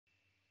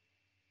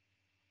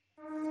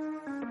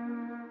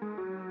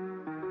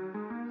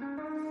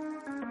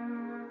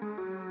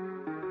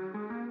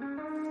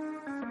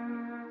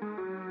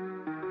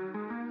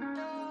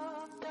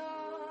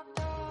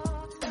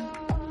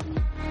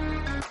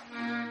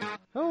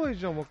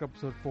ladies and gentlemen, welcome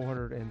to episode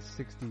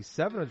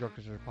 467 of Drunk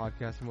Construction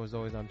Podcast. And as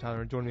always, I'm Tyler,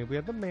 and joining me, we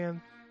have the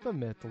man, the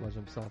myth, the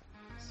legend himself,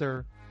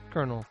 Sir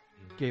Colonel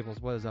Gables.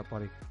 What is up,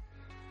 buddy?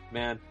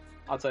 Man,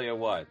 I'll tell you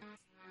what.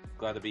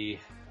 Glad to be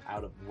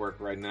out of work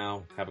right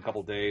now. Have a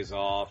couple days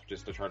off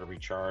just to try to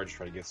recharge,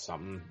 try to get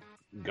something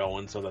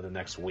going so that the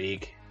next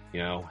week,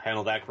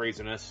 handle that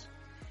craziness.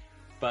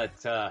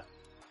 But,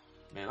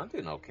 man, I'm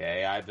doing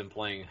okay. I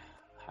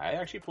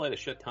actually played a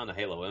shit ton of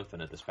Halo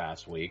Infinite this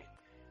past week.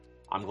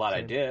 I'm glad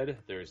I did.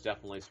 There's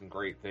definitely some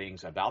great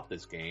things about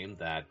this game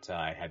that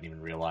I hadn't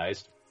even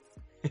realized.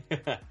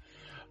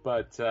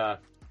 But,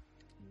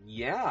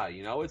 yeah,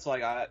 it's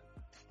like I've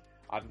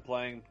been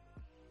playing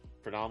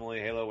predominantly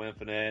Halo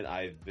Infinite.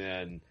 I've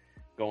been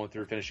going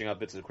through finishing up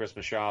bits of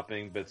Christmas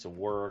shopping, bits of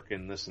work,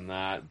 and this and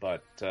that.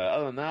 But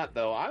other than that,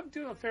 though, I'm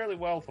doing fairly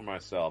well for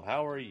myself.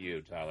 How are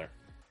you, Tyler?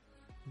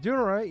 Doing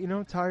all right.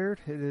 Tired.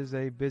 It is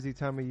a busy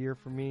time of year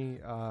for me.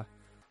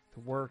 To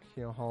work,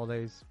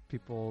 holidays,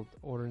 people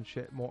ordering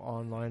shit more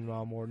online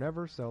now more than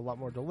ever, so a lot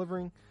more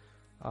delivering.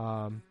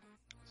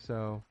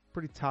 So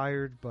pretty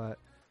tired, but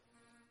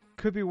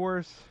could be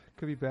worse,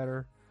 could be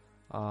better.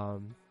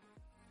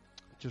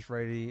 Just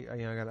ready. I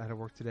had to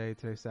work today.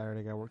 Today's Saturday.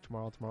 I got to work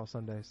tomorrow. Tomorrow's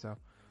Sunday. So,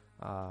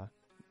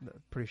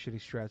 pretty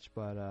shitty stretch,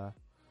 but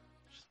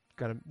just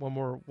got one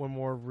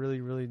more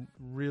really, really,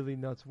 really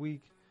nuts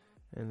week,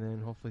 and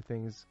then hopefully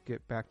things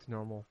get back to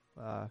normal.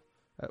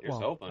 Here's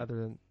hoping.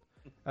 Other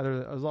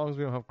as long as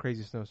we don't have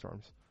crazy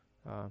snowstorms.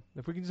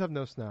 If we can just have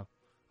no snow,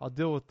 I'll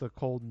deal with the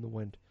cold and the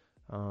wind.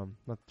 Not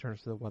to turn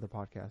us to the weather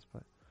podcast,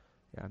 but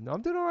yeah, no,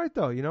 I'm doing all right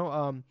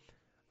though.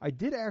 I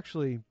did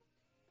actually.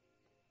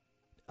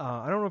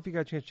 I don't know if you got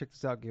a chance to check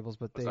this out, Gables,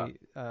 but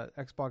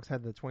Xbox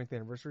had the 20th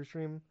anniversary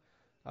stream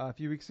a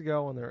few weeks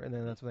ago, and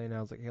then that's when they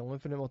announced like Halo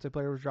Infinite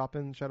multiplayer was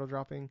shadow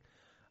dropping,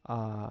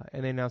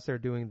 and they announced they're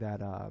doing that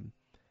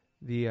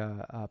the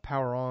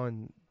Power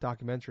On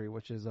documentary,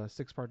 which is a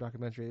 6-part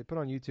documentary they put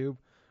on YouTube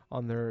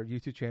on their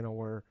YouTube channel,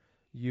 where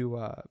they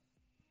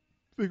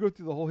go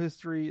through the whole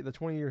history, the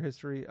 20-year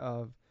history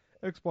of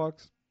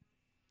Xbox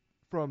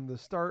from the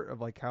start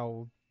of like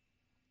how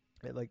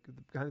it, like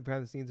kind of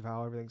behind the scenes of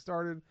how everything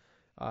started.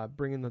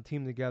 Bringing the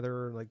team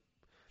together, like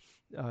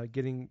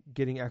getting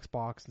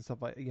Xbox and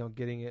stuff, like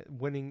getting it,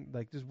 winning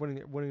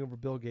over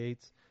Bill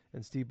Gates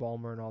and Steve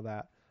Ballmer and all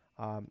that.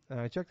 And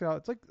I checked it out.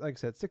 It's like I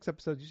said, 6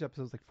 episodes. Each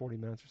episode's like 40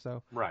 minutes or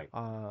so. Right.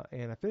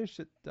 And I finished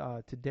it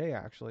today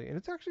actually, and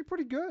it's actually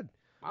pretty good.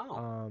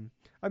 Wow.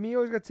 I mean, you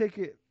always got to take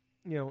it,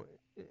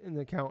 in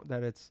account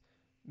that it's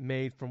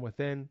made from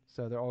within,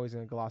 so they're always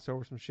going to gloss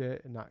over some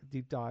shit and not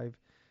deep dive.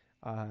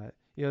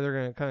 They're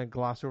going to kind of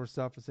gloss over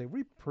stuff and say,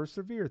 we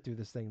persevere through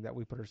this thing that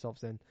we put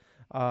ourselves in.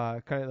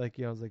 Kind of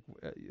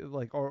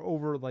like, or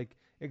over, like,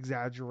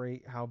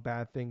 exaggerate how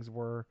bad things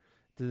were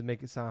to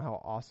make it sound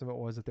how awesome it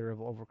was that they were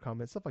able to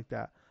overcome it, stuff like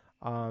that.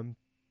 But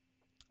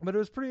it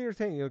was pretty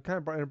entertaining. It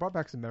brought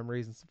back some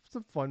memories and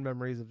some fun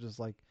memories of just,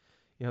 like,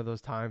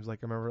 those times. Like,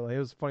 I remember, like, it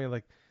was funny,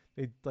 like,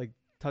 they, like,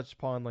 touched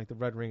upon, like, the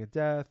Red Ring of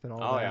Death and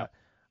all that.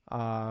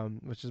 Yeah.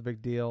 Which is a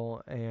big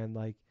deal. And,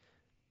 like,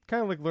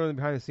 kind of like learning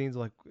behind the scenes,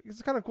 like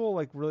it's kind of cool.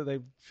 Like really, they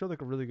showed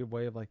like a really good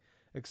way of like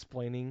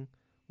explaining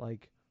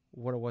like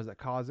what it was that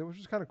caused it, which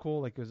was kind of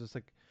cool. Like it was just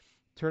like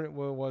what it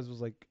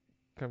was like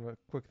kind of a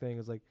quick thing. It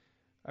was like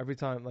every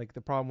time, like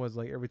the problem was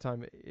like every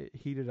time it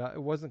heated up,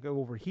 it wasn't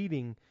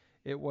overheating.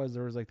 There was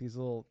like these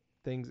little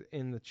things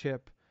in the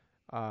chip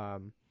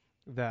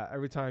that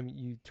every time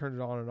you turned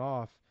it on and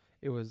off,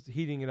 it was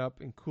heating it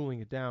up and cooling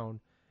it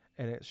down,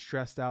 and it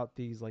stressed out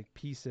these like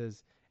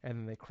pieces, and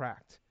then they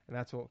cracked. And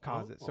that's what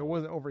caused it. So it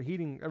wasn't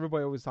overheating.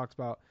 Everybody always talks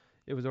about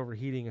it was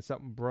overheating and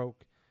something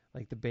broke,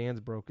 like the bands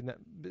broke, and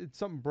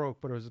something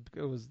broke. But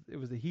it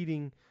was the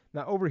heating,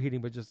 not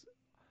overheating, but just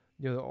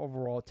the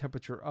overall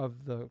temperature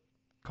of the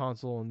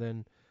console, and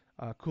then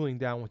cooling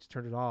down once you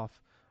turned it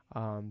off.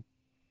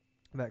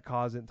 That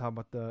caused it. And talking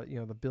about the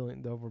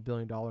over $1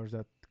 billion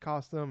that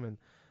cost them, and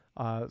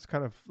it's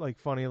kind of like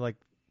funny, like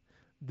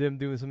them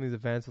doing some of these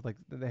events with like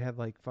they had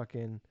like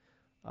fucking.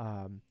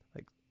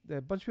 A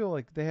bunch of people,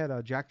 like they had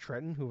Jack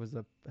Tretton, who was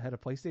the head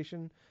of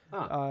PlayStation,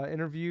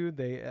 interviewed.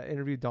 They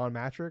interviewed Don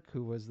Matrick,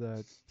 who was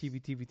the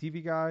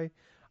TV guy.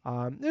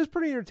 It was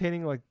pretty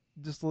entertaining, like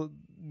just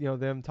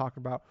them talking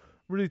about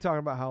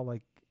how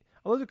like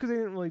I love it because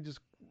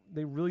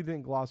they really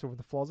didn't gloss over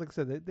the flaws. Like I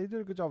said, they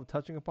did a good job of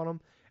touching upon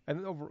them, and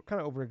then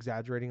kind of over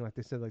exaggerating. Like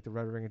they said, like the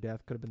Red Ring of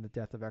Death could have been the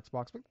death of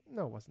Xbox, but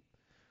no, it wasn't.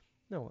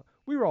 No,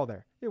 we were all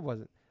there. It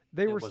wasn't.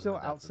 They were still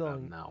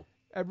outselling. No.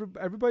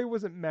 Everybody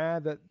wasn't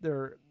mad that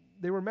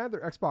they were mad their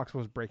Xbox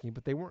was breaking,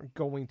 but they weren't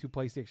going to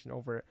PlayStation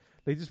over it.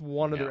 They just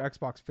wanted their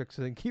Xbox fixed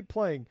so they can keep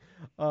playing.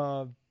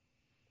 But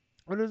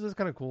it was just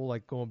kind of cool,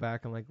 like going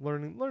back and like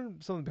learn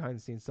some of the behind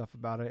the scenes stuff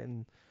about it,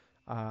 and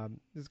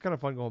it's kind of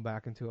fun going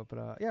back into it.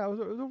 But yeah, it was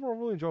overall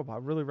really enjoyable. I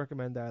really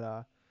recommend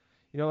that.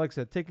 Like I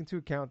said, take into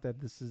account that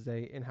this is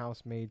a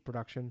in-house made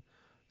production,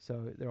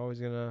 so they're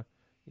always gonna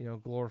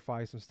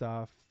glorify some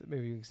stuff,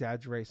 maybe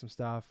exaggerate some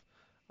stuff.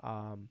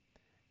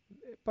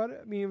 but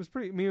I mean, it was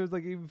pretty. I mean, it was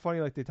like even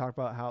funny. Like they talked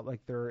about how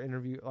like their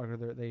interview, like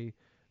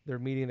their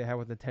meeting they had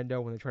with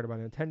Nintendo when they tried to buy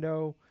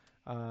Nintendo.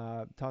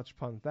 Touched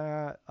upon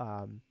that.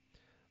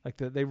 Like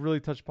they really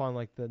touched upon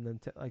like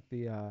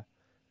the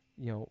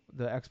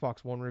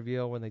Xbox One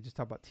reveal when they just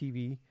talked about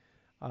TV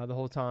the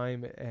whole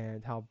time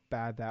and how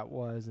bad that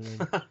was, and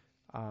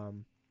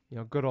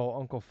then good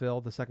old Uncle Phil,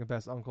 the second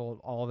best uncle of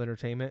all of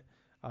entertainment,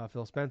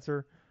 Phil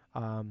Spencer.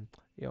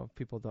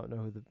 People don't know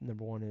who the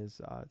number one is.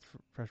 It's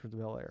Fresh Prince of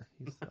Bel-Air.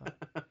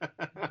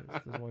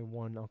 There's only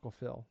one Uncle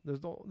Phil.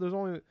 There's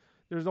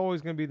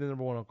always going to be the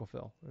number one Uncle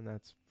Phil, and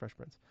that's Fresh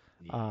Prince.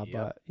 Yep.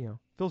 But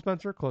Phil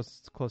Spencer,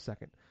 close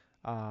second.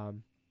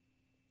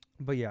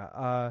 But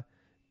yeah,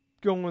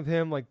 going with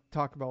him, like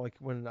talk about like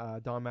when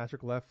Don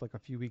Matrick left, like a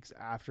few weeks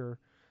after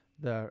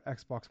the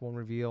Xbox One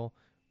reveal,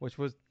 which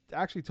was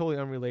actually totally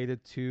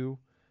unrelated to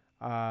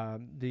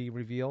the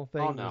reveal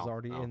thing. Oh, no. It was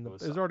already in the.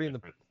 It It was already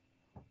different.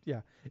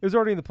 it was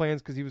already in the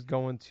plans because he was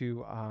going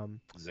to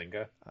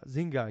Zynga.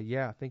 Zynga.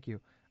 Yeah, thank you.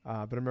 But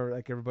I remember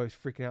like everybody's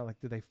freaking out. Like,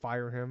 did they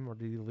fire him or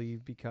did he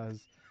leave because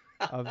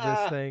of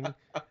this thing?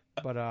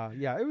 But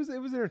yeah, it was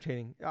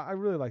entertaining. I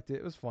really liked it.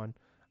 It was fun.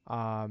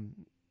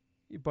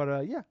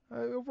 But yeah,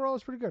 overall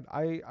it's pretty good.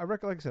 I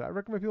like I said, I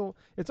recommend people.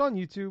 It's on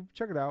YouTube.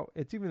 Check it out.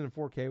 It's even in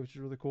 4K, which is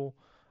really cool.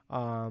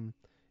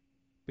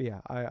 But yeah,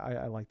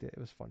 I liked it. It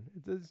was fun.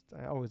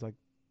 I always like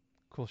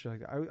cool shit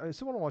like that. I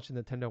still want to watch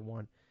the Nintendo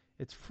One.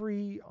 It's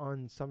free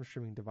on some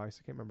streaming device.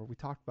 I can't remember. We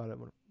talked about it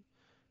when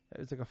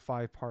it's like a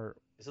 5-part.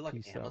 Is it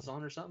like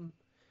Amazon or something?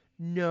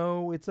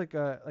 No, it's like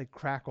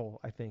Crackle,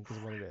 I think is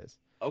what it is.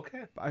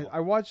 Okay. I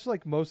watched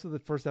like most of the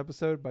first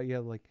episode, but yeah,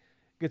 like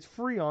it's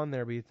free on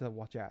there, but you have to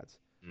watch ads.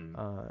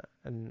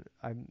 And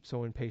I'm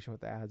so impatient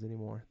with the ads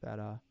anymore that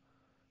I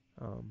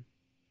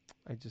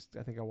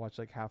think I watched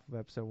like half of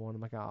episode 1.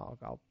 I'm like,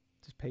 I'll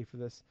just pay for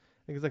this.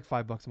 I think it's like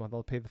 $5 a month.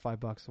 I'll pay the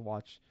 $5 to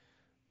watch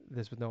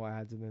this with no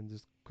ads and then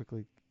just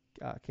quickly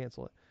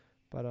cancel it.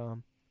 But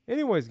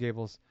anyways,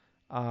 Gables,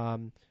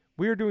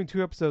 we are doing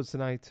 2 episodes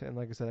tonight, and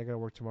like I said, I gotta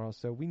work tomorrow,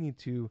 so we need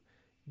to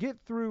get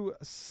through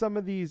some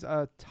of these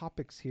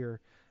topics here.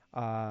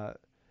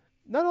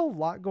 Not a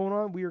lot going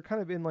on. We are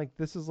kind of in like,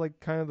 this is like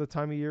kind of the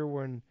time of year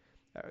when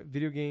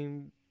video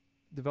game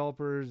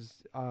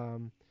developers,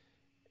 podcasters,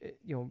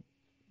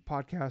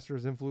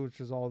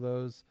 influencers, all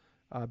those,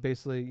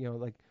 basically,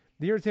 like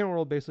the entertainment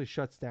world basically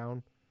shuts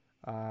down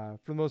for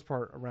the most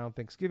part around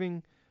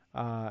Thanksgiving,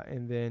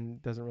 and then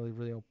doesn't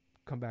really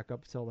come back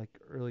up until like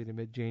early to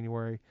mid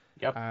January.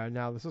 Yep.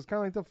 Now this is kind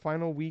of like the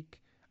final week,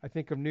 I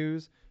think, of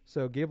news.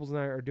 So Gables and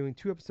I are doing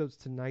 2 episodes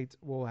tonight.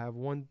 We'll have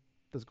one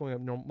that's going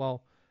up normal.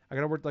 Well, I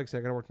gotta work, like I said,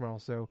 I gotta work tomorrow,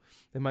 so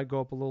it might go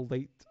up a little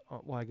late.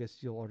 Well, I guess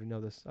you'll already know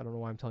this. I don't know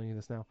why I'm telling you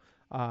this now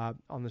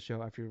on the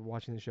show after you're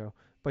watching the show.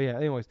 But yeah,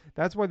 anyways,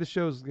 that's why the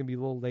show's gonna be a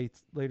little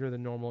later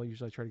than normal.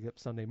 Usually I try to get up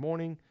Sunday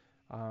morning.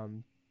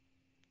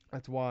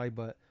 That's why.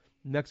 But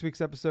next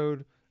week's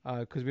episode,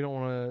 because we don't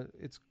want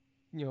to, it's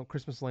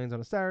Christmas lands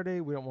on a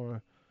Saturday. We don't want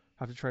to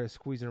have to try to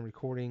squeeze in a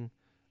recording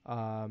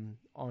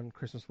on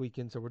Christmas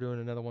weekend. So we're doing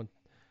another one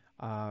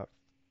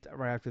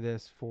right after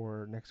this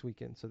for next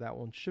weekend. So that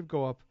one should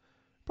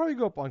probably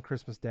go up on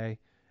Christmas Day,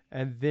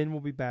 and then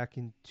we'll be back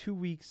in 2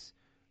 weeks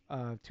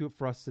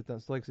for us to sit down.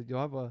 So like I said, you'll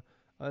have a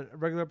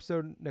regular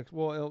episode next.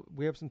 Well,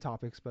 we have some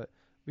topics, but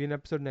be an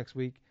episode next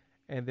week,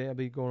 and then I'll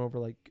be going over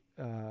like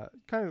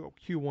kind of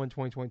Q1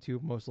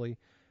 2022 mostly,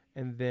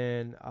 and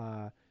then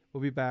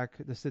we'll be back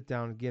to sit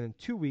down again in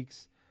 2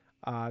 weeks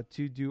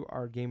to do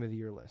our Game of the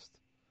Year list.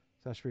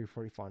 So that should be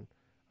pretty fun.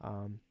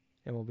 And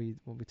we'll be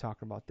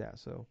talking about that.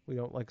 So we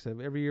don't, like I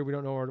said, every year we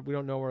don't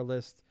know our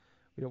list.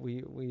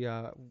 We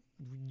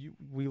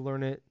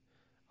learn it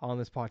on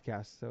this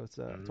podcast, so it's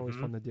always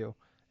fun to do,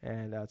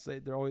 and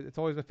it's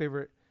always my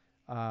favorite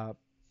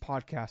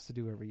podcast to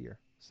do every year.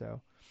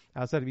 So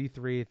outside of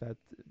E3,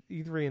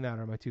 E3 and that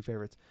are my 2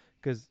 favorites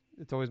because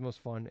it's always most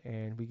fun,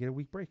 and we get a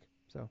week break.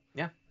 So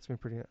yeah, it's been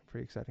pretty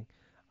exciting.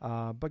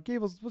 But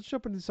Gables, let's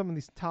jump into some of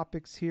these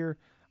topics here.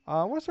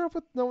 I want to start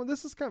off with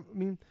this is kind of, I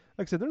mean,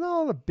 like I said, there's not a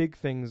lot of big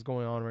things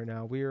going on right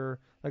now. We're,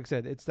 like I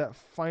said, it's that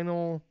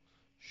final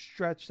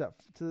stretch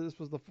this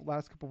was the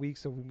last couple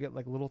weeks, so we can get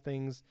like little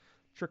things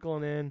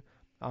trickling in.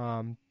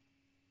 But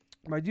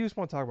I do just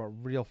want to talk about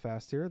real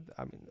fast here.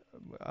 I mean,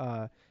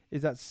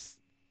 is that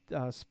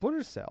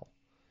Splinter Cell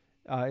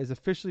is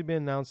officially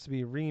been announced to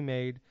be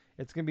remade.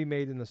 It's going to be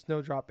made in the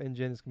Snowdrop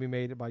engine. It's going to be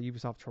made by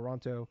Ubisoft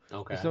Toronto.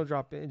 Okay. The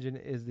Snowdrop engine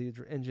is the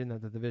engine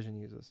that the Division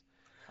uses,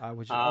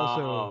 which is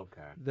also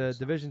the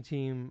Division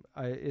team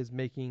is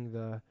making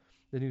the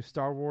new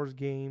Star Wars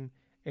game,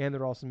 and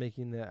they're also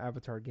making the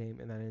Avatar game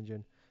in that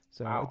engine.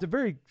 So It's a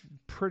very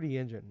pretty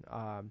engine.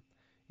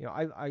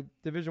 I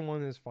Division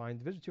 1 is fine.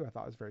 Division 2 I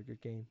thought was a very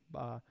good game.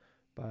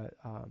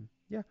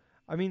 Yeah,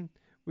 I mean,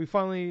 we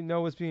finally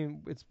know it's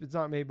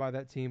not made by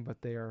that team, but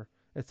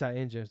it's that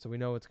engine, so we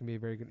know it's going to be a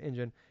very good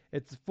engine.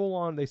 It's full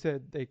on. They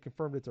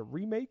confirmed it's a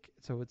remake,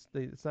 so it's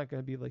not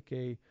going to be like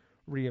a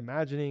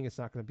reimagining. It's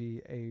not going to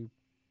be a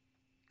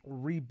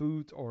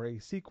reboot or a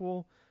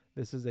sequel.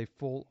 This is a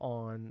full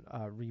on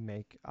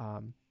remake.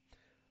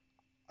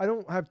 I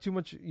don't have too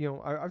much.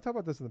 I've talked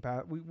about this in the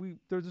past.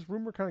 There's this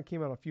rumor kind of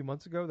came out a few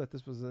months ago that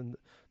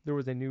there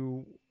was a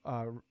new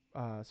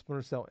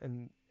Splinter Cell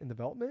in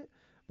development,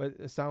 but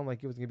it sounded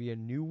like it was gonna be a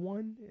new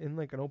one in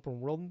like an open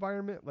world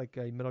environment, like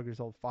a Metal Gear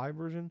Solid 5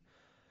 version.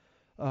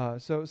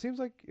 So it seems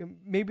like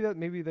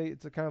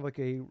it's a kind of like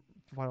a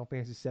Final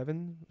Fantasy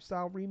 7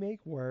 style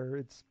remake where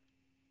it's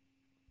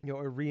a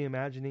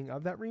reimagining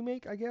of that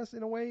remake, I guess,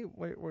 in a way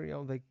where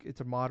like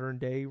it's a modern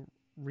day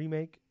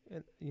remake,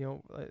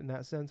 in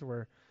that sense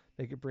where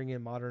they could bring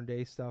in modern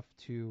day stuff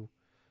to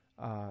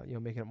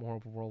making it more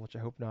open world, which I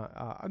hope not.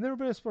 I've never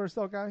been a Splinter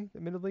Cell guy,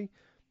 admittedly.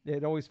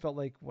 It always felt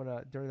like when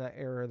during that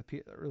era,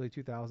 the early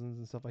 2000s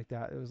and stuff like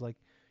that, it was like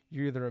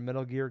you're either a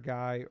Metal Gear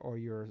guy or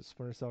you're a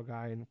Splinter Cell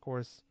guy, and of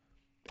course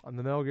I'm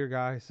the Metal Gear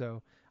guy,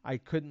 so I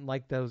couldn't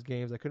like those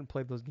games. I couldn't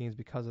play those games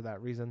because of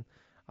that reason,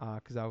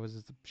 because I was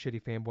just a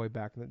shitty fanboy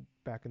back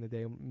in the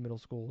day, middle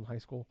school and high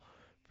school,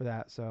 for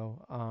that.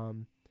 So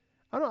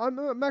I don't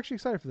know. I'm actually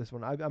excited for this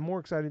one. I'm more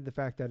excited the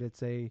fact that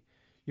it's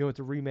it's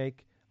a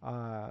remake,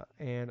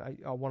 and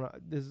I want to.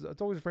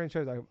 It's always a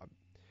franchise.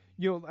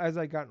 As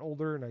I gotten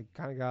older and I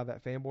kind of got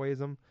that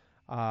fanboyism,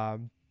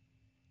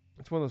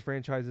 it's one of those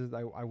franchises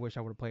I wish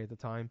I would have played at the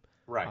time.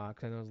 Right.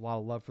 Because I know there's a lot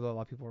of love for that. A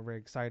lot of people are very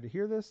excited to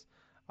hear this.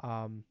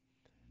 I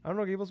don't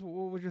know, Gables.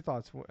 What's your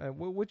thoughts?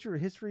 What's your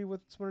history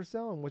with Splinter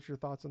Cell, and what's your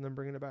thoughts on them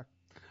bringing it back?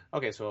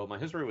 Okay, so my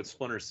history with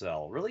Splinter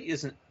Cell really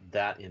isn't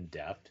that in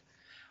depth.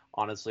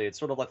 Honestly, it's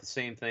sort of like the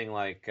same thing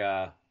like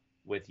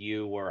with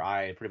you, where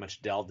I pretty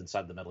much delved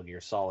inside the Metal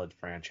Gear Solid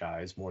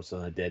franchise more so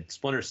than I did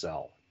Splinter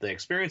Cell. The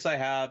experience I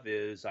have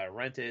is I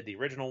rented the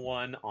original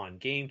one on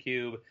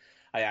GameCube.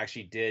 I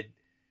actually did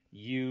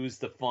use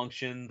the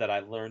function that I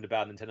learned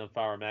about Nintendo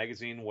Power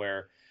Magazine,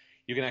 where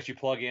you can actually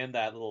plug in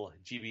that little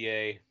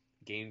GBA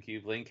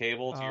GameCube link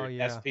cable to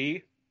your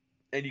SP,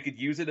 and you could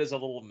use it as a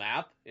little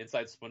map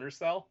inside Splinter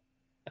Cell.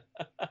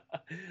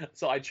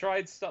 So I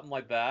tried something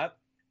like that,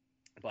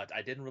 but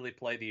I didn't really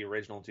play the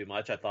original too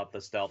much. I thought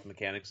the stealth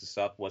mechanics and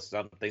stuff was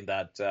something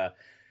that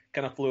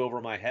kind of flew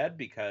over my head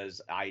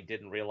because I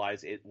didn't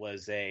realize it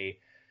was a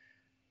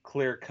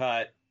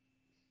clear-cut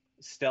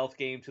stealth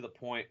game to the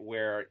point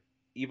where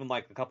even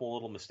like a couple of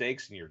little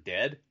mistakes and you're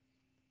dead.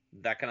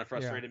 That kind of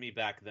frustrated me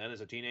back then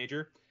as a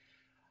teenager.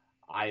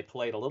 I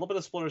played a little bit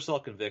of Splinter Cell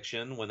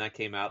Conviction when that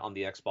came out on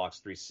the Xbox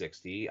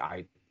 360.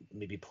 I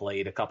maybe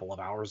played a couple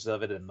of hours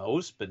of it at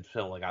most, but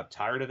until I got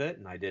tired of it,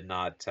 and I did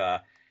not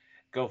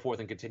go forth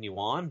and continue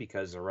on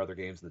because there were other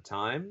games at the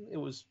time. It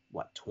was,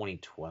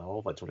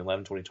 2012,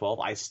 2011, 2012.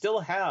 I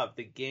still have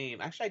the game.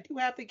 Actually, I do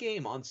have the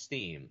game on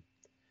Steam.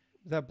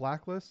 Is that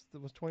Blacklist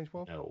that was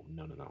 2012?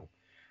 No.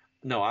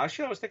 No,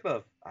 actually, I was thinking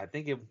of. I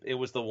think it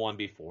was the one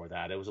before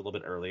that. It was a little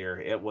bit earlier.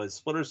 It was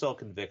Splinter Cell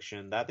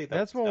Conviction. I think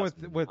that's one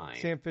with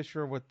Sam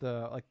Fisher with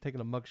the taking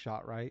a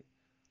mugshot, right?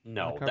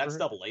 No, that's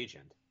Double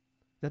Agent.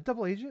 That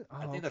Double Agent? Oh,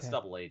 I think that's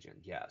Double Agent.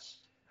 Yes.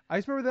 I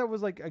just remember that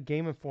was like a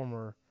Game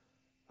Informer.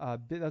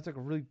 That's like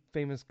a really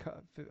famous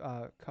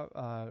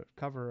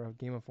cover of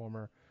Game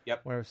Informer.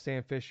 Yep. Where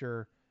Sam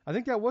Fisher. I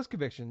think that was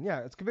Conviction. Yeah,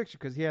 it's Conviction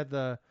because he had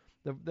that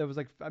was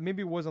like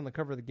maybe it was on the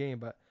cover of the game,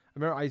 but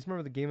I just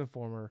remember the Game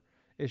Informer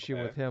issue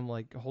with him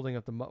like holding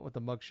up with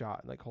the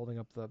mugshot, like holding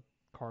up the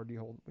card you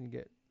hold when you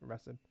get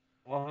arrested.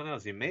 Well, who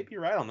knows? You may be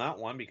right on that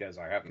one because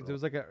I haven't. Because it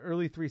was like an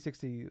early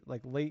 360, like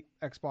late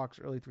Xbox,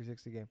 early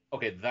 360 game.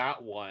 Okay,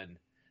 that one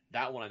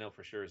I know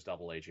for sure is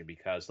Double Agent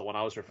because the one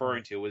I was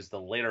referring to was the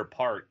later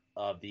part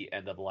of the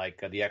end of like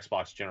the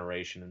Xbox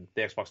generation and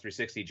the Xbox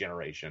 360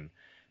 generation,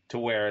 to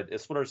where the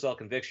Splinter Cell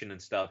Conviction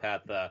and stuff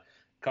had the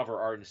cover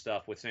art and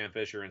stuff with Sam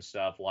Fisher and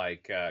stuff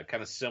like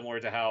kind of similar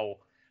to how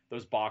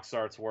those box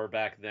arts were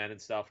back then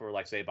and stuff, or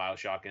like say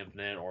BioShock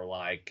Infinite or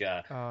like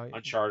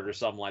Uncharted or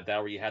something like that,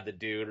 where you had the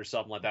dude or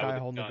something like that with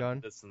holding the gun,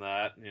 this and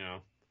that.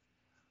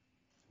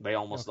 They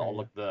almost all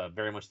look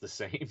very much the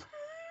same.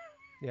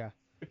 Yeah,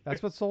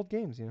 that's what sold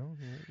games. You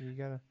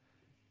gotta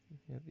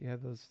you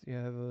have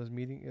those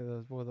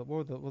meeting what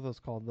are those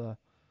called,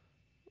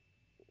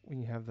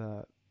 when you have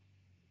the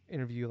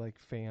interview like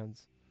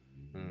fans.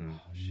 Oh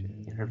shit!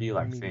 Interview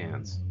like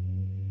fans.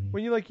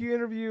 When you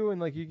interview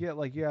and like you get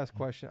like you ask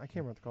questions, I can't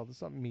remember what they're called. There's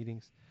something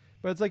meetings,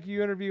 but it's like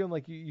you interview and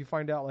like you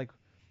find out like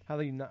how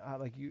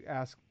you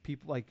ask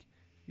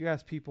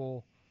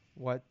people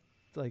what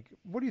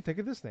do you think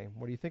of this name?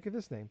 What do you think of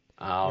this name?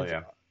 Oh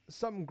yeah,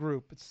 some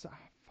group. It's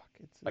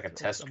like a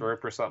test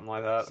group or something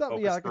like that.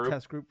 A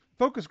test group.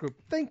 Focus group.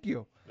 Thank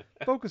you.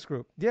 Focus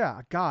group.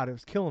 Yeah. God, it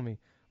was killing me.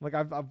 Like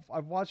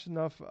I've watched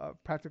enough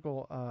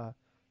practical.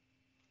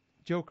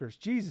 Jokers.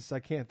 Jesus, I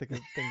can't think of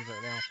things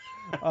right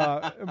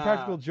now.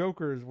 Impractical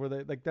Jokers, where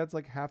they like that's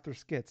like half their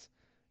skits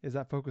is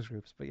that focus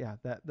groups. But yeah,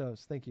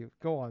 those. Thank you.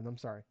 Go on. I'm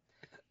sorry.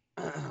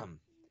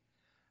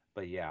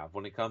 But yeah,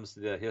 when it comes to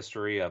the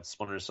history of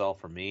Splinter Cell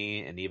for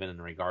me, and even in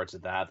regards to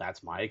that,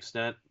 that's my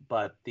extent.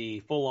 But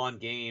the full-on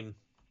game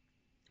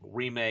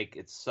remake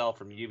itself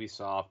from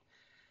Ubisoft,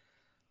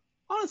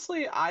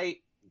 honestly, I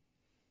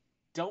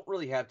don't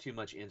really have too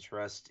much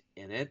interest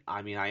in it.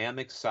 I mean, I am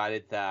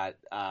excited that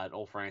an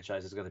old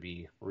franchise is going to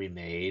be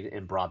remade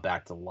and brought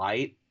back to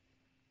light.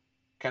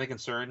 kind of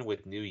concerned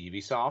with new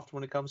Ubisoft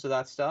when it comes to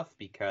that stuff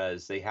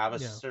because they have a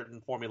Yeah.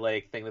 certain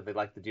formulaic thing that they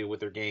like to do with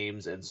their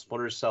games, and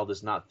Splinter Cell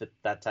does not fit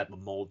that type of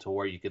mold to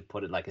where you could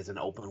put it like as an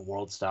open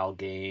world style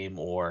game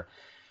or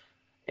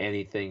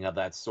anything of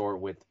that sort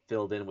with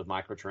filled in with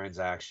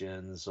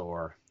microtransactions,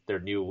 or their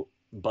new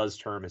buzz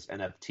term is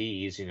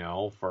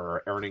NFTs,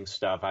 for earning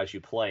stuff as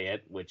you play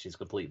it, which is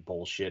complete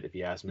bullshit if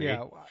you ask me.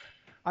 Yeah,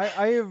 I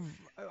have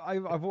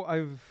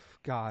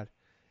God,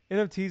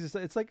 NFTs.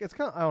 It's like it's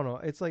kind of I don't know.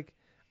 It's like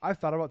I've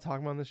thought about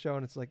talking about on the show,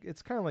 and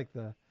it's kind of like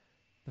the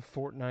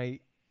Fortnite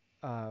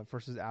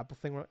versus Apple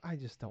thing. Where I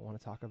just don't want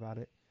to talk about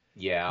it.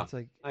 Yeah, It's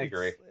like I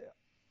agree.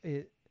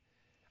 it.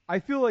 I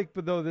feel like,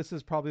 but though this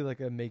is probably like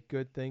a make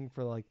good thing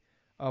for like,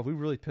 we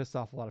really pissed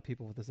off a lot of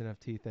people with this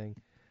NFT thing.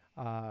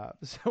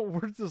 So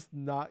we're just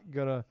not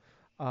gonna.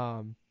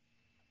 Um,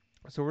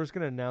 so we're just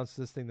gonna announce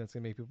this thing that's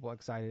gonna make people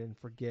excited and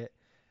forget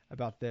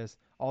about this.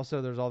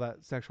 Also, there's all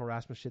that sexual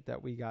harassment shit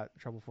that we got in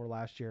trouble for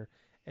last year,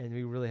 and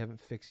we really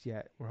haven't fixed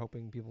yet. We're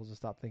hoping people just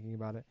stop thinking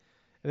about it.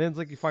 And then it's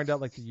like you find out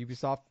like the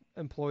Ubisoft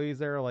employees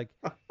there like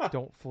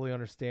don't fully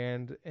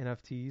understand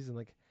NFTs and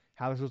like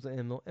how they're supposed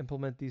to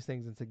implement these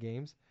things into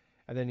games.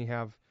 And then you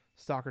have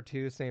Stalker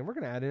 2 saying we're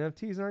gonna add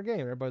NFTs in our game.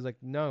 Everybody's like,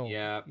 no,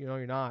 Yeah.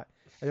 you're not.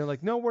 And they're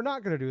like, no, we're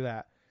not gonna do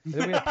that. And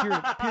then we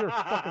have Peter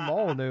fucking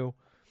Molyneux,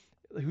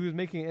 who's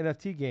making an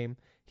NFT game.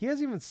 He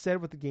hasn't even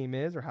said what the game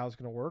is or how it's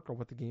going to work or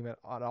what the game at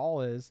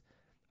all is.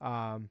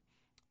 Um,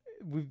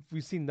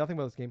 we've seen nothing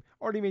about this game.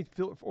 Already made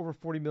over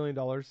 $40 million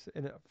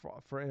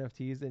for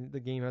NFTs, and the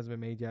game hasn't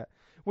been made yet.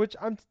 Which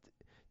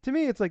to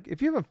me, it's like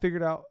if you haven't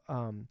figured out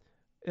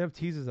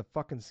NFTs is a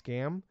fucking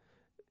scam,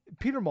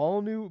 Peter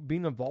Molyneux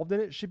being involved in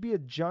it should be a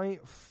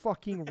giant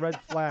fucking red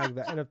flag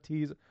that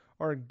NFTs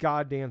are a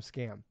goddamn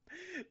scam.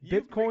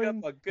 You bring Bitcoin,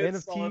 up a good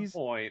NFTs, solid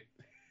point.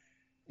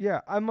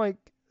 Yeah, I'm like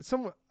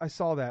I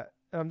saw that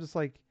and I'm just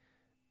like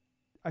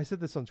I said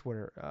this on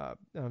Twitter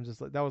and I'm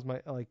just like that was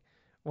my like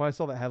when I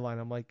saw that headline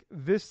I'm like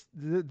this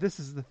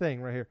is the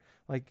thing right here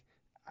like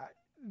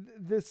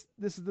this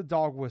is the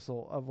dog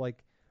whistle of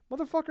like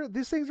motherfucker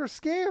these things are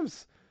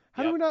scams.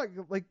 How do we not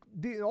like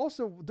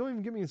also don't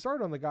even get me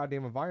started on the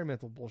goddamn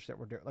environmental bullshit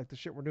we're doing like the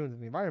shit we're doing to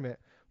the environment.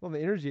 Well, the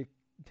energy it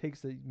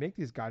takes to make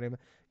these goddamn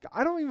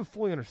I don't even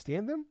fully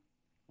understand them.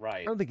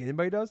 Right. I don't think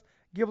anybody does.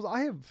 Gibbles,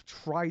 I have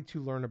tried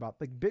to learn about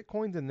like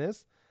bitcoins and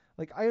this.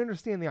 Like I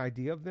understand the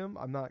idea of them.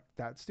 I'm not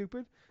that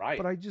stupid. Right.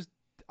 But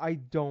I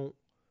don't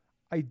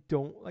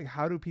like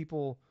how do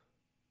people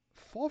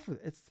fall for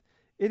it?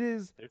 It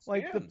is They're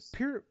like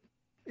scams.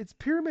 it's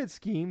pyramid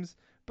schemes,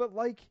 but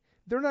like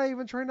they're not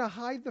even trying to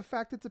hide the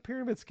fact it's a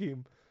pyramid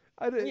scheme.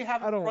 You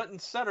have it front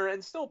and center,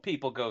 and still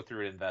people go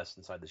through and invest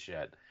inside the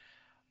shit.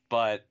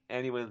 But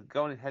anyway,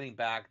 heading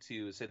back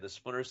to say the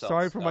Splinter Cell.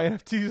 Sorry for my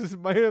NFTs,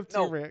 my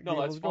NFT rant. No,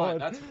 Gables, that's fine.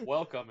 That's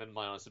welcome in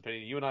my honest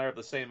opinion. You and I are of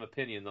the same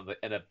opinion on the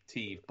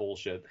NFT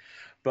bullshit.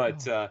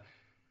 But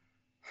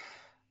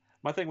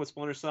my thing with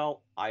Splinter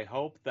Cell, I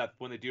hope that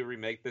when they do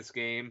remake this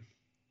game,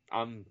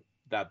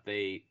 that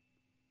they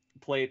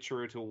play it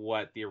true to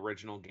what the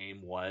original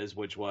game was,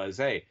 which was,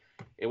 hey,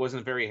 it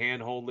wasn't very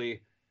handholdly.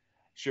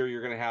 Sure,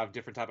 you're going to have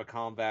different type of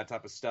combat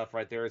type of stuff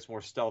right there. It's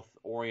more stealth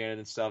oriented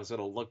and stuff, so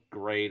it'll look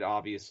great,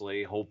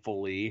 obviously,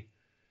 hopefully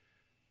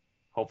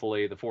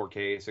the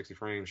 4K 60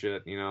 frame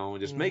shit, and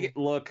just make it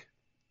look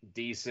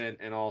decent,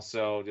 and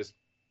also just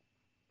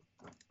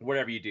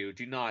whatever you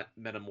do not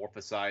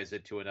metamorphosize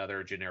it to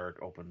another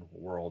generic open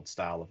world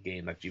style of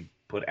game that you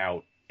put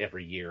out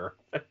every year.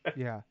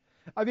 Yeah.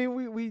 I mean,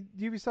 we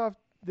Ubisoft,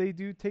 they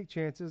do take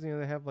chances. They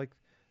have like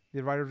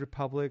the Riders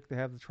Republic, they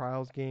have the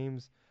Trials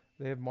games,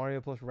 they have Mario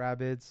plus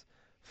Rabbids.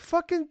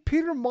 Fucking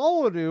Peter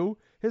Molyneux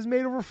has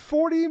made over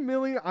 40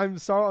 million. I'm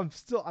sorry,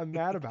 I'm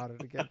mad about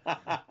it again.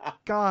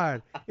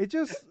 God, it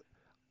just.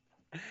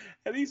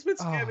 And he's been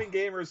scamming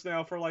gamers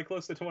now for like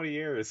close to 20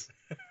 years.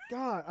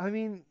 God, I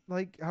mean,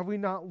 like, have we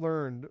not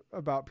learned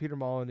about Peter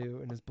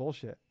Molyneux and his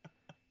bullshit?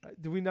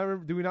 Do we not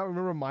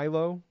remember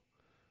Milo,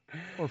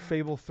 or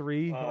Fable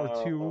 3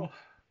 or 2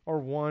 or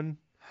 1?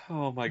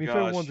 Oh my gosh.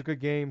 Fable 1's a good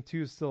game.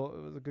 2 is still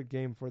it was a good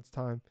game for its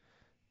time.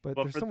 But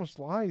there's so much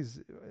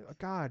lies.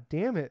 God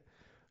damn it.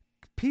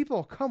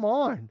 People, come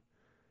on.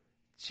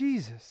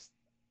 Jesus.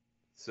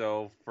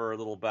 So for a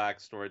little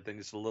backstory thing,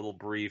 just a little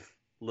brief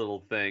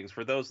little things.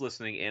 For those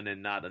listening in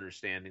and not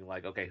understanding,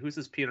 like, okay, who's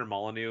this Peter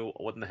Molyneux?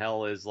 What in the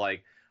hell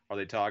are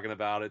they talking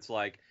about? It's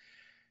like,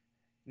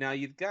 now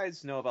you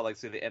guys know about, like,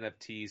 say, the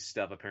NFT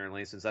stuff,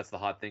 apparently, since that's the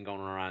hot thing going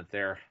around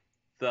there.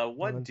 The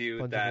one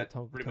dude that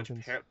pretty much,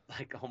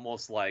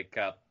 almost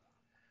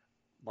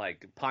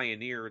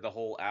pioneered the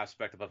whole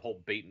aspect of the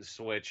whole bait and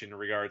switch in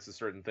regards to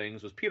certain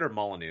things was Peter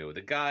Molyneux.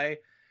 The guy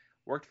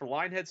worked for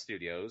Lionhead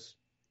Studios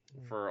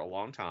for a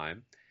long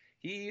time.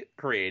 He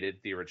created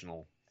the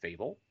original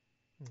Fable,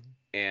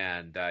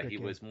 and he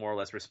was more or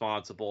less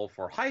responsible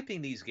for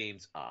hyping these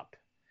games up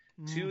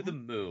to the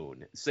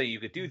moon. Say you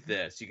could do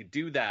this, you could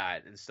do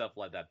that, and stuff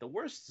like that. The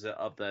worst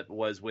of that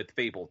was with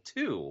Fable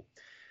 2,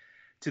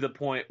 to the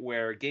point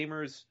where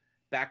gamers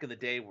back in the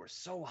day were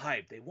so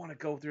hyped. They want to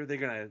go through, they're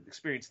going to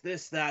experience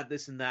this, that,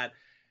 and that.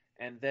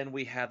 And then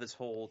we had this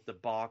whole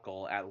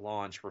debacle at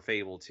launch for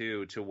Fable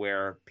 2 to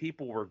where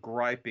people were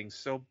griping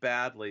so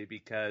badly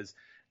because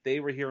they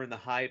were hearing the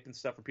hype and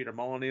stuff from Peter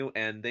Molyneux,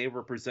 and they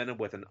were presented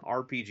with an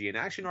RPG, an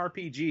action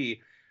RPG,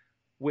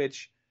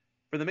 which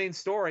for the main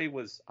story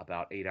was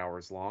about 8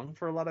 hours long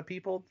for a lot of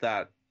people.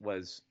 That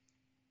was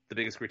the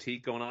biggest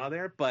critique going on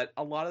there. But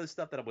a lot of the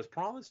stuff that was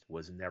promised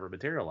was never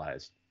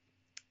materialized.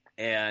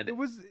 And It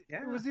was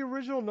yeah, it was the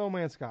original No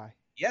Man's Sky.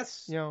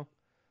 yes, You know,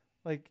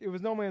 like it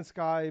was No Man's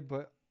Sky,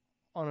 but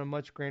on a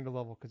much grander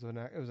level because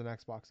it was an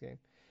Xbox game.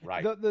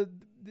 right, The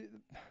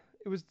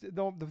it was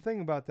the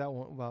thing about that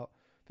one about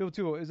Fable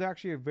 2 is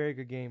actually a very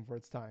good game for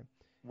its time.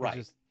 It's right.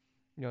 just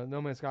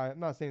No Man's Sky. I'm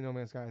not saying No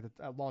Man's Sky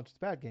at launch is a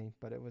bad game,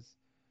 but it was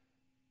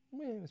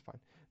fine.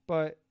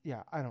 But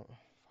yeah, I don't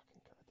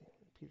fucking goddamn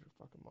Peter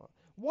fucking Molyneux.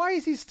 Why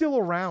is he still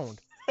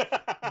around?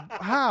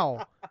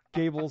 How,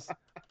 Gables?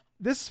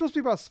 This is supposed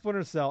to be about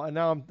Splinter Cell, and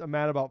now I'm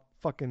mad about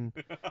fucking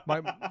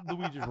my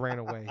Luigi just ran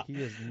away. He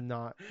is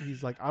not.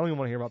 He's like, I don't even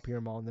want to hear about Peter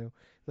Molyneux.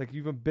 Like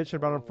you've been bitching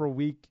about him for a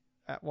week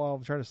while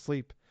I'm trying to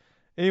sleep.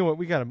 Anyway,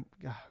 we gotta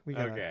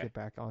Okay. get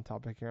back on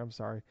topic here. I'm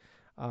sorry.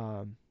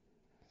 So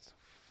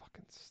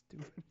fucking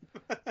stupid.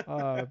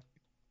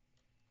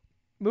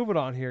 Moving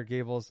on here,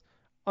 Gables.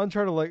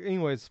 Uncharted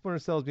anyways, Splinter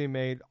Cell is being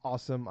made.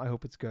 Awesome. I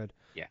hope it's good.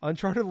 Yeah.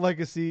 Uncharted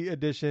Legacy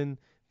Edition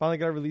finally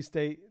got a release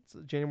date. It's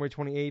January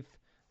 28th.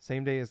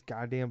 Same day as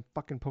goddamn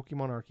fucking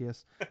Pokemon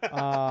Arceus.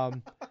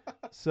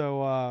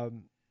 So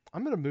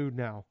I'm in a mood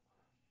now.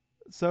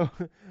 So,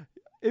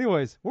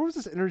 anyways, where was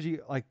this energy?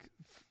 Like,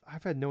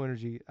 I've had no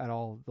energy at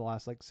all the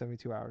last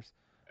 72 hours.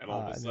 And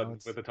all of a sudden,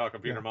 with the talk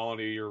of Peter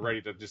Molyneux, you're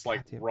ready to just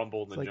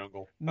rumble in the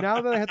jungle.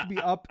 Now that I have to be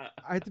up,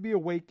 I have to be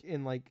awake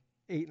in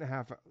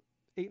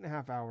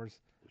 8.5 hours.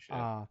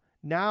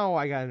 Now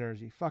I got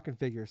energy. Fucking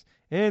figures.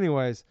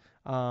 Anyways,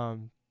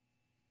 fucking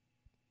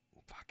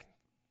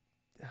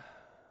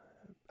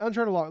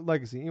Uncharted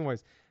Legacy.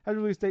 Anyways, has a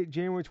release date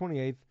January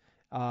 28th.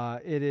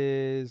 It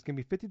is going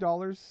to be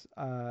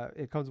 $50.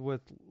 It comes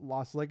with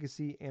Lost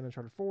Legacy and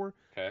Uncharted 4.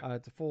 Okay.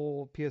 It's a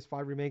full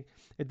PS5 remake.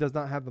 It does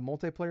not have the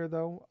multiplayer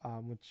though,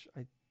 which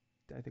I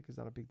think is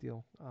not a big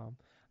deal. I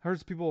heard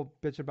some people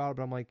bitch about it,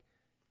 but I'm like,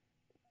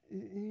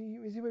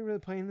 is anybody really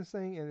playing this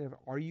thing? And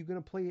are you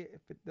going to play it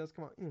if it does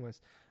come out? Anyways,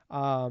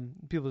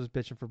 people just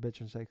bitching for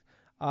bitching's sake.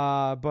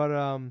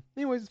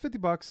 Anyways, it's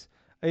 $50.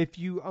 If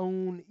you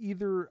own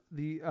either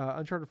the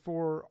Uncharted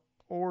 4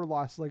 or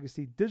Lost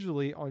Legacy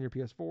digitally on your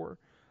PS4,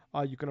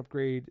 you can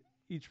upgrade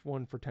each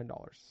one for $10.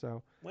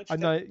 So, which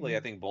technically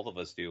I think both of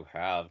us do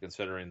have,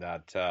 considering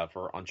that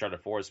for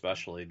Uncharted 4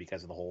 especially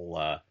because of the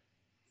whole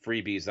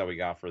freebies that we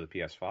got for the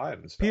PS5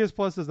 and stuff. PS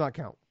Plus does not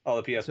count.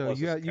 Oh, the PS so Plus.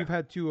 So you've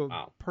had to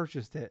have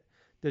purchased it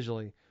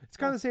digitally. It's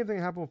kind of the same thing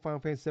that happened with Final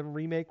Fantasy VII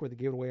Remake, where they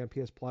gave it away on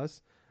PS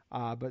Plus,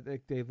 but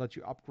they let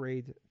you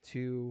upgrade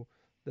to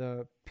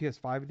the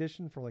PS5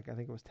 edition for I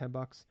think it was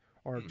 $10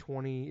 or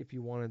 $20 if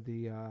you wanted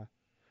the.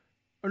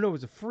 Or no, it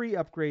was a free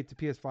upgrade to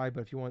PS5,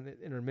 but if you wanted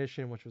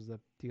Intermission, which was the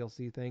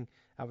DLC thing,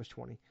 that was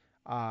 $20.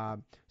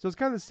 So it's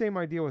kind of the same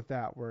idea with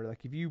that, where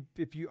if you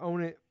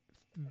own it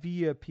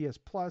via PS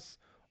Plus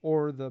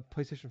or the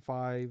PlayStation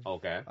 5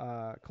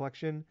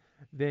 collection,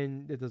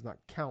 then it does not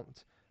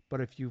count.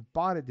 But if you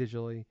bought it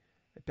digitally,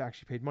 if you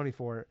actually paid money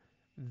for it,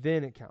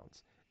 then it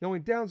counts. The only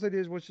downside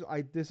is,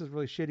 this is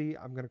really shitty.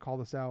 I'm going to call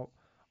this out.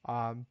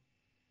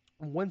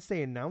 Once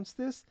they announced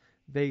this,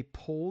 they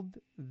pulled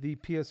the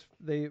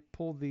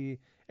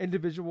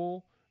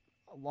individual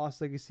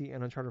Lost Legacy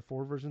and Uncharted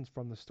 4 versions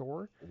from the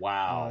store.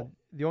 Wow.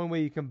 The only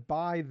way you can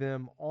buy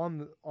them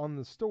on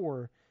the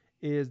store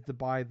is to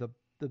buy the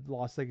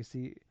Lost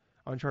Legacy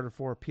Uncharted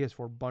 4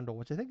 PS4 bundle,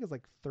 which I think is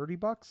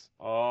 $30.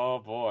 Oh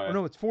boy. Oh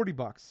no, it's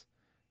 $40.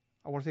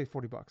 I want to say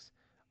 $40.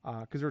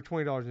 Because they're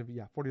 $20.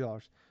 Yeah,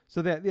 $40.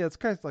 So it's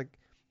kind of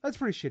that's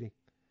pretty shitty.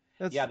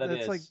 That's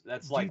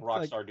like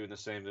Rockstar doing the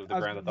same with the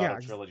Grand Theft Auto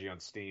trilogy on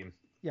Steam.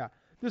 Yeah.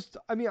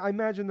 I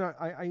imagine that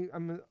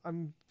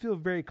I'm feel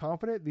very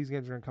confident these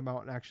games are going to come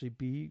out and actually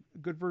be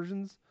good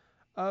versions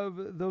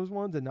of those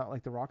ones and not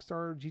like the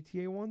Rockstar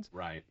GTA ones.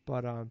 Right.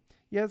 But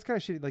it's kind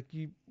of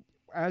shitty.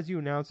 As you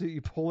announce it,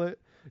 you pull it.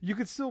 You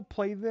could still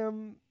play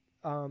them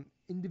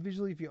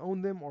individually if you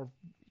own them, or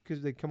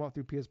because they come out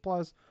through PS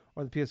Plus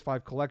or the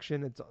PS5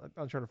 collection. It's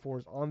Uncharted 4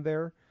 is on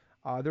there.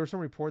 There were some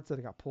reports that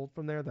it got pulled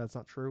from there. That's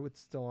not true. It's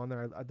still on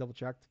there. I double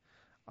checked.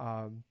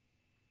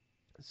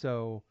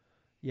 So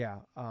yeah.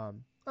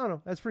 I don't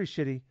know. That's pretty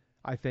shitty,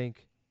 I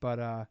think. But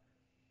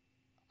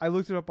I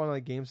looked it up on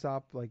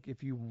GameStop.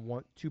 If you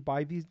want to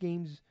buy these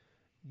games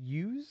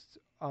used,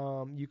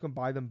 you can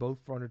buy them both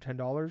for under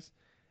 $10,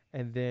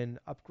 and then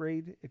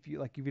upgrade if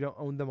you don't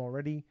own them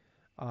already.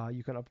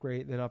 You can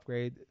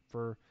upgrade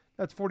for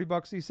that's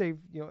 $40. So you save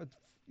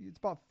it's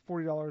about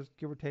 $40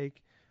 give or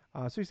take.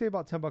 So you save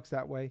about $10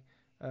 that way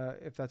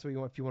if that's what you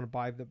want. If you want to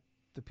buy the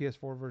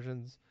PS4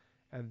 versions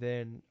and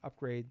then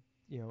upgrade.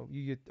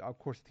 You get, of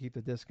course, to keep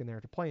the disc in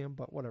there to play them,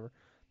 but whatever.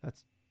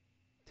 That's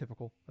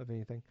typical of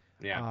anything.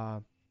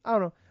 Yeah. I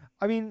don't know.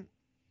 I mean,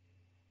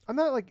 I'm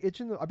not like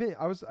itching.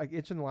 I was like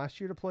itching last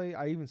year to play.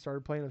 I even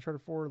started playing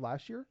Uncharted 4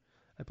 last year.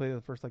 I played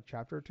the first like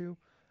chapter or two,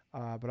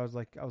 but I was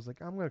like I'm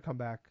gonna come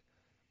back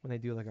when they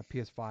do like a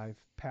PS5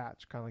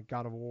 patch, kind of like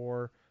God of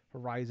War,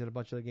 Horizon, a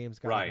bunch of the games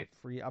got like a Right.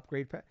 free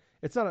upgrade.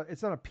 It's not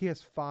a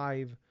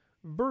PS5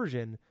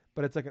 version,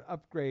 but it's like an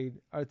upgrade.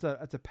 It's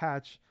a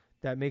patch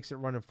that makes it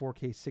run in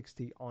 4K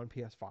 60 on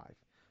PS5.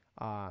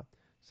 Uh,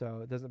 so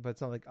it doesn't, but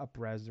it's not like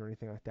up-res or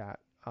anything like that.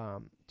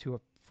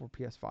 For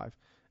PS5,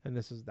 and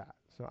this is that.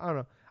 So I don't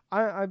know.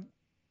 I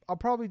I'll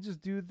probably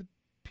just do the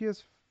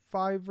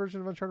PS5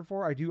 version of Uncharted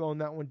 4. I do own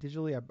that one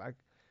digitally. I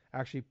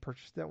actually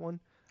purchased that one.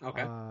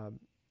 Okay. Um,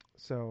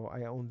 so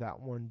I own that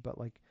one. But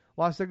like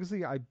Lost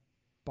Legacy, I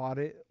bought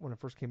it when it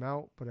first came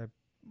out, but I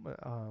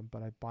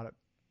bought it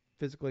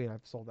physically and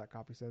I've sold that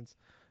copy since.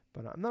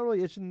 But I'm not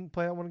really itching to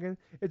play that one again.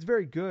 It's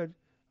very good,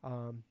 but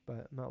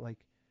I'm not like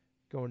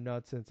going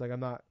nuts. And it's like I'm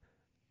not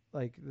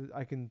like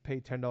I can pay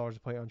 $10 to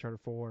play Uncharted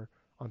 4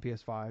 on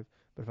PS5,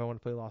 but if I want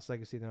to play Lost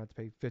Legacy, then I have to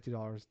pay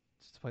 $50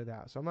 just to play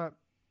that. So I'm not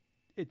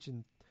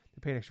itching to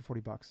pay an extra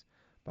 $40.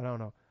 But I don't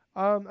know.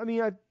 I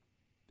mean,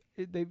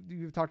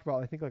 you've talked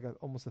about I think like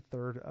almost a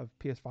third of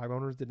PS5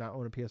 owners did not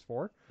own a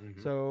PS4,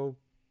 Hmm. so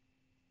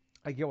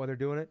I get why they're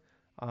doing it.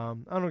 I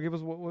don't know. Give us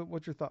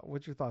what's your thought.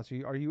 What's your thoughts?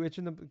 Are you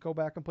itching to go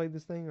back and play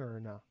this thing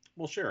or no?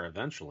 Well, sure.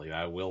 Eventually,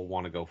 I will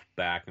want to go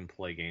back and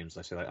play games.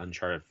 I say like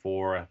Uncharted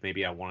 4.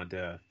 Maybe I wanted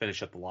to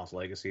finish up the Lost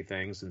Legacy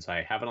thing since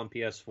I have it on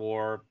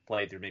PS4.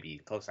 Played through maybe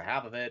close to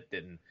half of it.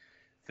 Didn't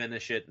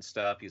finish it and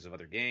stuff because of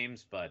other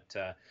games. But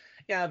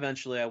yeah,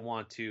 eventually I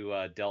want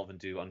to delve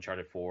into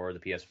Uncharted 4, the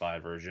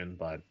PS5 version.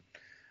 But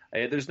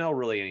there's no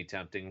really any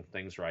tempting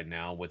things right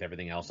now with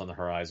everything else on the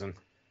horizon,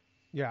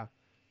 Yeah,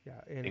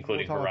 yeah, and we'll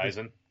including talk about this.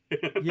 Horizon.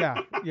 Yeah,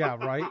 yeah,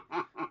 right.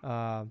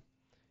 Um,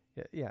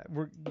 yeah, yeah.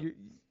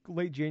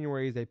 Late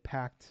January is a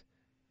packed.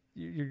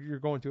 You're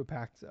going to a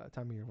packed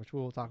time of year, which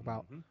we'll talk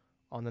about Hmm.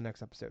 on the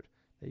next episode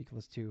that you can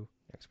listen to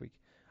next week.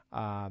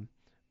 Um,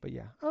 but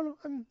yeah, I don't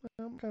know.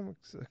 I'm kind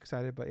of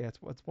excited, but yeah,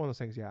 it's one of those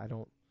things. Yeah, I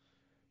don't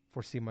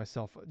foresee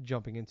myself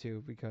jumping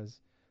into because,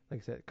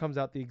 like I said, it comes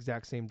out the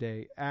exact same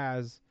day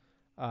as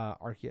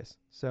Arceus.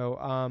 So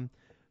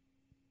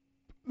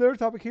their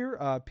topic here,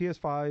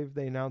 PS5.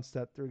 They announced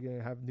that they're going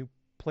to have new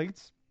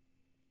plates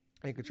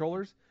and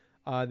controllers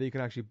that you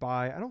can actually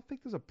buy. I don't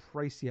think there's a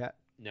price yet.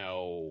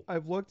 No.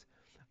 I've looked.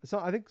 So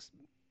I think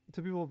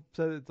some people have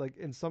said it's like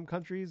in some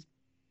countries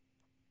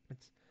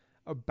it's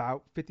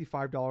about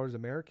 $55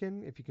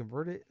 American if you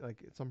convert it.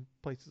 Like some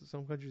places,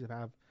 some countries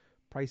have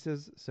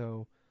prices.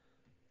 So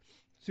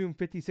assume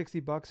 50,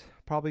 $60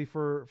 probably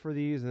for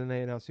these. And then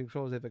they announce new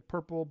controllers. They have like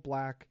purple,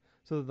 black.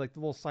 So like the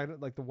little side,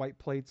 like the white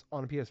plates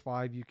on a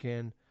PS5, you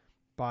can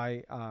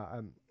buy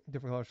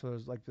different colors. So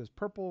there's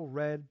purple,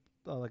 red,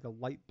 like a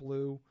light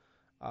blue,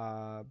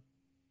 uh,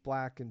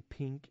 black, and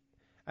pink.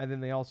 And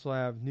then they also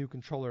have new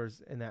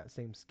controllers in that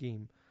same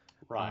scheme.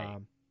 Right.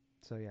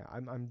 So yeah,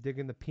 I'm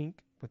digging the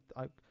pink with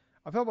I've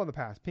thought about in the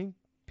past pink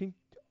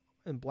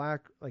and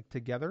black like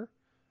together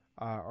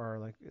are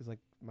like is like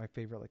my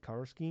favorite like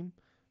color scheme.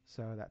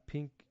 So that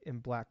pink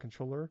and black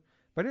controller.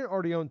 If I didn't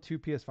already own two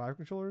PS5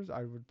 controllers,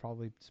 I would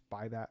probably just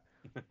buy that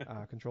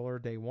controller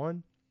day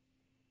one.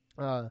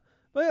 Uh,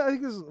 but yeah, I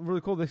think this is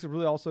really cool. This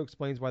really also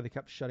explains why they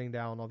kept shutting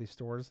down all these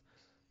stores,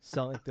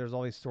 selling. Like, there's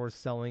all these stores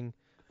selling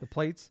the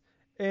plates,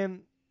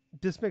 and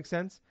this makes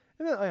sense.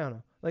 And then I don't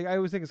know. Like I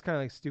always think it's kind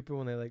of like stupid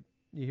when they like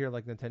you hear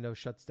like Nintendo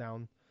shuts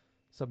down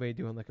somebody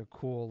doing like a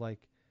cool like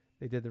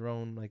they did their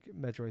own like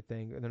Metroid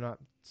thing, and they're not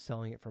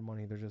selling it for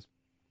money. They're just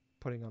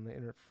putting on the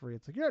internet for free.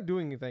 It's like you're not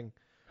doing anything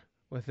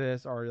with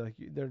this, or like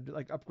they're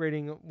like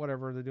upgrading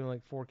whatever. They're doing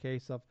like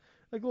 4K stuff,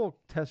 like little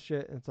test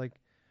shit. And it's like,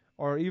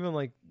 or even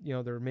like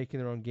they're making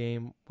their own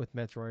game with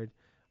Metroid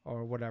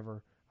or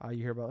whatever. You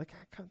hear about like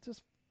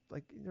just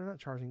like they're not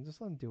charging,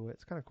 just let them do it.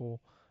 It's kind of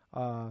cool.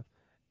 Uh,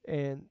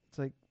 and it's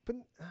like, but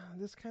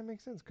this kind of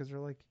makes sense because they're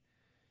like,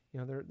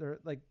 they're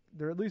like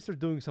they're at least they're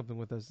doing something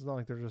with this. It's not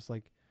like they're just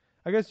like,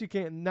 I guess you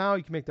can't now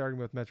you can make the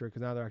argument with Metroid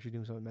because now they're actually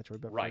doing something with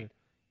Metroid, but for Right.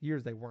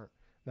 years they weren't.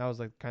 That was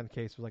like kind of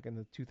case was like in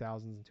the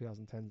 2000s and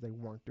 2010s they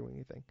weren't doing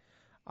anything.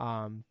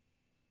 Um,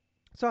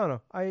 so I don't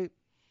know.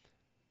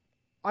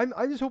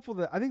 I'm just hopeful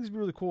that I think it's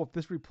really cool if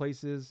this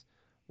replaces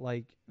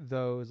like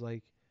those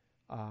like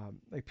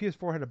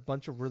PS4 had a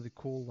bunch of really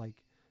cool like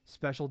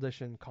special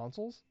edition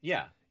consoles.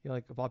 Yeah.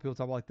 Like a lot of people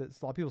talk about like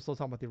this. A lot of people still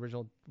talk about the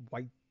original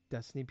white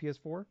Destiny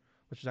PS4,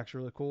 which is actually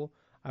really cool.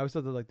 I always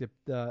thought that like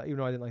the even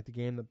though I didn't like the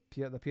game, the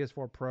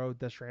PS4 Pro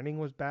Death Stranding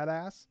was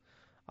badass.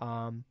 So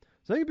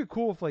I think it'd be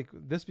cool if like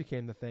this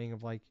became the thing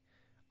of like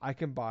I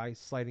can buy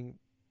sliding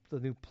the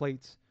new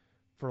plates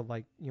for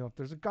like if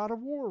there's a God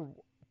of War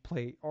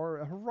plate or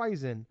a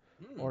Horizon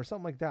Mm. or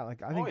something like that.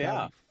 Like I Oh think that would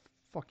yeah. be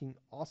fucking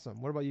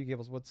awesome. What about you,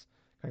 Gables? What's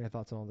kind of your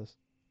thoughts on all this?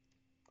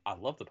 I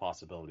love the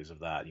possibilities of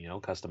that,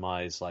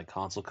 customize like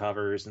console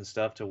covers and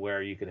stuff to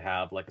where you could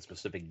have like a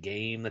specific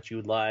game that you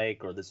would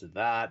like or this or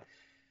that.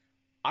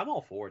 I'm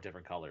all for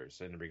different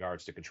colors in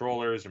regards to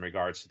controllers, in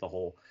regards to the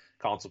whole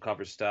console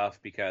cover stuff,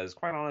 because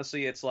quite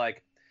honestly, it's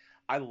like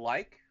I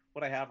like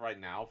what I have right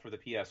now for the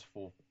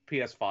PS4,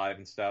 PS5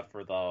 and stuff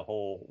for the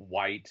whole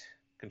white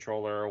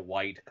controller,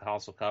 white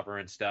console cover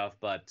and stuff.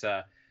 But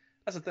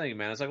that's the thing,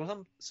 man. It's like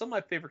well, some of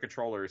my favorite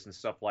controllers and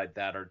stuff like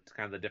that are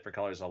kind of the different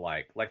colors I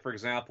like. Like for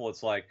example,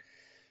 it's like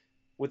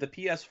with the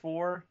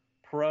PS4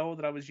 Pro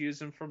that I was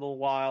using for a little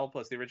while,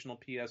 plus the original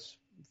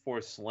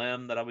PS4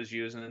 Slim that I was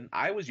using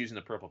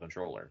the purple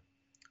controller.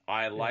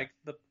 I Yeah. liked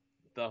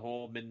the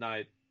whole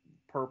midnight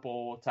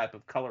purple type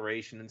of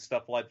coloration and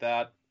stuff like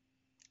that.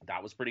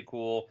 That was pretty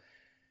cool.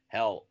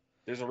 Hell,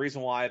 there's a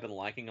reason why I've been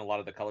liking a lot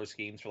of the color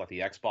schemes for like the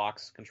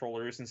Xbox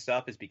controllers and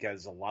stuff is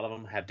because a lot of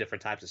them have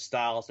different types of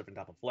styles, different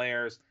type of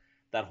flares.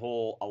 That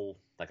whole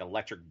like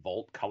electric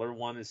volt color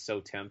one is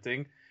so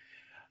tempting.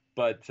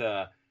 But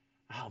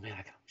oh man,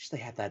 I wish they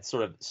had that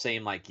sort of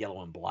same like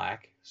yellow and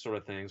black sort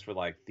of things for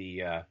like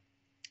the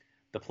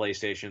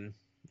PlayStation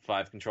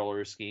 5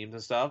 controller schemes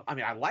and stuff. I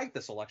mean, I like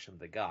the selection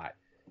they got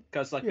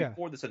because like Yeah.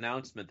 before this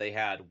announcement, they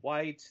had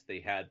white, they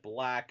had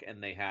black,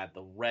 and they had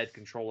the red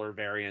controller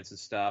variants and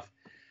stuff.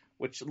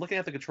 Which looking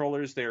at the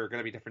controllers, there are going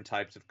to be different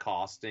types of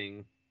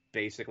costing,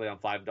 basically on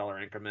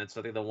 $5 increments. So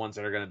I think the ones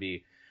that are going to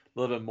be a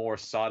little bit more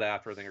sought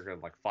after, I think are going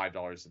to like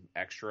 $5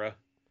 extra.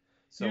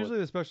 So Usually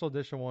the special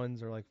edition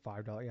ones are like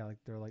 $5. Yeah, like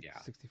they're like yeah,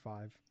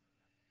 65.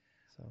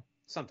 So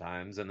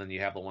sometimes, and then you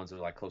have the ones that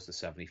are like close to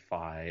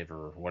 75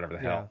 or whatever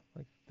the yeah, hell.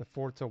 like the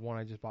Forza one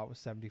I just bought was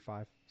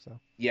 75. So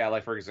Yeah,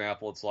 like for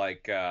example, it's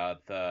like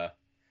the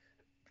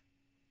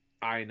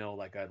I know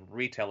like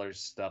retailers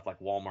stuff like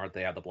Walmart,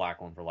 they have the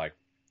black one for like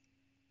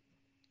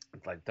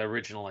the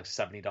original like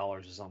 $70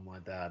 or something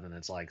like that, and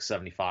it's like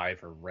 75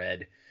 for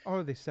red. oh,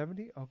 are they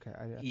 70? Okay, I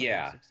thought they were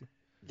Yeah, 60.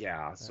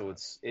 yeah. So Uh,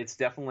 it's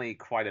definitely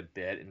quite a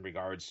bit in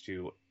regards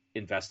to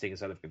investing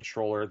inside of a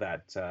controller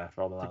that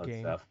for all the it's a other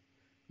game. stuff.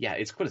 Yeah,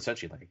 it's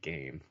quintessentially like a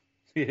game.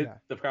 Yeah,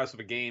 The price of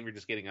a game, you're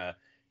just getting a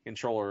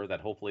controller that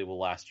hopefully will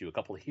last you a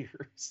couple of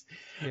years.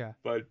 yeah,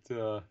 But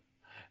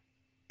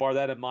bar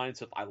that in mind,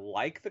 so if I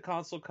like the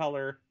console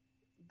cover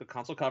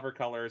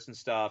colors and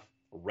stuff.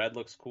 Red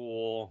looks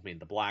cool. I mean,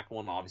 the black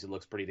one obviously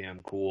looks pretty damn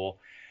cool.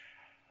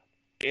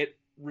 It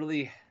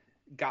really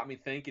got me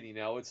thinking.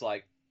 It's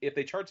like if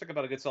they charge like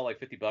about a good sell like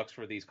 $50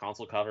 for these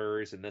console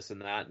covers and this and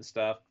that and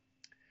stuff,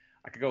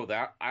 I could go with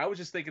that. I was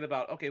just thinking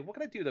about okay, what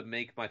can I do to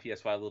make my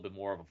PS5 a little bit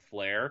more of a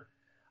flair?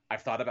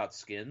 I've thought about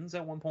skins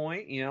at one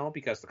point,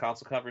 because the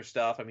console cover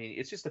stuff. I mean,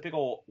 it's just a big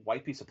old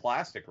white piece of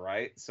plastic,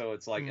 right? So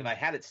it's like, if mm, I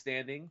had it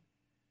standing,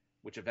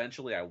 which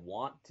eventually I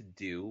want to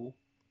do,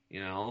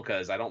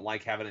 because I don't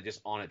like having it just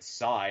on its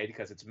side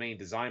because its main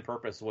design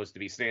purpose was to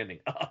be standing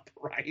up,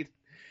 right?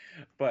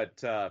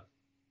 But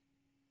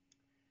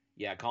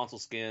yeah, console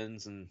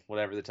skins and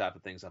whatever the type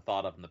of things I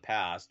thought of in the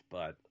past.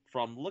 But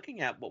from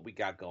looking at what we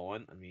got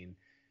going, I mean,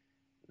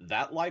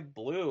 that light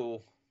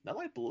blue, that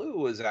light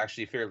blue is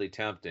actually fairly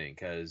tempting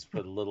because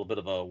put a little bit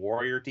of a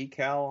warrior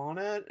decal on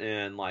it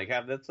and like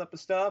have that type of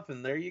stuff,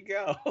 and there you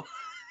go.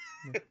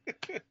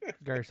 yeah.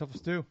 Got yourself a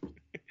stew.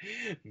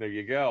 There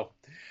you go.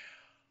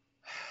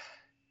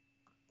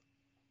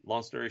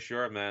 Long story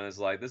short, man, is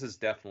like this is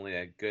definitely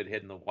a good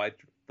hit in the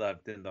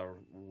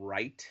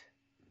right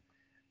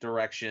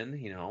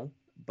direction,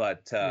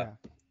 but Yeah,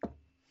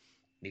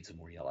 need some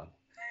more yellow.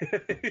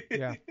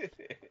 yeah,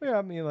 yeah.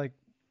 I mean, like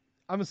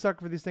I'm a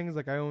sucker for these things.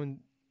 Like I own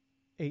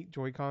 8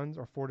 Joy-Cons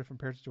or 4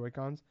 different pairs of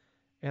Joy-Cons,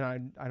 and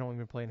I don't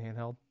even play in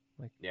handheld.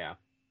 Like Yeah,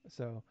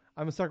 so,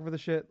 I'm a sucker for the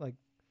shit. Like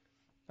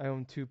I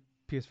own 2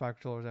 PS5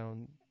 controllers. I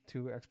own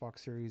 2 Xbox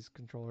Series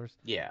controllers.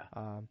 yeah,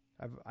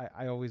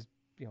 I always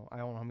I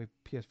don't know how many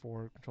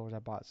PS4 controllers I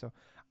bought. So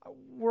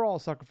we're all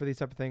sucker for these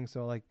type of things.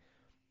 So like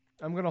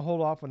I'm gonna hold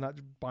off on not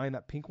buying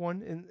that pink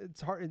one, and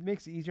it's hard. It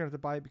makes it easier not to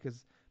buy it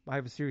because I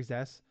have a Series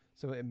S,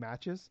 so it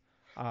matches.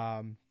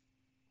 Um,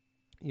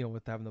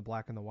 with having the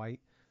black and the white.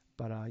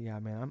 But yeah,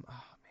 man,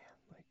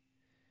 like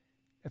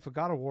if a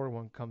God of War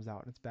one comes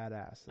out and it's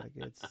badass, like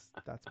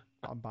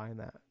I'm buying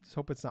that. Just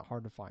hope it's not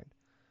hard to find.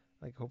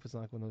 Like hope it's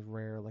not like one of those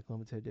rare like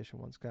limited edition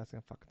ones. 'Cause that's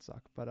gonna fucking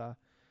suck. But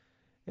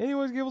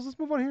anyways, Gables, let's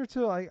move on here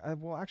to I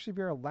will actually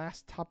be our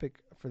last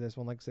topic for this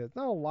one. Like I said, it's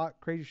not a lot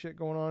crazy shit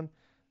going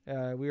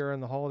on. We are in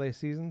the holiday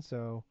season,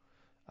 so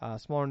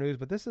smaller news.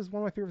 But this is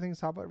one of my favorite things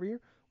to talk about every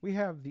year. We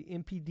have the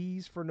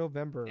MPDs for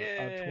November of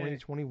yay,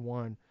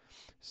 2021.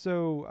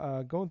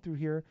 So going through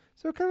here,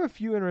 so kind of a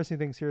few interesting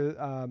things here.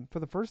 For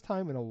the first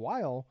time in a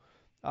while,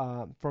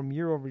 from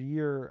year over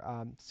year,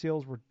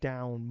 sales were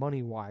down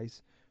money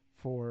wise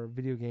for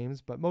video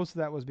games, but most of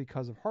that was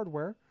because of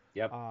hardware.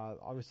 yep,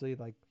 Obviously,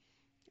 like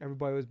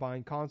everybody was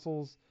buying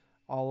consoles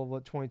all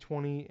of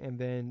 2020, and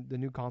then the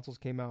new consoles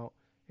came out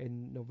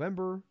in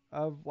November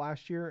of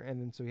last year, and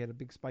then so we had a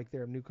big spike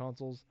there of new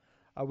consoles.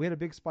 We had a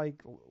big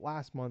spike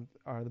last month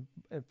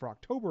for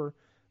October,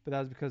 but that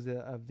was because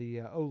of the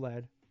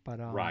OLED. But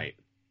right,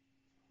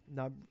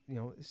 not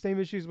same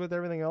issues with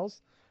everything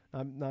else.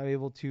 I'm not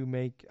able to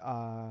make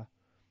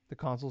the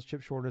consoles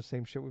chip shortage.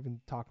 Same shit we've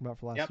been talking about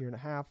for the last yep, year and a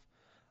half.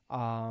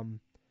 Um,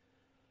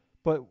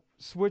 but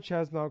Switch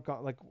has not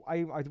got like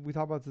we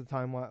talked about at the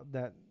time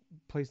that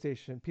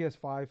PlayStation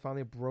PS5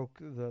 finally broke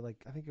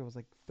I think it was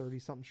like 30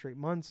 something straight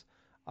months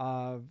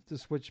of the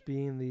Switch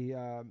being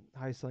the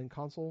highest selling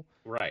console.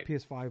 Right.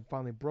 PS5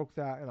 finally broke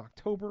that in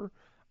October.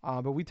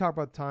 But we talked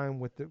about time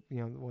with the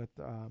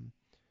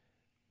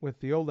with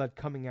the OLED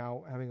coming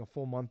out, having a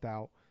full month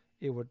out,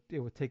 it would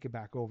take it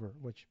back over,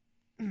 which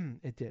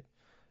it did.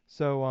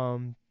 So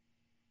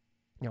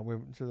we're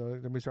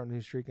gonna be starting a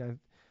new streak. I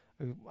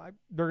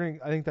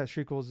think that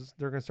streak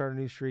they're gonna start a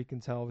new streak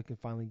until we can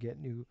finally get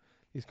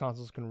these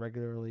consoles can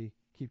regularly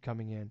keep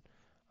coming in,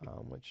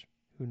 which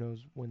who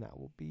knows when that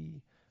will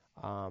be.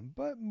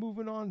 But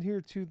moving on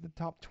here to the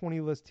top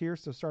 20 list here.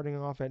 So starting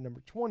off at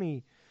number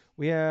 20,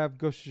 we have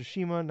Ghost of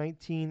Tsushima.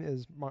 19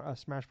 is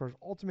Smash Bros.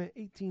 Ultimate.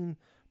 18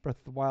 Breath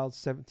of the Wild.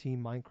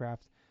 17 Minecraft.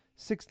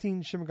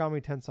 16 Shin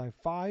Megami Tensei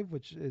 5,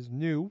 which is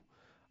new.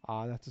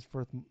 That's his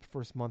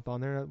first month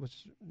on there,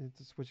 which is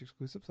a Switch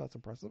exclusive, so that's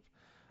impressive.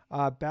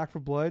 Back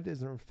 4 Blood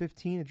is number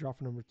 15. It dropped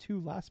from number 2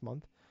 last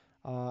month.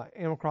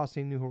 Animal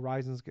Crossing New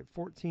Horizons get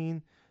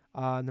 14.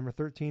 Number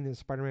 13 is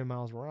Spider-Man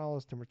Miles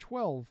Morales. Number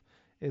 12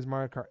 is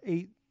Mario Kart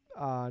 8.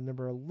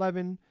 Number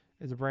 11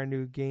 is a brand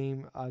new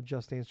game,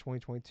 Just Dance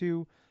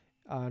 2022.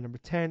 Number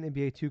 10,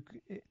 NBA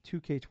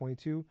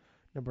 2K22.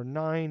 Number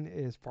 9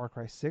 is Far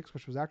Cry 6,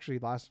 which was actually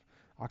last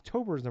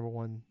October's number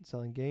 1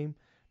 selling game.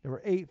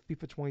 Number 8,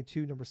 FIFA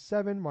 22. Number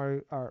 7,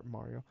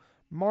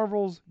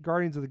 Marvel's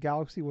Guardians of the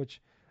Galaxy,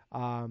 which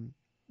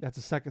that's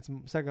the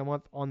second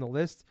month on the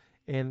list.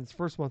 And its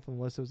first month on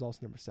the list, it was also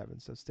number 7,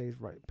 so it stays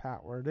right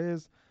pat where it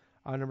is.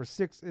 Number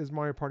 6 is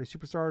Mario Party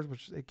Superstars,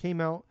 which it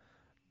came out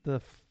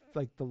the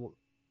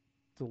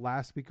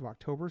last week of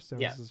October, so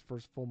This is his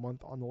first full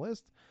month on the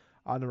list.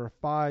 Number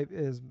 5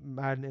 is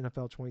Madden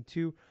NFL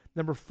 22.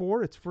 Number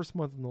 4, its first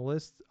month on the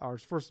list, or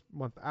its first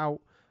month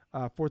out,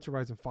 Forza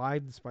Horizon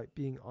 5, despite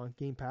being on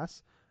Game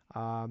Pass.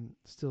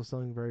 Still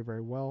selling very,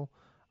 very well.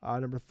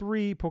 Number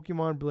 3,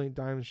 Pokemon Brilliant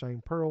Diamond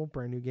Shining Pearl,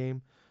 brand new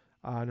game.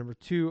 Number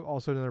 2,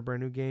 also another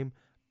brand new game.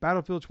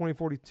 Battlefield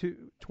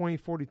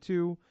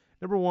 2042.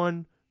 Number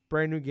 1,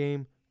 brand new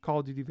game, Call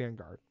of Duty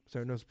Vanguard.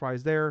 So no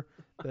surprise there.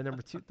 The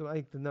number 2, I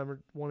think the number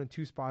 1 and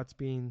 2 spots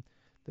being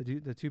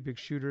the two big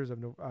shooters of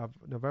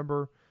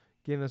November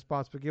getting the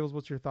spots. But Gilles,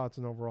 what's your thoughts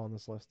overall on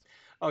this list?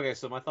 Okay,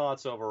 so my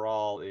thoughts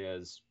overall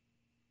is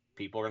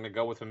people are going to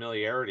go with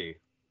familiarity.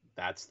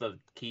 That's the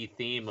key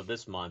theme of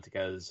this month,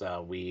 because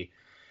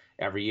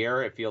every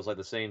year it feels like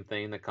the same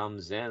thing that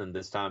comes in, and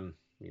this time,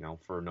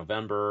 for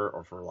November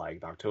or for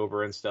like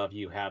October and stuff,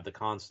 you have the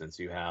constants.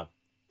 You have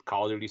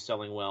Call of Duty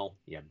selling well,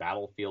 you have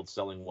Battlefield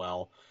selling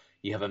well,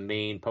 you have a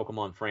main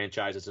Pokemon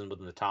franchise that's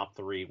within the top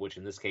 3, which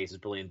in this case is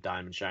Brilliant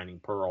Diamond Shining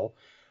Pearl.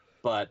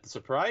 But the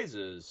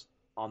surprises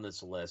on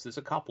this list, there's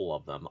a couple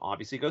of them.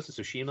 Obviously, Ghost of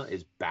Tsushima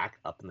is back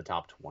up in the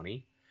top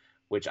 20,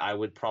 which I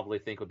would probably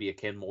think would be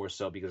akin more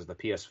so because of the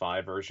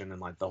PS5 version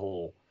and like the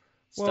whole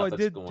stuff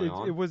that's going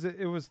on. It was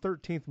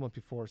 13th month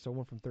before, so it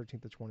went from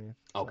 13th to 20th.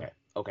 So.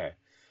 Okay.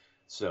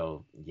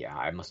 So, yeah,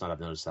 I must not have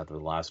noticed that the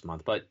last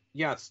month. But,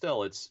 yeah,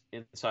 still, it's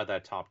inside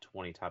that top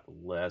 20 type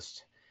of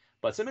list.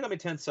 But Shin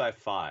Megami Tensei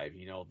 5,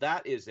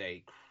 that is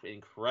a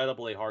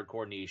incredibly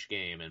hardcore niche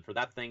game. And for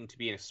that thing to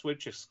be a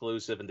Switch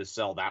exclusive and to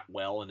sell that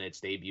well in its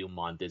debut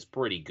month is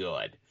pretty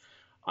good.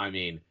 I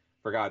mean,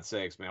 for God's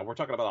sakes, man, we're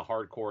talking about a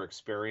hardcore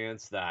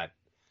experience that,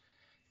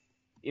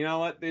 you know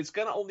what, it's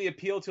going to only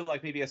appeal to,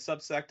 like, maybe a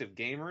subsect of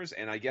gamers.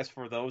 And I guess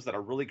for those that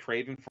are really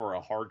craving for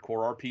a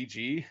hardcore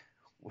RPG,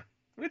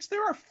 which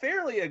there are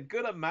fairly a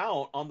good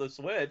amount on the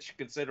Switch,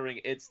 considering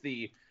it's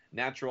the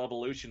natural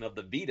evolution of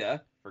the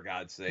Vita, for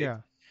God's sake. Yeah.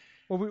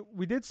 Well,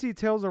 we did see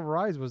Tales of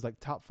Arise was like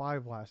top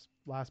 5 last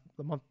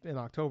month in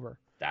October.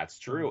 That's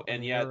true.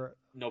 And yet,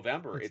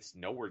 November, it's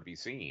nowhere to be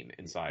seen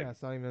inside. Yeah,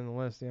 it's not even on the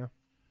list, yeah.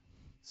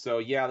 So,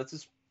 yeah, this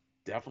is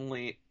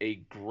definitely a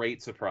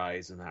great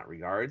surprise in that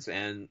regards.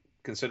 And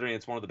considering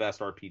it's one of the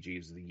best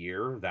RPGs of the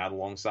year, that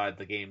alongside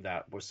the game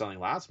that was selling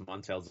last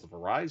month, Tales of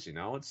Arise,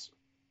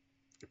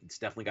 it's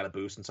definitely got a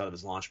boost inside of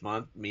his launch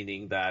month,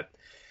 meaning that,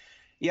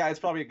 yeah, it's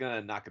probably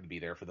not going to be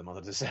there for the month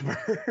of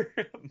December,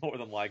 more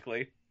than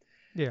likely.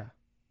 Yeah.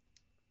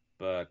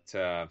 But,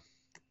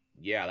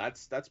 yeah,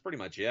 that's pretty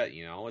much it,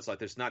 It's like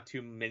there's not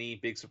too many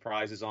big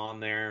surprises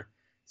on there.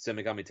 Shin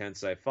Megami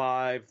Tensei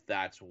 5,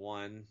 that's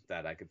one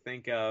that I could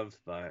think of,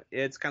 but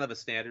it's kind of a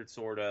standard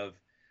sort of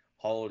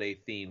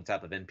holiday-themed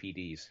type of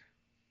NPDs.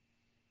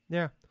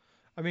 Yeah.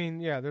 I mean,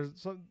 yeah,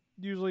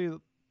 usually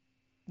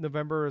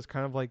November is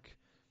kind of like,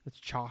 it's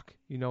chalk.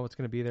 It's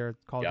going to be there.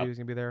 Call of Duty is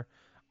going to be there.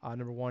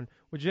 Number 1,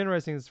 which is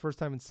interesting. It's the first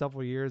time in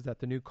several years that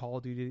the new Call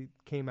of Duty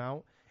came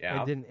out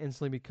and didn't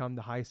instantly become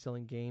the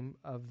highest-selling game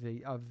of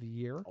the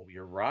year. Oh,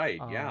 you're right.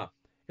 Yeah,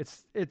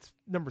 it's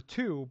number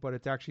 2, but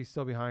it's actually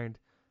still behind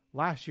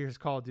last year's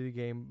Call of Duty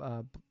game,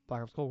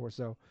 Black Ops Cold War.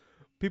 So,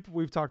 people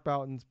we've talked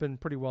about, and it's been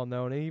pretty well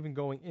known, and even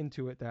going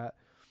into it, that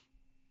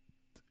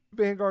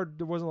Vanguard,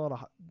 there wasn't a lot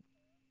of.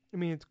 I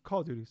mean, it's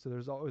Call of Duty, so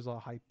there's always a lot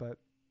of hype, but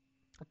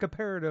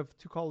comparative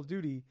to Call of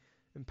Duty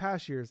in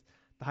past years,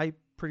 the hype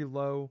pretty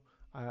low.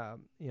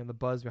 The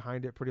buzz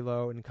behind it pretty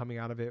low, and coming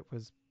out of it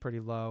was pretty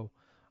low.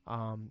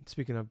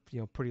 Speaking of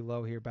pretty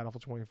low here,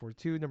 Battlefield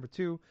 2042 number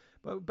 2,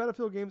 but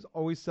Battlefield games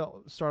always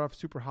start off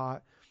super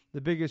hot.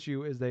 The big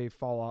issue is they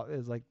fall off.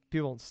 Is like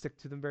people don't stick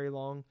to them very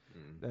long,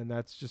 and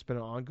that's just been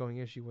an ongoing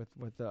issue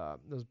with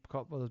those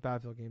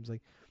Battlefield games.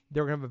 Like they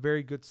were gonna have a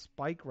very good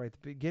spike right at the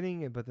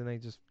beginning, but then they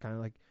just kind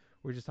of like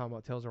we were just talking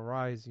about Tales of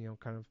Rise,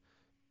 kind of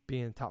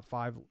being in top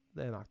 5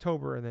 in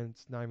October, and then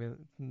it's not even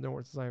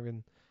it's not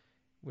even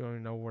we don't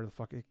even know where the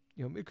fuck it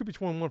could be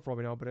 21 for all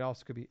we know, but it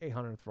also could be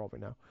 800 for all we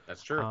know.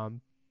 That's true.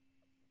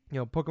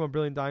 Pokemon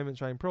Brilliant Diamond,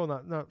 Shining Pearl,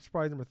 not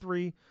surprise number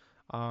 3.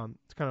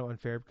 It's kind of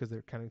unfair because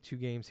they're kind of 2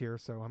 games here,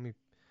 so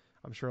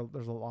I'm sure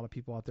there's a lot of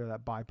people out there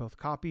that buy both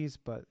copies,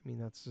 but I mean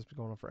that's just been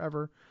going on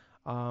forever.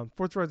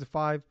 Forza Horizon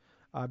 5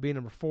 being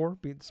number 4,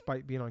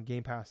 despite being on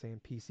Game Pass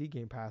and PC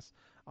Game Pass.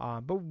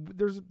 But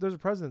there's a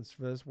precedence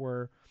for this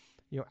where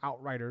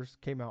Outriders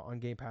came out on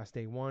Game Pass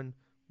day 1,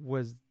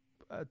 was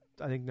I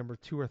think number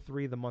 2 or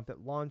 3 the month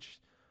it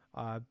launched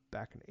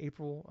back in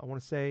April, I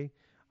want to say.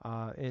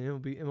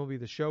 And MLB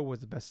The Show was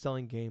the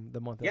best-selling game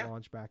the month it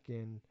launched back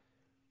in.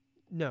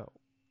 No,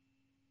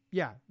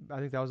 yeah, I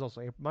think that was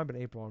also April, might have been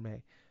April or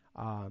May,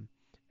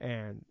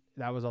 and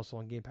that was also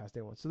on Game Pass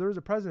day 1. So there was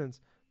a precedence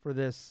for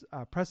this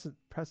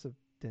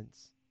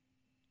precedence,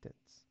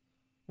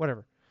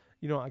 whatever.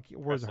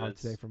 Words are hard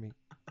today for me.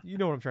 You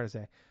know what I'm trying to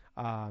say.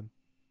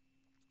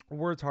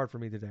 Words hard for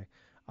me today.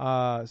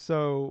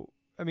 So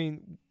I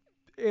mean,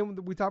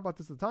 and we talked about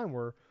this at the time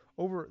where.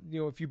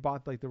 If you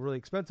bought like the really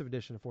expensive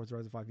edition of Forza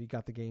Horizon 5, you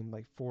got the game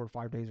like 4 or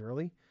 5 days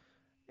early,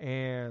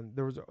 and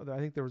I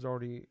think there was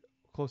already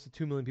close to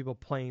 2 million people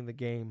playing the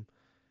game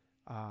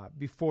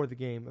before the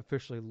game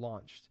officially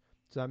launched.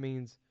 So that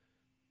means,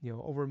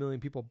 over 1 million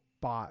people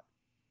bought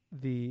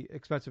the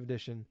expensive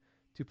edition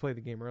to play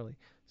the game early.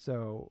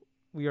 So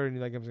we already knew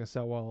that game was going to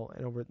sell well,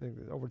 and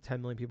over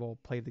 10 million people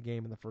played the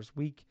game in the first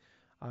week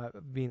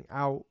being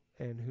out,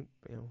 and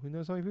who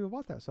knows how many people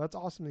bought that. So that's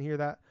awesome to hear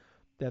that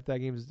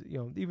game is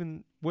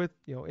even with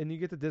and you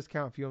get the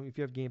discount if you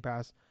have Game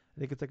Pass. I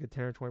think it's like a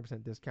 10 or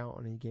 20% discount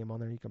on any game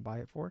on there you can buy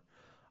it for.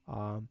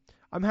 I'm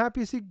happy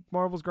to see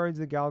Marvel's Guardians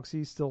of the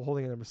Galaxy still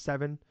holding at number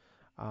 7.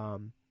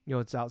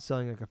 It's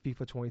outselling like a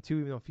FIFA 22,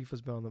 even though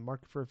FIFA's been on the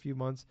market for a few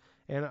months,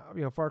 and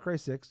Far Cry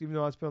 6, even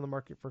though it's been on the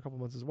market for a couple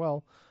months as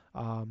well.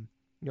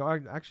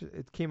 Actually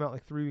it came out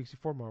like 3 weeks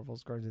before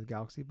Marvel's Guardians of the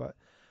Galaxy, but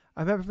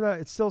I'm happy for that.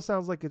 It still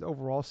sounds like it's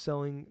overall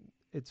selling.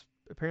 It's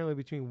apparently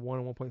between 1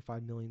 and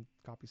 1.5 million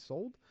copies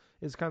sold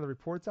is kind of the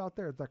reports out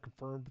there. It's not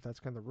confirmed, but that's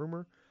kind of the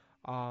rumor.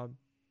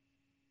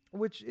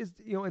 Which is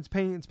it's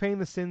paying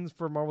the sins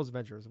for Marvel's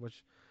Avengers,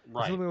 which is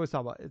something we always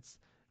talk about. It's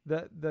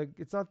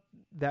it's not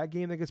that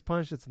game that gets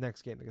punished, it's the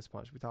next game that gets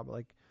punished. We talk about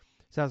like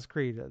Assassin's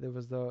Creed. It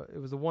was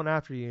the one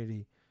after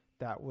Unity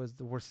that was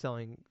the worst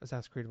selling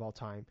Assassin's Creed of all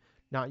time.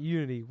 Not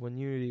Unity, when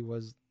Unity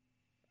was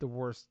the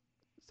worst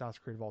Assassin's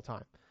Creed of all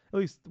time. At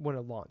least when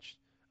it launched.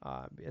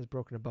 As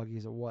broken and buggy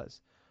as it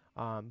was.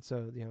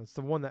 So it's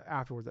the one that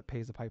afterwards that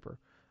pays the piper,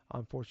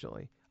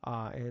 unfortunately.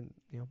 And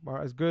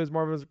as good as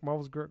Marvel's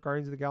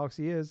Guardians of the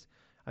Galaxy is,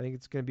 I think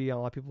it's going to be on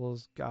a lot of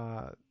people's.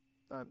 I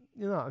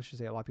should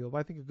say a lot of people, but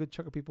I think a good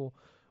chunk of people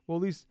will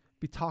at least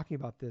be talking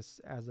about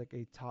this as like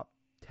a top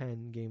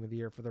 10 game of the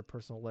year for their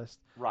personal list.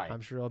 Right.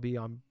 I'm sure it'll be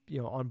on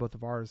on both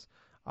of ours.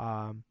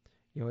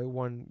 It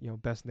won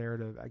best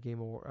narrative at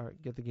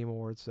Get the Game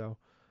Awards. So.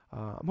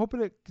 I'm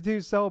hoping it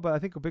continues to sell, but I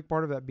think a big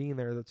part of that being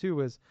there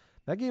too is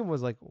that game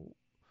was like,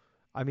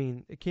 I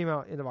mean, it came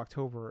out end of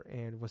October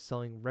and was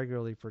selling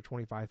regularly for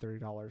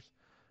 $25-$30.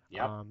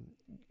 Yep.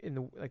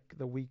 In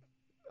the week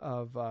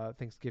of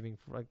Thanksgiving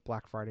for like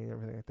Black Friday and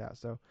everything like that.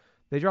 So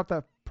they dropped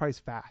that price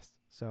fast.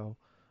 So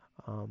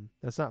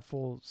that's not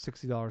full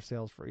 $60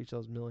 sales for each of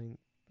those million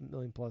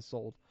plus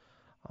sold.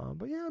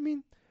 But yeah, I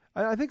mean,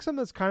 I think something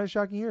that's kind of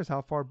shocking here is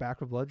how far Back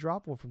 4 Blood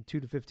dropped. Went from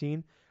 2 to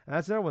 15. And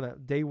that's another one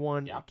that day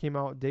 1 came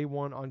out. Day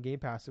 1 on Game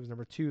Pass. It was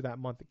number 2 that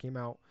month it came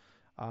out.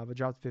 But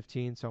dropped to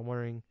 15. So I'm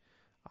wondering,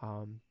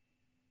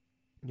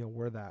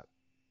 where that,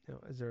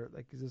 is there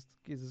like, is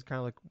this kind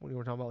of like when we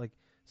were talking about like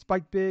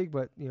spike big,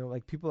 but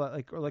like people that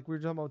like, or like we were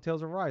talking about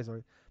Tales of Rise,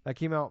 or that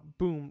came out,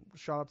 boom,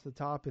 shot up to the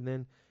top, and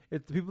then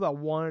it's the people that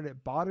wanted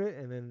it bought it,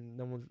 and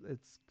then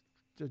it's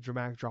a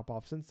dramatic drop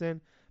off since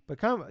then. But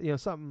kind of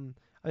something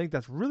I think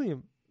that's really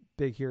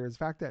big here is the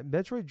fact that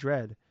Metroid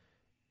Dread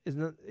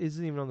isn't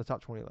even on the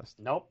top 20 list.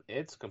 Nope,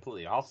 it's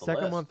completely off the list.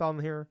 Second month on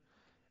here.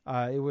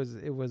 It was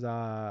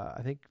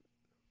I think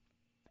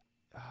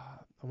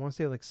I want to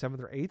say like 7th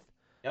or 8th.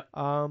 Yep.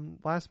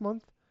 Last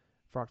month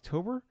for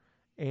October,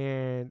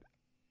 and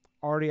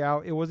already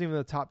out. It wasn't even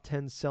the top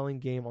 10 selling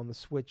game on the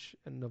Switch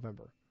in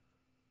November,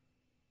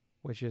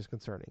 which is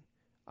concerning.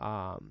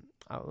 Let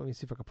me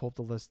see if I can pull up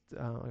the list.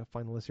 I can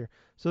find the list here.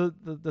 So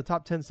the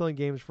top 10 selling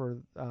games for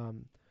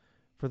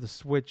the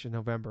Switch in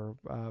November: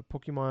 the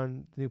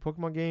new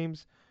Pokemon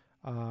games,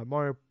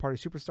 Mario Party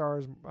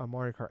Superstars,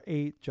 Mario Kart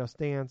 8, Just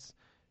Dance,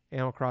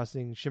 Animal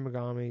Crossing, Shin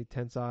Megami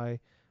Tensei,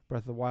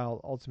 Breath of the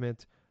Wild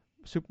Ultimate,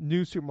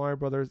 new Super Mario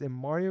Brothers, and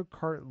Mario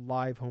Kart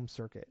Live Home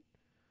Circuit.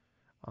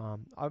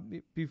 I'll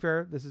be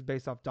fair, this is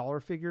based off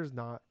dollar figures,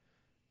 not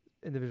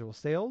individual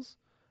sales.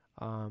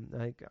 I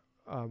think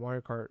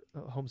Mario Kart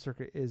Home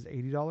Circuit is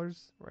 $80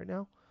 right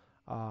now.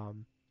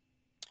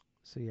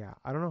 So yeah,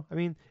 I don't know. I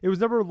mean, it was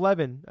number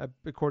 11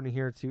 according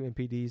here to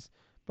NPDs,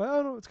 but I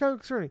don't know. It's kind of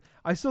concerning.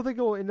 I still think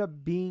it will end up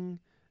being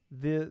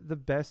the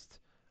best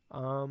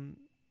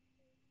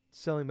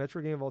selling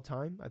Metro game of all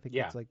time. I think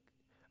Yeah. it's like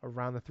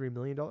around the $3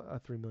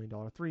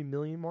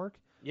 million mark.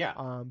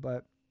 Yeah.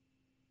 But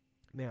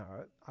man,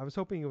 I was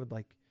hoping it would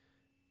like.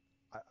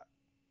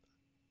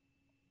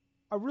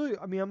 I really,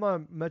 I mean, I'm not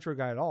a Metro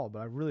guy at all, but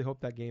I really hope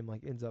that game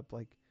like ends up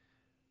like.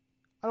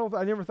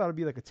 I never thought it'd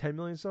be like a 10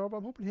 million seller, but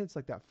I'm hoping it hits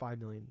like that 5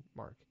 million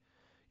mark.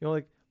 You know,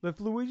 like if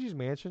Luigi's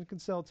Mansion can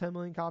sell 10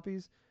 million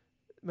copies,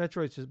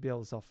 Metroid's just be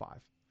able to sell 5.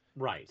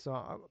 Right. So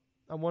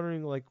I'm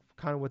wondering like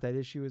kind of what that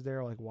issue is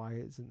there. Like why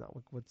is it not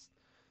like what's?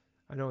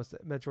 I know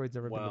Metroid's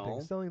never been the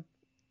biggest selling.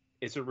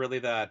 Is it really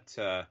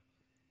that?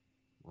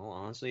 Well,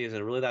 honestly, is it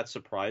really that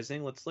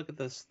surprising? Let's look at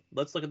this.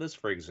 Let's look at this,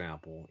 for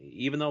example.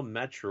 Even though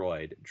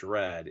Metroid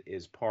Dread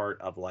is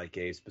part of like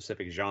a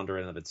specific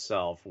genre in of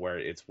itself, where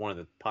it's one of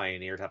the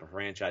pioneer type of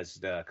franchises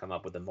to come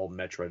up with the whole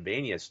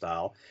Metroidvania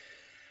style,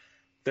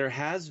 there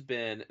has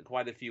been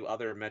quite a few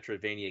other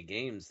Metroidvania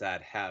games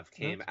that have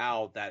came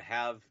out that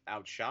have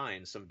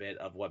outshined some bit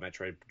of what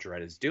Metroid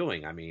Dread is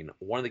doing. I mean,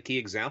 one of the key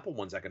example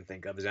ones I can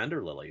think of is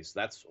Ender Lilies.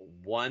 That's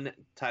one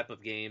type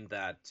of game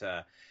that,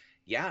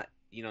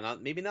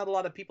 maybe not a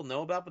lot of people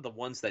know about, but the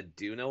ones that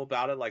do know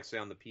about it, like say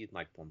on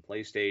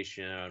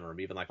PlayStation or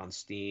even like on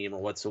Steam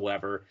or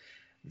whatsoever,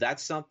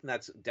 that's something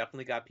that's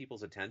definitely got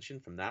people's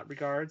attention from that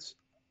regards.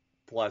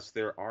 Plus,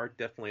 there are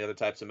definitely other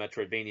types of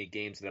Metroidvania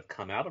games that have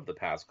come out of the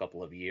past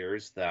couple of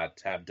years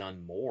that have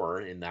done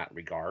more in that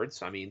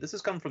regards. I mean, this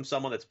has come from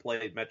someone that's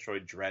played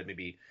Metroid Dread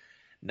maybe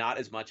not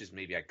as much as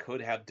maybe I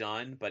could have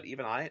done, but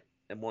even I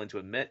am willing to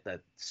admit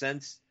that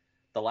since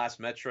the last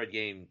Metroid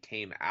game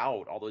came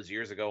out all those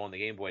years ago on the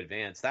Game Boy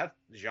Advance, that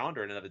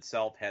genre in and of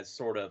itself has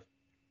sort of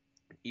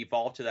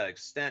evolved to that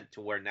extent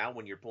to where now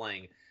when you're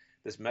playing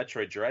this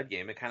Metroid Dread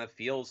game, it kind of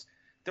feels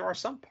there are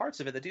some parts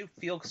of it that do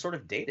feel sort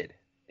of dated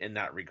in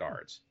that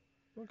regards.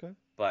 Okay.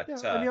 But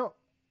yeah,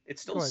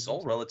 it's still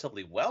sold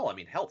relatively well. I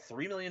mean, hell,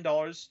 $3 million,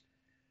 $3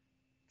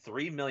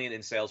 million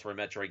in sales for a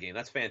Metroid game.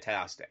 That's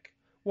fantastic.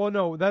 Well,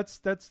 no, that's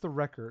the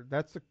record.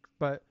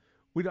 But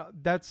we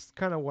don't. That's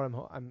kind of what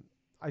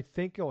I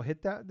think it'll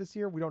hit that this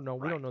year. We don't know.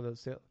 Right. We don't know the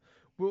sale.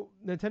 Well,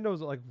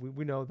 Nintendo's like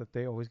we know that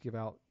they always give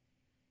out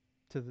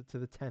to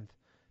the 10th.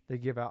 They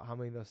give out how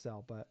many they'll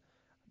sell, but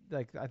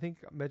like I think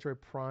Metroid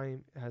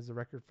Prime has a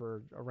record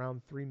for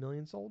around 3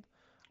 million sold.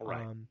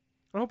 Right.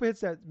 I hope it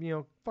hits that,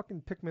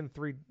 fucking Pikmin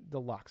 3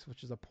 Deluxe,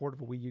 which is a port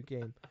of a Wii U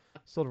game,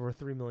 sold over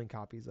 3 million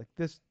copies. Like,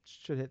 this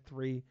should hit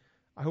 3.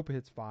 I hope it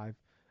hits 5.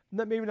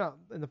 Maybe not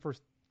in the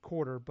first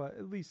quarter, but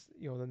at least,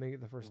 they make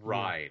it the first year.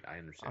 Right, I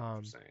understand what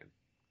you're saying.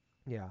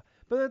 Yeah.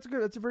 But that's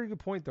good. That's a very good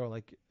point, though.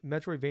 Like,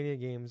 Metroidvania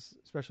games,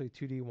 especially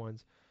 2D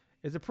ones,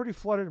 is a pretty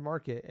flooded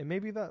market. And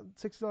maybe that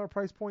 $60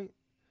 price point,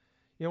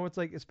 it's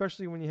like,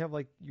 especially when you have,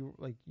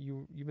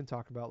 you've been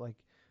talking about,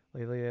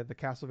 lately, the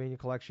Castlevania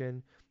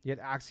collection. You had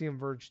Axiom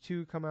Verge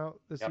 2 come out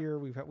this year.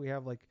 We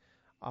have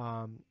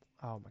oh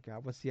my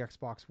god, what's the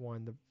Xbox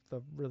One?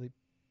 The really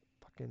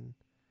fucking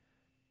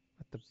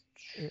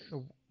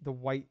the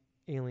white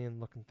alien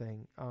looking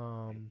thing.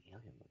 The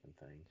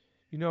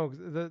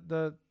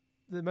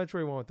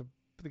Metroid one with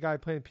the guy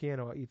playing the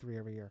piano at E3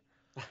 every year.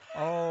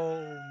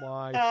 Oh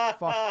my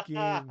fucking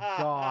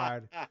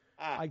god.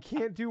 I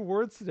can't do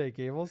words today,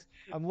 Gables.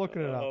 I'm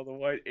looking it up. Oh, the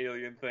white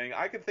alien thing.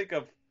 I can think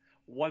of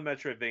one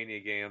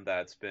Metroidvania game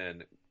that's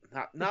been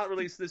not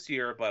released this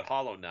year, but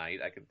Hollow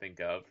Knight I can think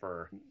of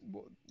for.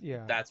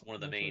 Yeah. That's one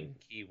of the main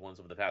key ones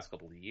over the past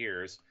couple of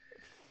years.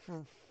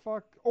 For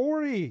fuck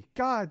Ori.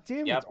 God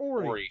damn it,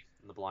 Ori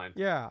in the blind.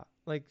 Yeah.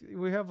 Like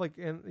we have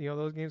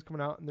those games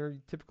coming out and they're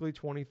typically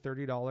 $20,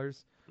 $30.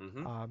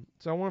 Mm-hmm.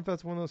 So I wonder if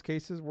that's one of those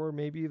cases where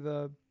maybe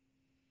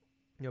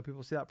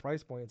people see that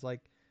price point. It's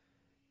like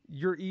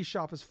your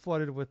eShop is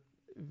flooded with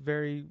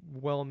very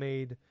well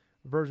made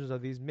versions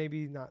of these.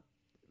 Maybe not.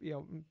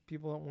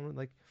 People don't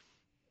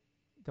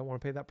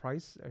want to pay that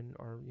price,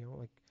 or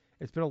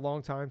it's been a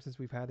long time since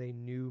we've had a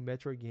new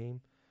Metroid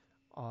game,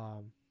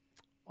 on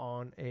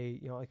a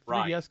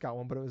 3DS got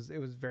one, but it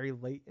was very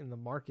late in the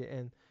market,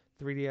 and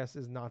 3DS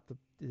is not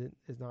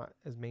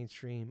as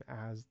mainstream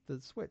as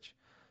the Switch,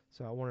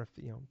 so I wonder if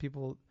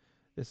people,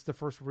 this is the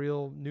first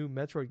real new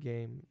Metroid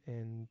game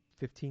in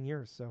 15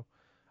 years, so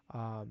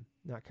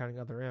not counting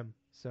Other M,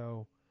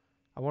 so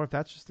I wonder if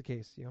that's just the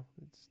case,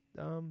 it's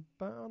but I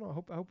don't know. I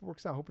hope it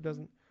works out. I hope it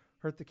doesn't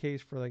hurt the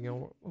case for Oh.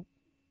 You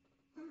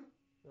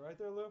right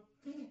there, Lou?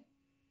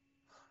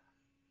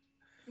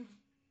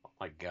 Oh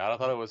my god! I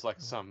thought it was like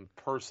some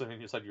person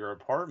inside your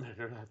apartment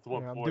at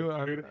one point.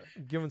 I'm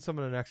giving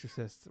someone an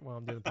exorcist while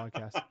I'm doing the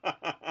podcast.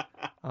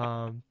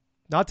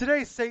 Not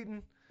today,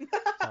 Satan.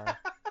 Sorry.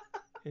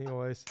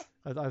 Anyways,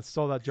 I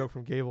stole that joke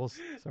from Gables.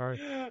 Sorry.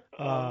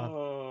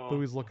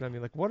 Louis looking at me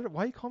like, "What?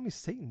 Why you call me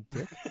Satan,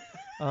 dick?"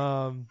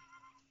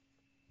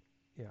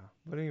 Yeah,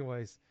 but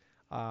anyways,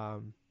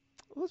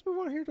 let's move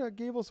on here to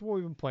Gables. What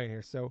we've been playing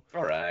here. So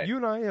All right. you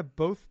and I have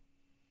both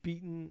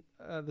beaten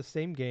the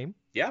same game.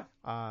 Yeah.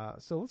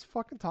 So let's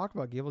fucking talk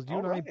about Gables. You All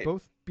and I right.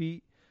 both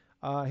beat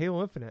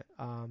Halo Infinite.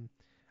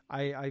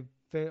 I've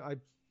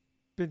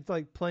been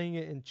like playing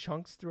it in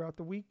chunks throughout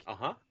the week.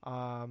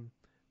 Uh-huh.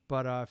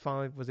 But I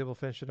finally was able to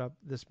finish it up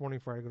this morning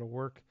before I go to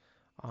work.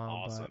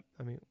 Awesome.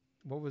 But I mean,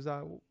 what was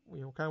that?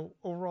 Kind of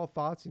overall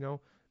thoughts.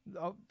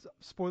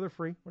 Spoiler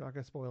free. We're not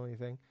gonna spoil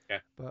anything.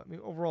 Okay. But I mean,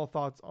 overall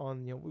thoughts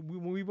on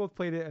when we both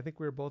played it. I think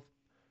we were both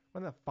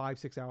on that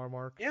 5-6 hour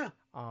mark. Yeah.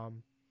 How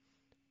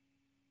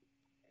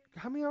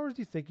many hours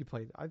do you think you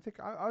played? I think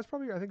I was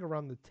probably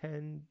around the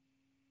 10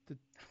 to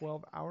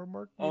 12 hour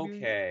mark. Maybe.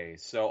 Okay,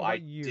 so What I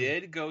about you?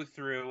 did go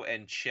through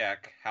and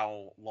check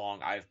how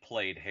long I've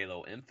played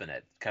Halo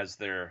Infinite because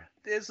there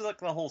is like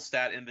the whole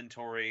stat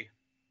inventory.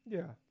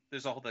 Yeah.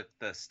 There's all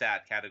the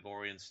stat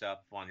category and stuff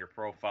on your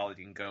profile that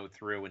you can go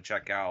through and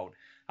check out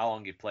how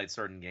long you've played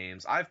certain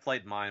games. I've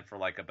played mine for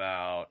like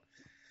about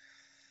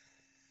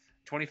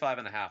 25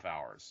 and a half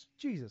hours.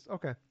 Jesus.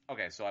 Okay.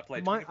 Okay, so I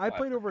played I 25.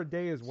 played over a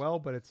day as well,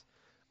 but it's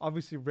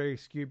obviously very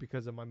skewed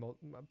because of I'm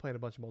playing a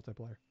bunch of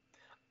multiplayer.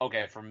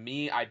 Okay, for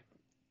me, I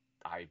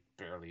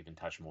barely even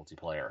touch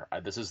multiplayer.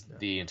 This is Yeah.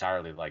 the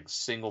entirely like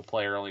single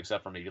player only,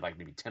 except for maybe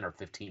 10 or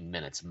 15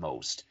 minutes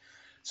most.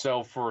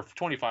 So for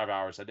 25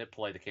 hours, I did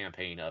play the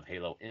campaign of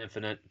Halo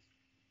Infinite.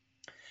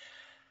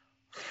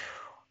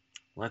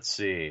 Let's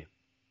see.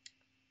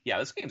 Yeah,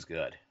 this game's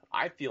good.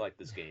 I feel like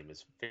this game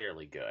is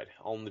fairly good,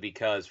 only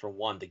because, for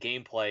one, the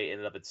gameplay in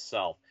and of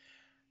itself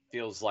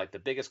feels like the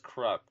biggest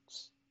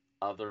crux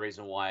of the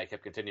reason why I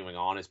kept continuing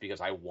on is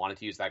because I wanted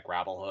to use that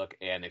grapple hook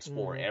and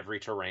explore Mhm. every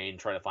terrain,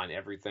 try to find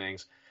everything.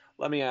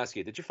 Let me ask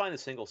you, did you find a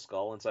single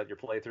skull inside your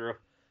playthrough?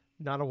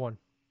 Not a one.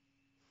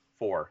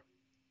 4.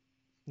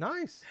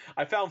 Nice.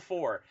 I found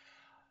 4.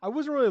 I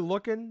wasn't really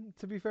looking,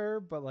 to be fair,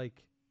 but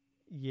like,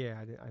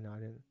 yeah, I know I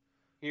didn't.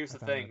 Here's I the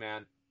found thing, it.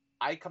 man.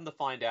 I come to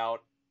find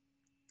out,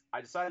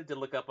 I decided to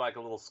look up like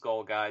a little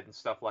skull guide and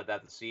stuff like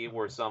that to see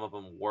where Okay. some of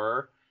them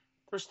were.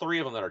 There's 3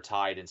 of them that are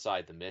tied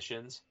inside the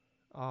missions.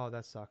 Oh,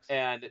 that sucks.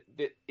 And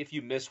if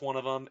you miss one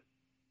of them,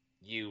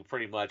 you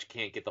pretty much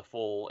can't get the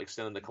full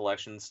extent of the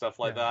collection, stuff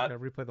like Yeah, I that.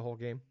 gotta replay the whole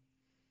game.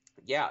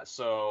 Yeah,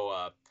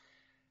 so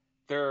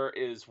there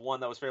is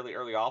one that was fairly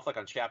early off, like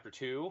on chapter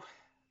 2,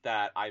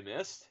 that I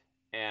missed,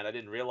 and I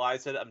didn't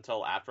realize it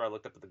until after I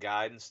looked up at the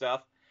guide and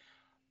stuff.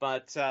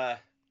 But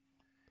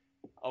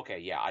okay,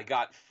 yeah, I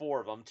got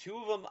 4 of them. 2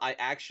 of them I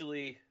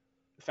actually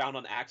found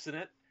on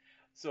accident.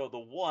 So the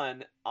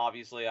one,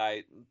 obviously,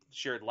 I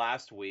shared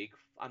last week.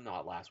 I'm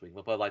not last week,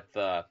 but like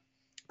a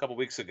couple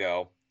weeks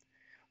ago,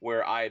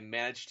 where I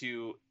managed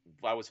to.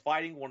 I was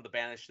fighting one of the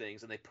banished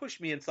things, and they pushed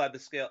me inside the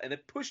scale, and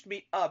it pushed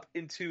me up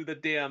into the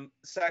damn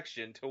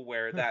section to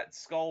where that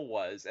skull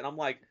was, and I'm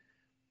like,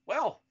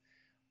 well,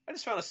 I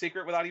just found a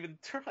secret without even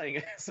trying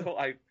it. So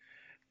I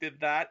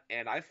did that,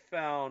 and I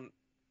found,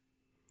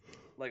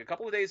 like a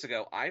couple of days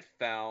ago, I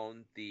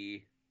found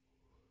the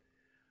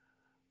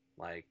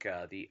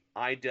the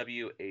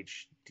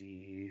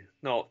IWHD.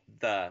 No,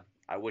 the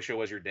I wish I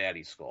was your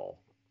daddy skull.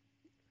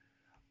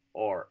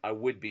 Or I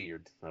would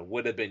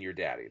have been your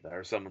daddy,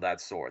 or some of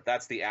that sort.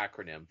 That's the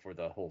acronym for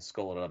the whole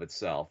skull in and of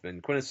itself.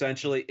 And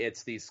quintessentially,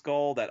 it's the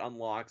skull that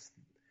unlocks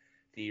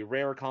the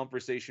rare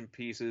conversation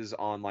pieces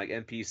on like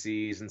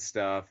NPCs and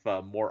stuff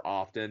more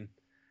often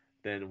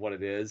than what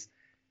it is.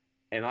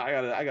 And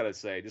I gotta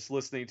say, just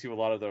listening to a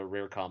lot of the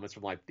rare comments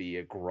from like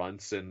the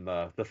grunts and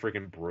the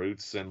freaking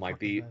brutes and like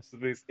Fucking best.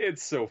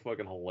 it's so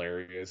fucking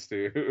hilarious,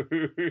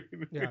 dude.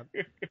 Yeah,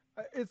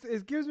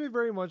 it gives me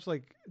very much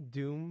like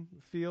Doom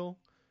feel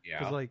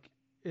because Yeah, like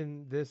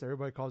in this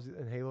everybody calls you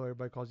in Halo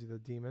everybody calls you the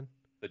demon.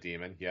 the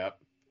demon. Yep.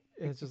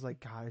 And it's just like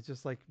God, it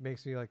just like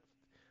makes me like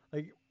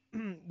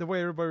the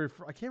way everybody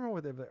I can't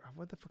remember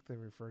what the fuck they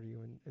refer to you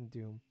in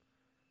Doom.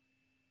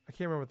 I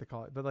can't remember what they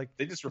call it, but like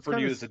They just it's refer to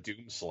kind you of as a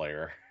Doom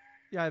Slayer.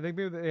 yeah. I think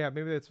maybe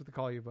that's what they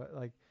call you, but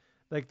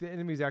like the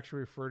enemies actually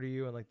refer to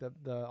you and like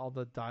the all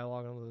the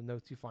dialogue and all the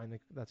notes you find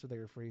that's what they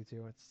refer you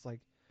to. It's like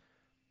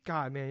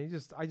God, man,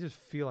 I just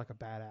feel like a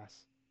badass.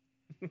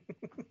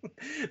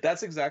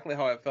 That's exactly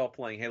how I felt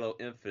playing Halo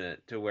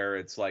Infinite, to where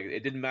it's like it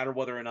didn't matter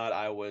whether or not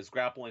I was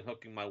grappling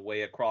hooking my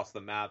way across the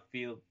map,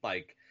 feel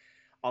like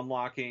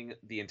unlocking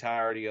the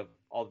entirety of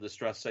all the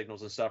distress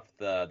signals and stuff,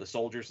 the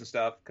soldiers and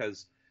stuff.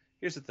 Because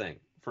here's the thing,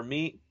 for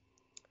me,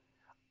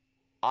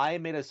 I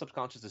made a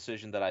subconscious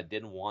decision that I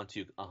didn't want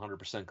to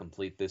 100%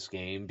 complete this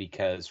game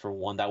because, for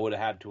one, that would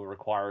have had to have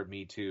required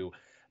me to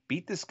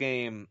beat this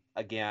game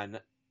again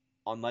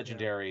on Yeah,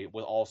 Legendary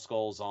with all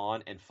skulls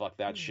on, and fuck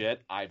that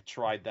shit. I've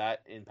tried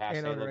that in past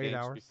and Halo under eight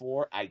games hours.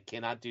 before. I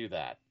cannot do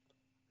that.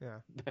 Yeah,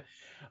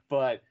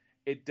 But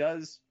it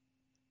does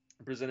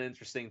present an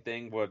interesting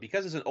thing where,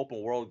 because it's an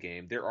open world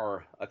game, there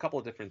are a couple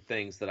of different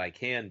things that I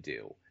can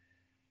do.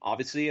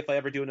 Obviously, if I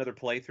ever do another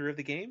playthrough of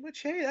the game,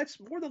 which, hey, that's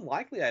more than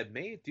likely I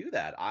may do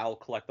that. I'll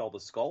collect all the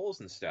skulls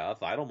and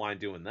stuff. I don't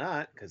mind doing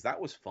that because that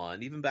was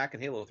fun. Even back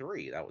in Halo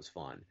 3, that was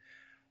fun.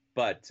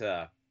 But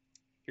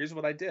here's here's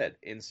what I did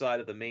inside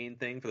of the main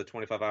thing for the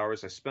 25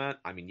 hours I spent.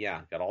 I mean, yeah,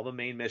 got all the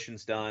main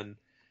missions done,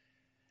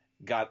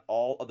 got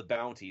all of the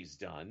bounties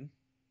done.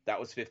 That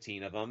was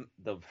 15 of them.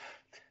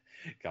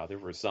 God, there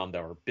were some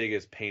that were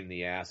biggest pain in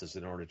the asses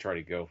in order to try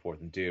to go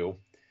forth and do.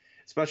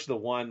 Especially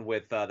the one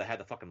with that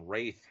had the fucking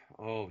wraith.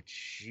 Oh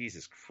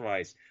Jesus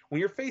Christ! When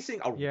you're facing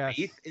a Yes.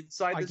 wraith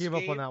inside I this gave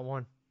game, up on that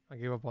one. I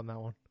gave up on that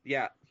one.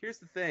 yeah. Here's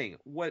the thing: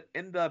 I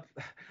ended up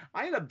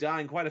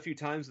dying quite a few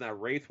times in that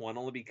wraith one,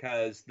 only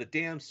because the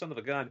damn son of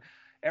a gun.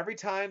 Every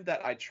time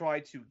that I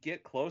tried to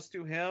get close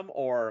to him,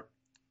 or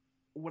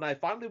when I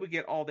finally would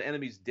get all the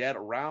enemies dead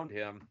around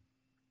him,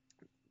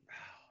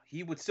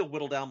 he would still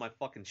whittle down my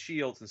fucking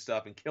shields and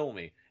stuff and kill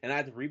me, and I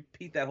had to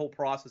repeat that whole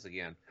process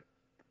again.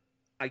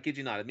 I kid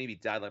you not, I maybe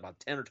died like about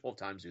 10 or 12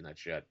 times doing that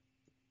shit.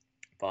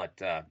 But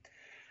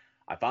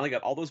I finally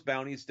got all those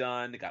bounties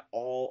done, got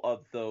all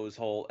of those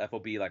whole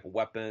FOB like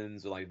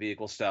weapons or like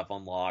vehicle stuff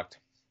unlocked.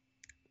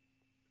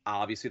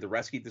 Obviously, the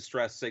rescue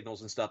distress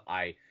signals and stuff.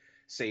 I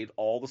saved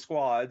all the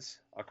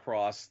squads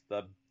across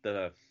the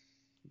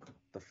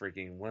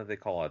freaking, what do they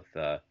call it?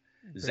 The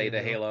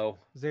Zeta Halo.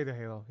 Zeta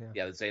Halo, yeah.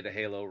 Yeah, the Zeta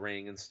Halo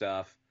ring and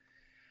stuff.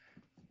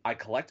 I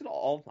collected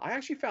I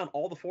actually found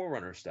all the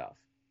Forerunner stuff.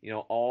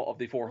 All of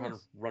the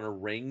Forerunner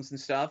rings and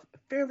stuff.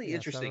 Fairly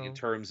interesting in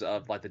terms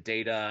of like the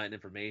data and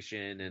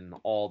information and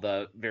all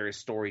the various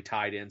story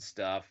tied in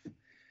stuff.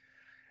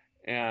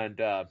 And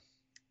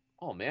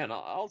oh man,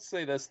 I'll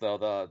say this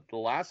though: the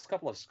last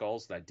couple of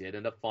skulls that I did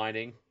end up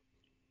finding,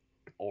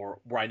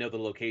 or where I know the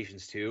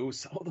locations too,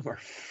 some of them are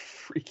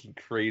freaking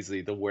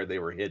crazy where they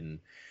were hidden.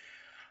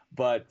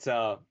 But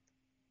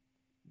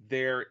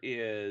there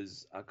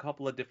is a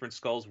couple of different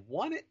skulls.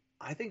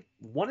 I think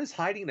one is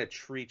hiding in a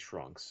tree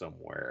trunk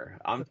somewhere.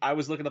 I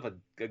was looking up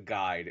a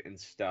guide and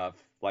stuff.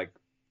 Like,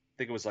 I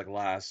think it was like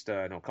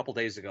a couple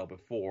days ago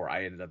before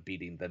I ended up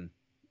beating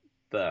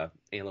the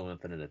Halo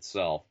Infinite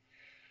itself.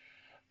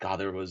 God,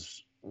 there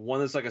was one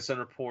that's like a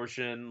center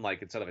portion,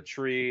 like inside of a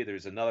tree.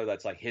 There's another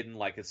that's like hidden,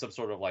 like it's some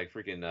sort of like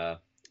freaking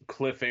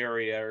cliff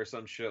area or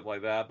some shit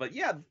like that. But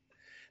yeah,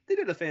 they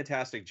did a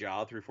fantastic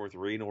job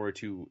 343 in order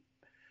to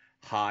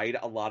hide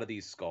a lot of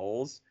these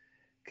skulls,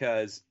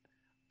 because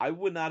I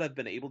would not have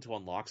been able to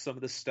unlock some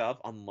of this stuff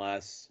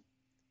unless,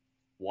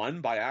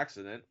 one, by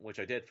accident, which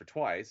I did for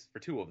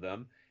two of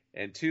them,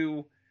 and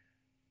two,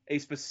 a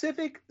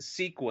specific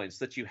sequence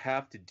that you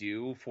have to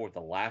do for the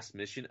last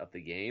mission of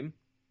the game.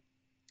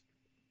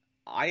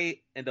 I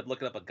end up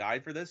looking up a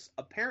guide for this.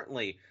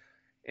 Apparently,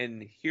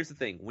 and here's the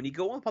thing, when you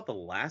go up on the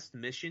last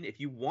mission,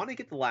 if you want to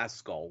get the last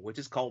skull, which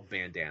is called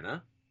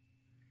Bandana,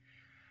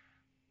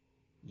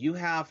 you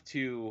have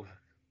to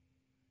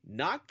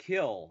not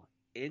kill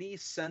any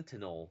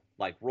Sentinel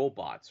like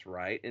robots,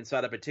 right,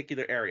 inside a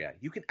particular area.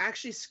 You can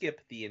actually skip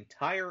the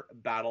entire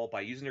battle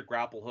by using your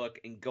grapple hook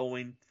and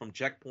going from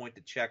checkpoint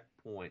to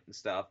checkpoint and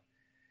stuff.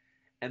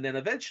 And then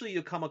eventually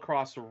you'll come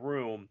across a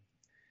room.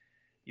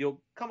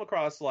 You'll come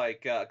across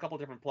like a couple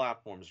different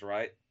platforms,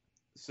 right?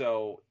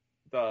 So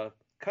the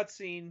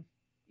cutscene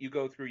you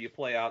go through, you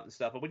play out and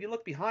stuff. But when you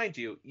look behind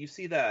you, you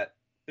see that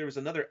there was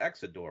another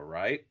exit door,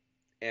 right?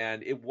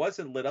 And it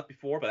wasn't lit up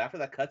before, but after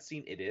that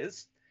cutscene, it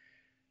is.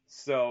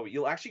 So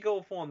you'll actually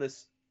go on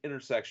this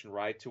intersection,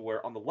 right, to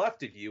where on the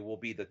left of you will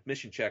be the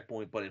mission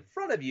checkpoint, but in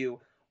front of you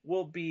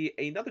will be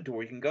another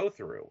door you can go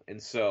through.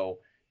 And so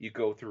you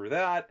go through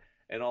that,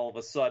 and all of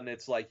a sudden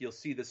it's like you'll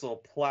see this little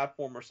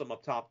platform or something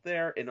up top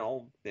there, and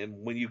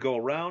when you go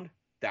around,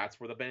 that's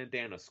where the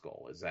Bandana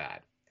skull is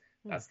at.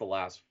 That's the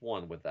last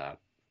one with that.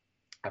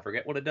 I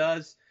forget what it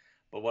does,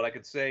 but what I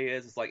could say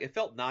is it's like it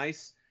felt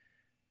nice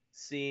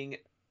seeing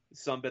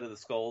some bit of the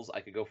skulls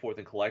I could go forth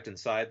and collect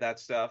inside that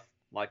stuff.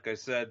 Like I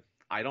said,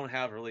 I don't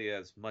have really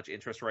as much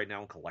interest right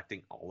now in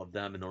collecting all of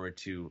them in order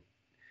to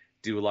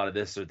do a lot of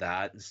this or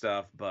that and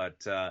stuff.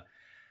 But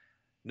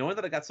knowing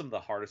that I got some of the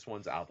hardest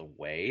ones out of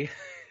the way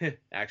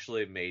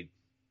actually made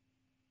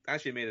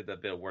it a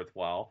bit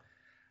worthwhile.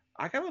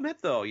 I gotta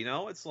admit, though,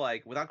 it's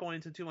like, without going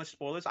into too much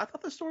spoilers, I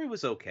thought the story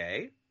was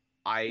okay.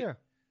 I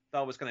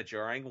thought it was kind of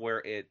jarring where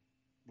it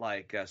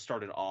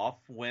started off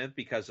with,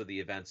 because of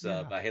the events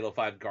of Halo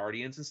 5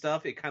 Guardians and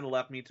stuff. It kind of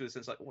left me to a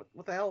sense like,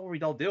 what the hell were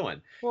we all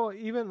doing? Well,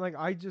 even like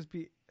I just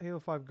beat Halo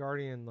 5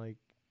 Guardian like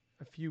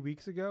a few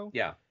weeks ago.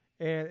 Yeah.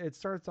 And it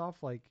starts off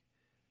like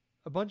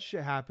a bunch of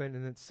shit happened,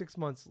 and then 6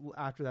 months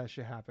after that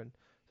shit happened.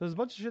 So there's a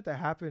bunch of shit that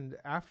happened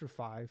after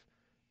 5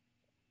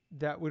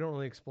 that we don't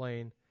really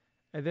explain.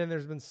 And then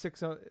there's been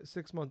 6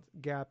 month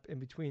gap in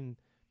between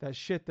that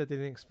shit that they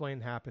didn't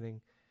explain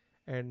happening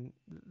and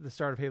the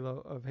start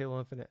of Halo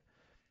Infinite.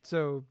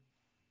 So,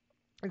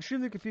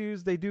 extremely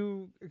confused. They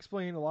do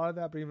explain a lot of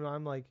that, but even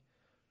I'm like,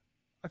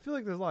 I feel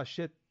like there's a lot of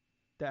shit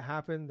that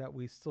happened that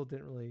we still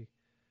didn't really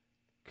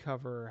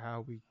cover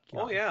how we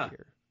got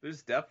here.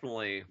 There's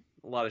definitely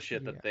a lot of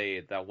shit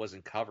that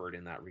wasn't covered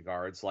in that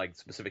regards, like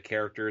specific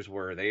characters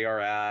where they are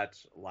at,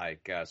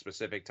 like a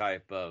specific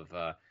type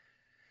of.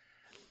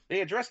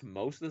 They addressed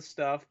most of the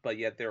stuff, but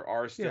yet there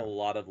are still a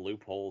lot of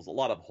loopholes, a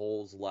lot of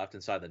holes left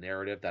inside the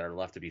narrative that are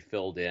left to be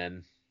filled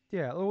in.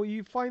 Yeah, well,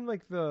 you find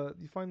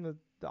the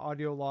the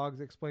audio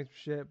logs explain some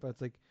shit, but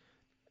it's like,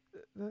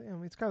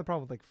 it's kind of the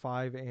problem with like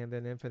 5 and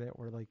then Infinite,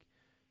 where like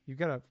you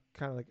gotta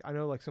kind of like, I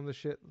know like some of the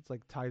shit it's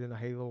like tied into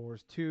Halo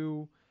Wars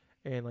 2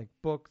 and like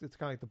books. It's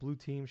kind of like the Blue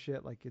Team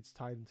shit, like it's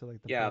tied into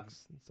like the Yeah,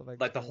 books and stuff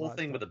like like the a whole lot of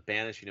thing with stuff. the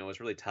Banish, is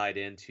really tied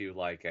into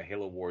like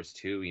Halo Wars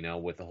 2,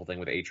 with the whole thing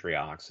with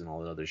Atriox and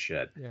all the other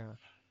shit. Yeah,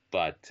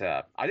 But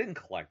I didn't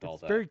collect all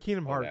it's the very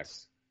Kingdom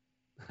Hearts.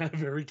 codex.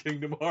 Very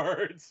Kingdom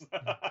Hearts.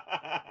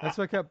 That's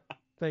what I kept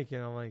thinking.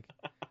 I'm like,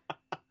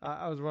 when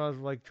I was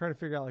like trying to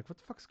figure out like what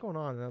the fuck's going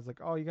on, and I was like,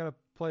 oh, you gotta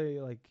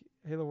play like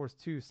Halo Wars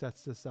 2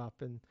 sets this up,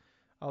 and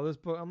this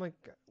book. I'm like,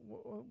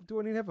 do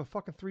I need to have a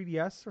fucking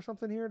 3DS or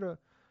something here to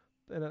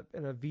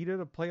and a Vita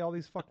to play all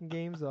these fucking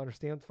games to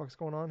understand what the fuck's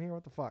going on here?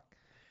 What the fuck?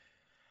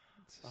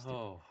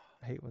 Oh,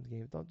 I hate when the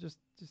games don't just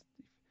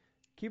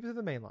keep it to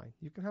the main line.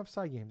 You can have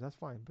side games, that's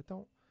fine, but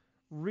don't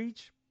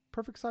reach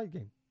perfect side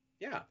game.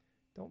 yeah.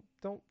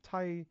 Don't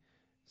tie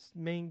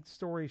main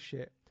story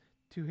shit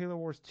to Halo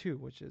Wars 2,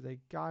 which is a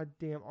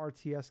goddamn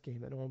RTS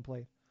game that no one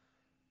played.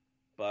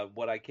 But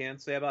what I can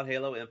say about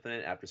Halo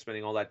Infinite, after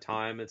spending all that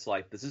time, it's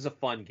like, this is a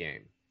fun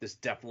game. This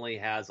definitely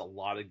has a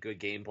lot of good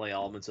gameplay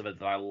elements of it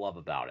that I love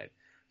about it.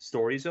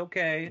 Story's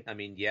okay. I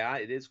mean, yeah,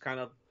 it is kind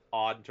of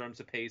odd in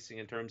terms of pacing,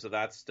 in terms of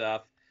that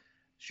stuff.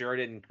 Sure, I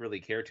didn't really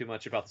care too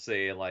much about,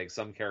 say, like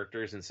some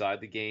characters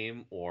inside the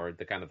game or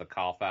the kind of the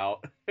cough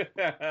out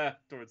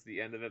towards the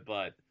end of it,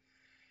 but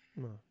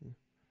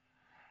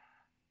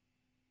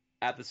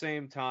at the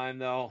same time,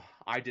 though,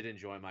 I did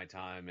enjoy my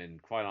time,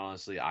 and quite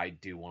honestly, I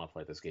do want to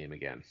play this game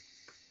again.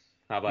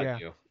 How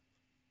about you?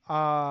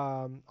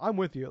 I'm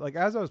with you. Like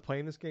as I was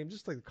playing this game,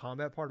 just like the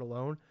combat part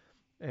alone,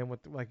 and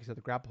with like you said,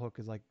 the grapple hook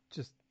is like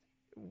just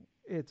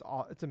it's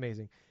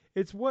amazing.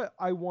 It's what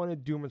I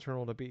wanted Doom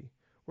Eternal to be.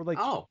 Where like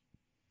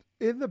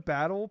in the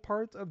battle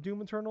parts of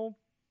Doom Eternal,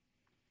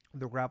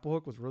 the grapple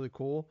hook was really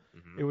cool.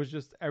 Mm-hmm. It was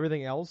just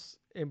everything else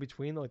in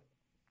between. Like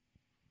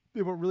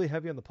they went really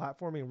heavy on the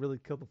platforming and really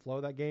killed the flow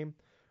of that game,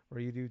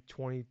 where you do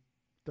 20,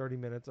 30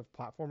 minutes of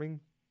platforming,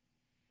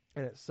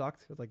 and it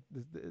sucked. It's like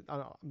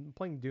I'm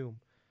playing Doom.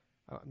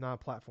 I'm not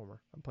a platformer.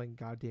 I'm playing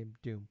goddamn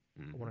Doom.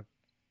 Mm-hmm. I want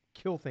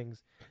to kill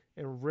things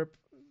and rip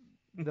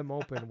them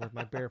open with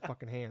my bare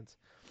fucking hands,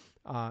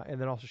 and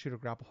then also shoot a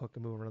grapple hook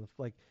and move around.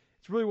 Like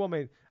it's really well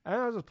made. And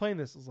as I was playing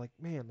this, I was like,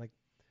 man, like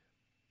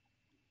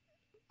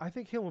I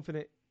think Halo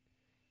Infinite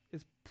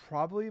is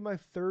probably my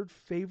third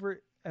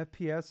favorite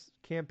FPS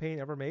campaign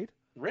ever made.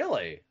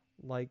 Really?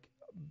 Like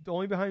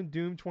only behind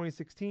Doom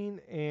 2016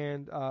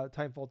 and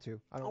Titanfall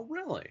 2. Oh,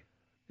 really?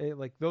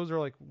 Like those are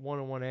like 1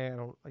 and 1A. I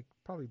don't like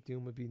probably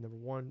Doom would be number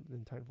 1,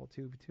 then Titanfall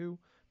 2 would be 2,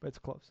 but it's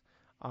close.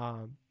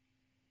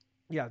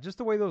 Yeah, just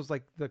the way those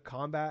like the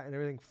combat and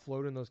everything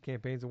flowed in those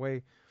campaigns, the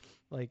way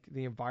like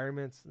the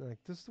environments, like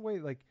just the way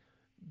like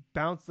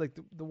bounce, like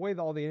the way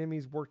that all the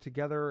enemies work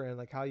together and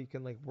like how you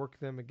can like work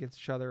them against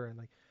each other and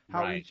like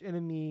how each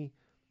enemy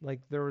like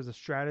there was a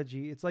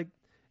strategy. It's like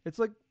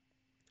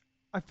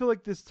I feel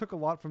like this took a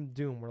lot from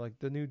Doom, where like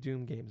the new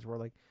Doom games, where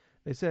like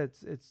they said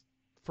it's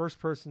first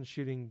person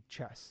shooting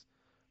chess,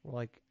 where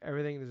like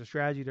everything there's a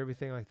strategy to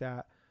everything like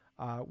that.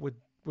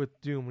 With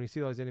Doom, when you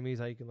see those enemies,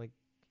 how you can like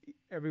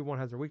everyone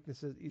has their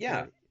weaknesses. They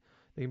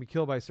can be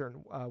killed by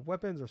certain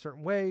weapons or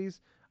certain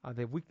ways.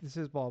 They have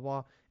weaknesses, blah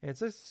blah. And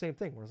it's just the same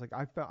thing. Where it's like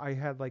I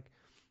had like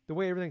the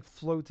way everything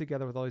flowed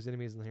together with all these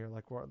enemies in here.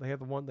 Like where they have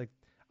the one like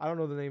I don't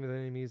know the name of the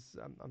enemies.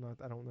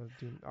 I don't know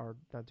Doom or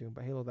not Doom,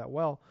 but Halo that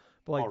well.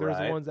 But like there's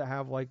the ones that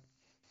have like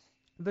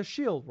the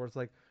shield, where it's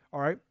like, all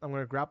right, I'm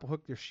gonna grapple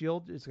hook your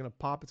shield. It's gonna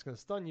pop. It's gonna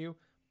stun you,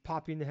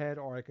 pop you in the head,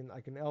 or I can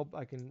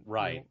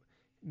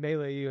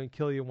melee you and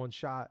kill you in one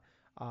shot.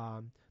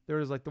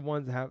 There's like the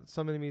ones that have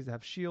some enemies that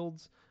have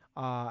shields,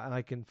 and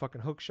I can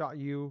fucking hook shot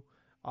you,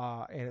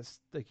 and it's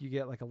like you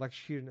get like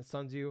electrocuted and it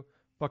stuns you.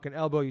 Fucking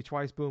elbow you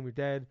twice, boom, you're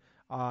dead.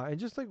 And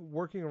just like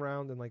working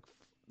around and like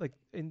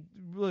and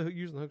really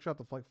using the hook shot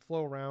to like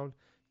flow around,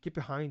 get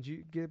behind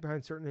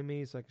certain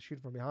enemies so I can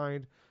shoot from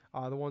behind.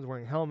 The ones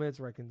wearing helmets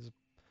where I can just,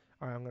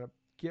 all right, I'm gonna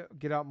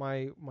get out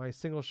my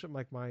single shot,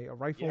 like my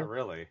rifle. Yeah,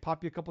 really.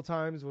 Pop you a couple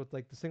times with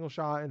like the single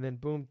shot, and then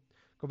boom,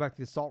 go back to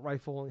the assault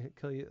rifle and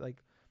kill you.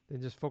 Like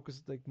then just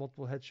focus like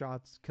multiple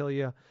headshots, kill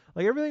you.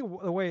 Like everything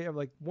the way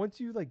like once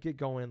you like get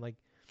going, like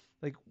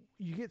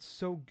you get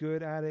so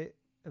good at it,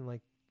 and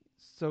like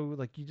so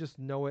like you just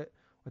know it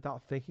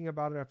without thinking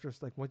about it after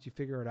just like once you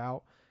figure it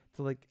out.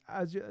 So like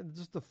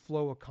just the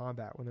flow of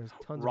combat when there's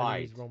tons of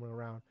enemies roaming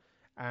around,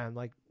 and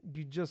like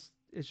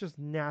it's just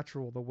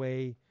natural the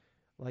way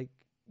like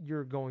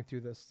you're going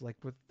through this, like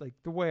with like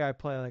the way I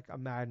play like a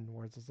Madden,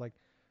 where it's just like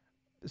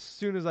as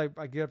soon as I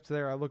get up to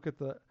there,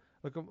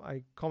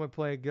 I call my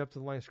play, get up to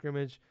the line of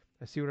scrimmage,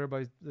 I see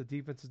what the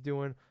defense is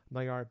doing. I'm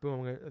like, all right,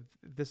 boom, if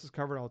this is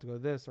covered, I'll have to go to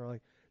this, or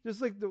like just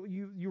like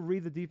you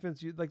read the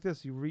defense, you like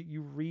this, you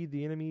read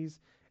the enemies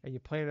and you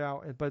plan it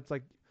out, but it's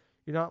like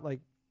you're not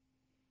like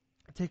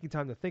taking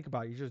time to think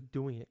about it. You're just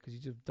doing it because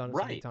you've just done it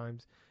so many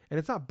times, and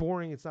it's not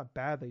boring. It's not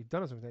bad that you've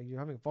done it so many times. You're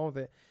having fun with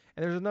it,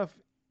 and there's enough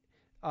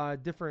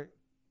different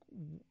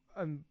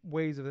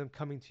ways of them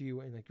coming to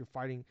you and like you're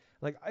fighting.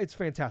 Like it's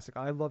fantastic.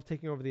 I love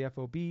taking over the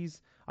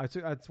FOBs.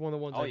 That's one of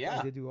the ones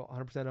I did do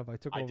 100% of. I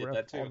took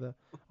over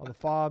all the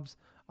FOBs.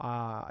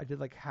 I did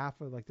like half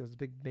of like those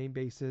big main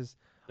bases.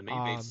 The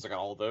main bases, I got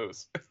all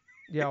those.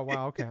 Yeah,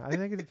 wow, okay. I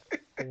think I did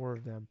 4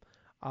 of them.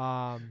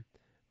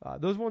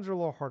 Those ones are a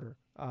little harder.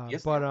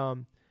 Yes, but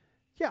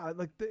yeah,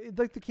 like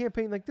the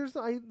campaign, like there's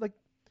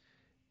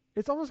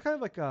it's almost kind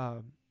of like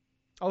I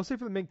would say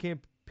for the main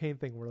campaign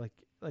thing where like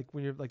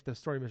when you're like the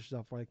story mission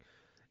stuff, where like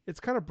it's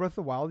kind of Breath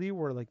of the Wildy,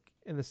 where like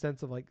in the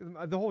sense of like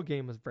the whole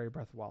game was very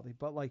Breath of the Wildy,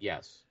 but like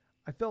yes,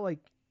 I felt like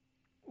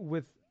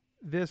with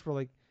this, where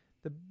like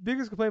the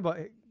biggest complaint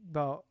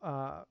about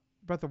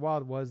Breath of the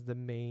Wild was the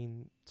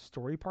main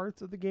story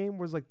parts of the game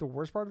was like the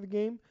worst part of the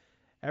game.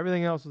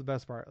 Everything else was the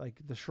best part, like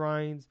the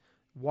shrines,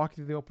 walking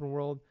through the open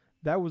world.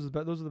 Those are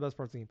the best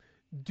parts of the game.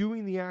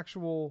 Doing the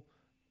actual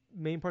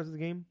main parts of the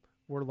game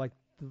were like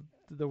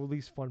the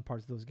least fun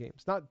parts of those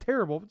games. Not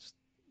terrible, but just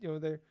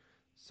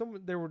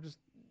they were just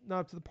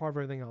not up to the par of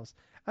everything else.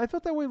 And I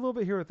felt that way a little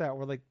bit here with that,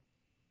 where like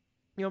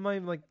I'm not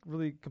even like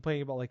really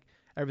complaining about like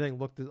everything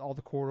all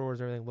the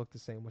corridors, everything looked the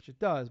same, which it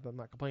does, but I'm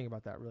not complaining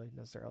about that really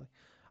necessarily.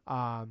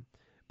 But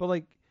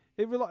like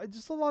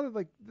just a lot of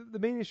like the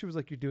main issue was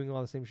like you're doing a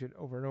lot of the same shit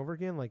over and over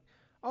again. Like,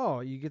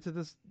 oh, you get to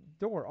this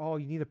door, oh,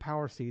 you need a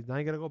power seed. Now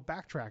you got to go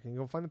backtrack and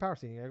go find the power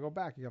seed. You got to go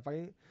back. You got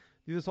to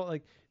do this whole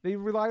like they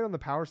relied on the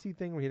power seed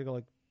thing where you had to go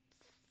like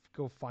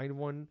go find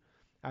one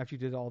after you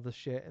did all this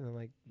shit and then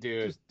like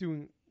just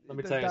doing. Let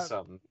me tell you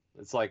something.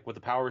 It's like with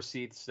the power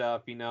seed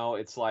stuff,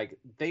 it's like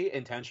they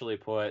intentionally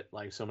put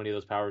like so many of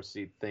those power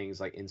seed things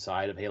like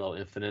inside of Halo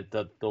Infinite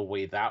the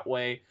way that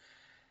way.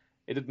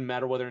 It didn't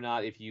matter whether or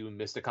not if you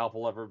missed a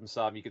couple of them,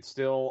 stuff, you could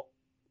still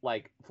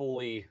like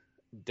fully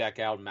deck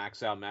out,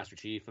 max out Master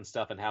Chief and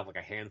stuff, and have like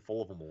a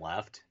handful of them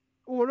left.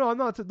 Well, no, I'm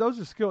not. Those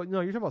are skill.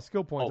 No, you're talking about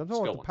skill points. I'm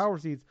talking about the power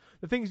ones. seeds,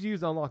 the things you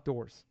use to unlock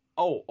doors.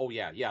 Oh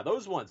yeah,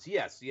 those ones.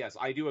 Yes,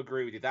 I do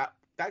agree with you. That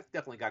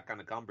definitely got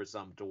kind of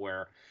cumbersome to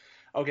where,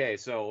 okay,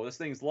 so this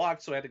thing's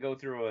locked, so I had to go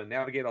through and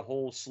navigate a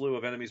whole slew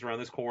of enemies around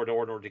this corridor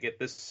in order to get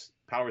this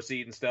power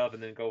seed and stuff,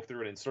 and then go through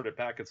and insert it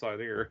back inside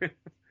here.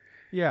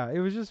 Yeah, it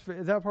was just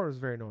that part was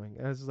very annoying.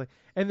 And it's just like,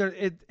 and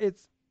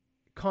it's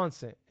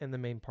constant in the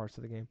main parts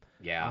of the game.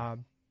 Yeah.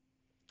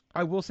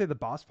 I will say the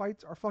boss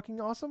fights are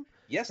fucking awesome.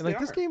 Yes, and like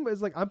they this game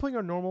is like I'm playing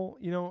on normal,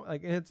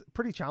 like and it's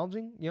pretty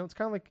challenging. It's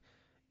kind of like,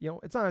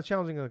 it's not as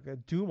challenging like a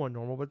Doom on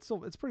normal, but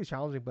it's pretty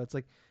challenging. But it's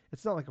like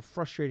it's not like a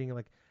frustrating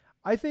like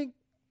I think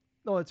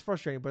no, it's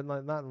frustrating, but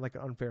not like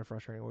an unfair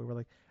frustrating way. Where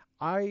like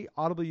I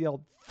audibly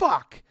yelled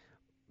 "fuck"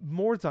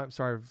 more times.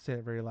 Sorry, I'm saying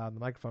it very loud in the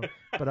microphone,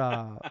 but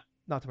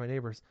not to my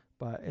neighbors.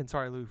 And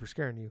sorry, Lou, for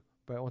scaring you.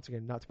 But once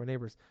again, not to my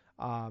neighbors.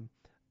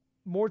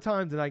 More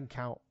times than I can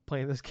count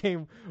playing this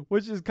game,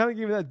 which is kind of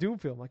giving me that Doom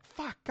feel. I'm like,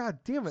 fuck, god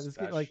damn it.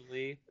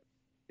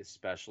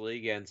 Especially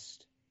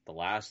against the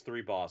last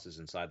 3 bosses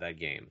inside that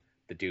game.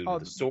 The dude with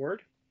the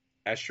sword,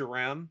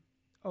 Escharum,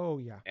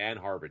 and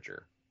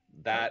Harbinger.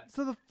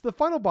 So the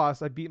final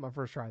boss I beat my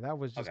first try. That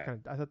was just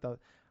kind of, I thought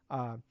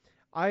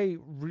I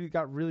really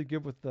got really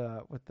good with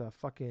the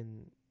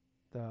fucking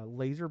the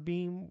laser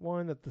beam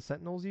one that the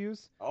Sentinels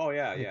use. Oh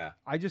yeah.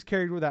 I just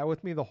carried that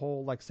with me the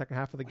whole like second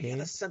half of the game.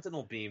 Yeah, the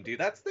Sentinel beam, dude.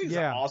 That thing's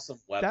an awesome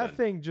weapon. That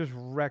thing just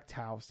wrecked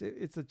house.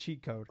 It's a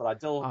cheat code.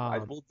 But I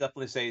will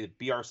definitely say the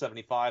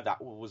BR-75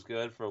 that was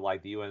good for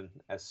like the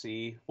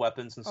UNSC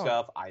weapons and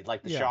stuff. I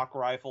like the shock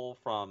rifle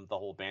from the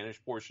whole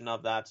Banished portion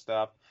of that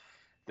stuff.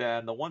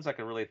 Then the ones I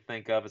can really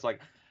think of is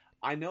like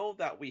I know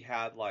that we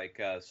had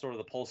like sort of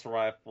the pulsar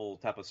rifle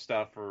type of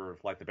stuff for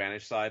like the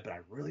Banished side, but I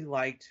really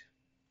liked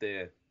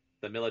the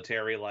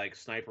military like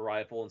sniper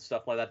rifle and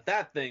stuff like that.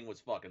 That thing was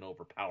fucking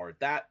overpowered.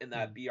 That and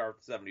that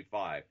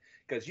BR-75,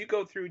 because you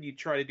go through and you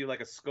try to do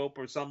like a scope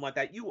or something like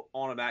that, you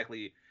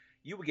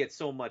would get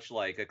so much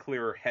like a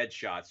clearer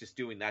headshots just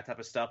doing that type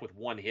of stuff with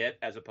one hit,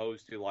 as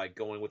opposed to like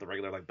going with a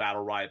regular like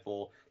battle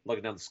rifle,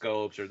 looking down the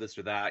scopes or this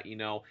or that.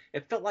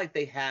 It felt like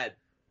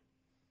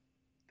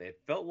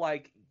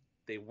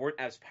they weren't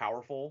as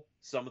powerful.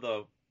 Some of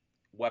the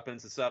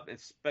weapons and stuff,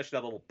 especially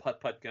that little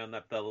putt gun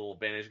that the little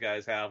Banished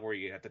guys have, where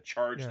you have to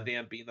charge the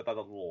damn beam that the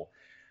little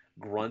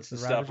grunts and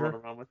stuff run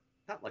around with.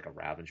 Not like a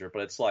Ravager,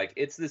 but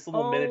it's this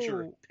little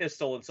miniature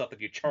pistol and stuff that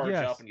you charge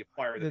up and you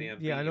fire the damn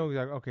beam. Yeah, I know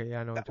exactly. Okay,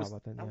 yeah, I know what you're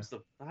talking about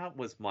that. That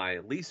was my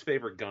least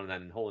favorite gun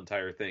in that whole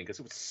entire thing, because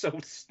it was so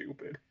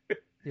stupid.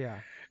 Yeah.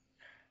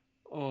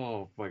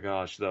 Oh my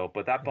gosh, though.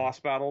 But that boss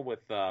battle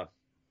with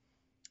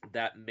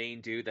that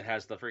main dude that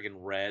has the freaking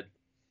red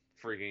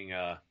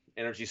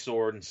energy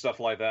sword and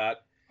stuff like that.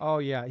 Oh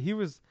yeah, he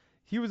was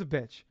a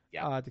bitch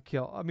to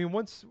kill. I mean,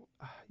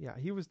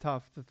 he was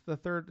tough.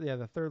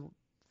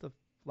 The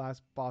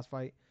last boss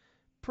fight,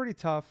 pretty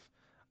tough.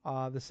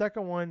 The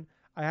second one,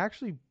 I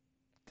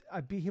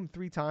beat him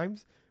 3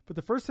 times, but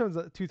the first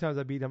 2 times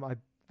I beat him,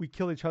 we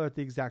killed each other at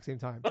the exact same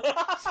time.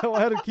 So I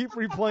had to keep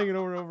replaying it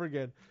over and over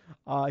again.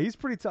 He's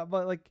pretty tough,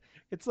 but like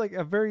it's like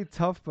a very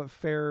tough but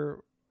fair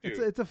Dude,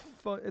 it's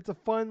a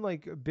fun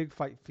like big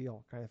fight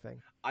feel kind of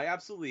thing. I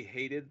absolutely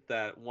hated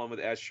that one with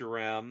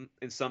Escharam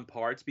in some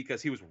parts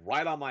because he was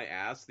right on my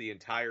ass the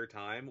entire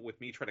time with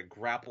me trying to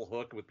grapple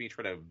hook, with me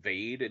trying to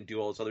evade and do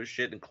all this other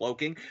shit and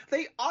cloaking.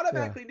 They Yeah.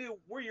 automatically knew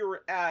where you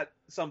were at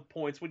some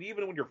points when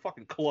even when you're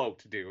fucking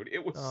cloaked, dude.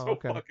 It was Oh, so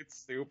okay. fucking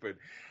stupid.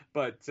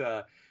 But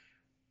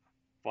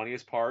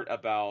funniest part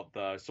about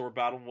the sword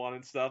battle one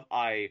and stuff,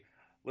 I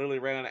literally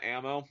ran out of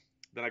ammo.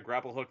 Then I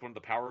grapple hooked one of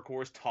the power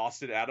cores,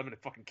 tossed it at him, and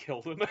it fucking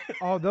killed him.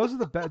 Oh, those are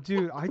the best,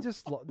 dude. I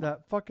just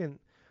that fucking.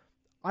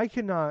 I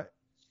cannot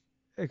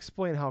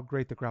explain how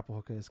great the grapple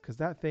hook is because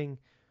that thing,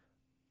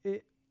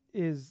 it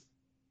is.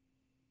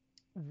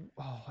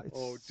 Oh,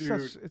 Oh, it's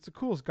dude. such. It's the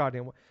coolest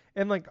goddamn one.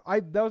 And like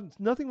that was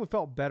nothing that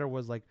felt better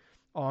was like,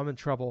 oh, I'm in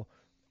trouble.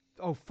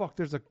 Oh fuck,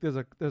 there's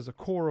a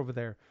core over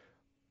there.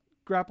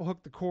 Grapple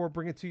hook the core,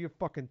 bring it to you,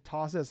 fucking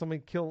toss it at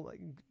somebody, kill like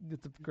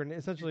it's a grenade,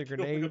 essentially a Killing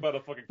grenade. about a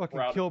fucking Fucking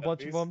crowd of kill a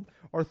bunch of enemies. them,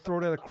 or throw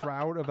it at a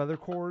crowd of other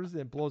cores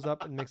and it blows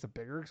up and makes a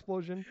bigger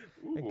explosion.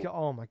 And Ooh. kill.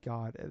 Oh my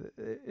god,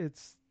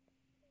 it's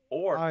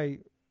Or I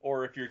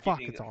or if you're fuck,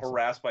 getting it's awesome.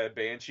 harassed by a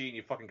banshee and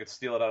you fucking could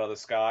steal it out of the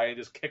sky and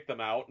just kick them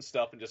out and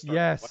stuff and just start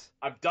going. Yes,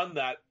 I've done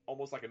that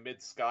almost like a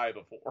mid sky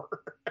before.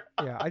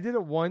 yeah, I did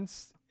it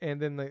once, and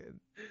then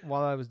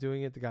while I was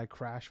doing it, the guy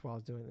crashed while I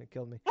was doing it, and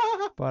killed me.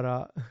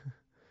 But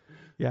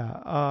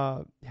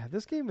yeah,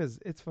 this game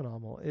it's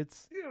phenomenal.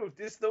 It's Dude,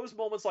 it's those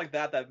moments like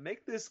that that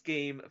make this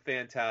game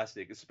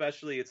fantastic.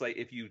 Especially, it's like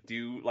if you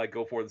do like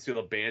go for it and steal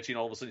a banshee, and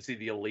all of a sudden you see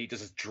the elite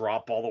just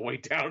drop all the way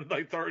down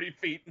like 30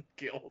 feet and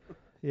kill.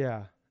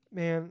 yeah,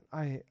 man,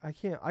 I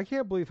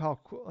can't believe how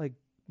like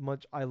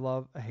much I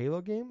love a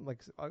Halo game.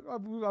 Like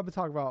I've been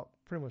talking about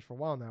pretty much for a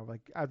while now.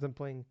 Like as I'm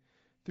playing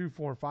through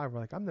 4 and 5,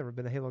 like I've never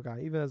been a Halo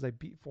guy. Even as I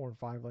beat 4 and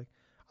 5, like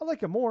I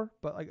like it more.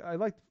 But like I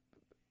like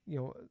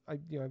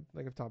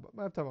like I've talked about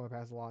my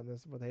past a lot in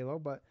this with Halo.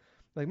 But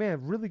like man,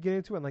 really get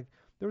into it. And, like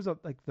there was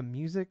like the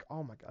music.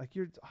 Oh my god,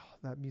 like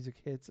that music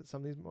hits at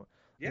some of these more.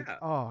 Like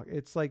Yeah,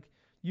 it's like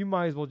you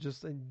might as well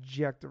just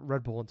inject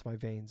Red Bull into my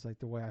veins, like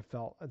the way I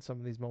felt in some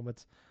of these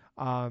moments.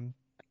 Um,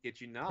 I kid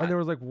you and not. there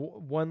was like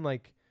one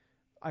like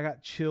I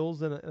got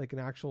chills in like an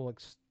actual like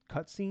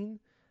cut scene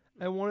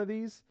at one of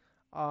these.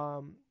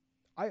 Um,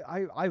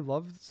 I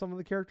loved some of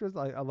the characters.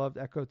 I loved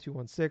Echo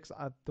 216,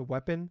 the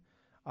weapon.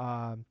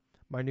 Um,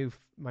 my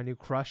new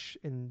crush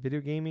in video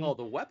gaming. Oh,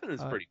 the weapon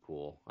is Uh, pretty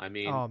cool. I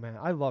mean, oh man,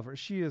 I love her.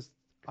 She is.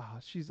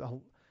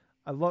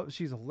 I love.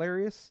 She's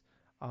hilarious.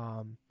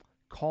 Um,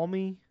 call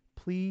me,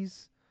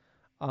 please.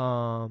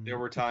 there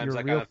were If times you're a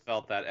I kind real. of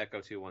felt that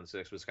Echo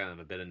 216 was kind of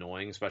a bit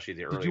annoying, especially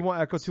the Did early you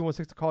want Echo parts.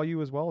 216 to call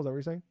you as well? Is that what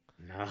you're saying?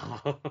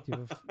 No. Do you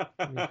have,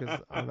 I mean,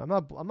 because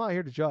I'm not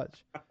here to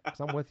judge, because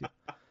I'm with you.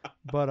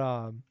 But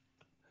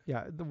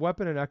yeah, the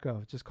weapon and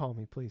Echo, just call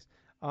me, please.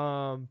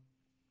 Um,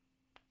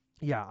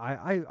 yeah,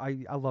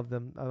 I love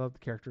them. I love the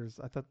characters.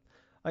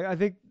 I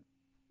think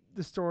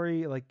the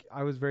story, like,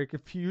 I was very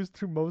confused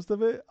through most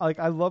of it. Like,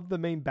 I love the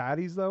main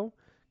baddies though,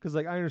 because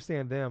like I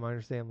understand them. I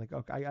understand like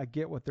okay, I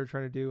get what they're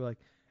trying to do. Like,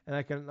 and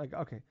I can like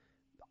okay,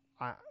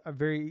 I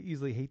very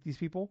easily hate these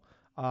people.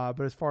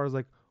 But as far as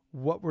like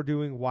what we're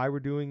doing, why we're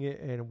doing it,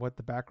 and what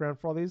the background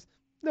for all these,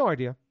 no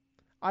idea.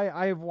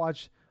 I have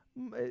watched.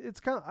 It's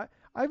kind of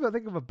I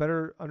think of a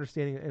better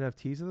understanding of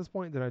NFTs at this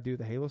point than I do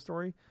the Halo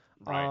story.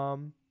 Right.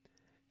 Um,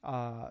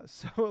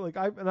 so like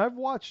I've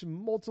watched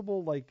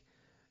multiple like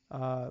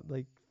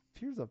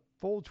here's a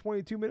full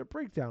 22-minute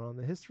breakdown on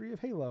the history of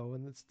Halo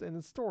and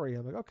its story.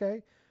 I'm like,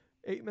 okay,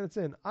 8 minutes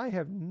in, I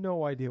have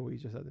no idea what you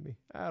just said to me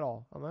at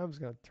all. I'm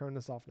just gonna turn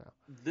this off now.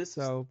 This is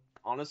So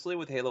honestly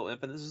with Halo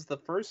Infinite, this is the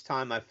first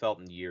time I felt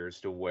in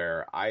years to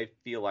where I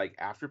feel like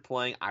after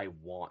playing, I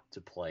want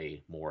to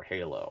play more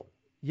Halo.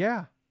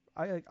 yeah,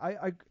 I I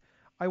I,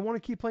 I want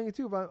to keep playing it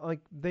too. But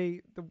like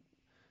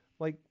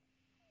like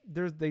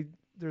there's they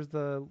there's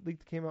the leak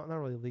that came out, not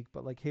really leak,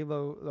 but like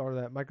Halo or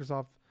that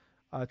Microsoft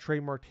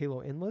trademarked Halo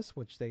Endless,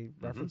 which they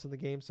Hmm. reference in the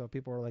game. So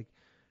people are like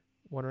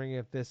wondering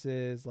if this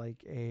is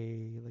like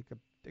a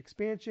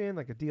expansion,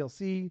 like a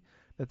DLC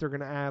that they're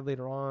gonna add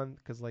later on,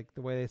 because like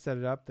the way they set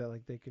it up, that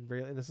like they can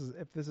really, and this is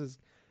if this is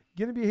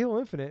gonna be Halo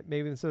Infinite,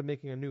 maybe instead of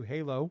making a new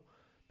Halo,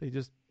 they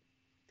just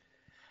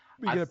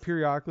we I get it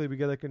periodically, we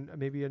get like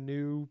maybe a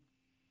new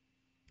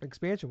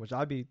expansion, which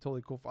I'd be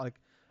totally cool for. Like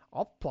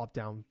I'll plop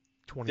down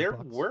 20 There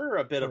bucks were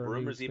a bit of for a new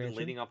rumors even expansion.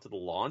 leading up to the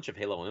launch of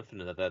Halo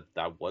Infinite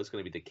that was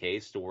going to be the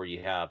case, to where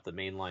you have the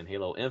mainline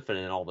Halo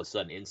Infinite and all of a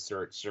sudden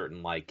insert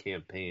certain like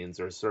campaigns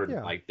or certain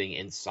Yeah, like thing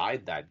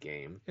inside that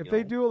game. if You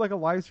they know, do it like a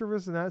live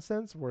service in that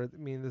sense, where I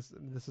mean this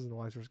isn't a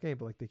live service game,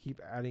 but like they keep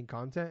adding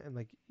content and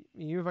like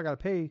even if I gotta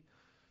pay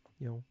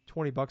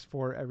 20 bucks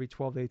for it every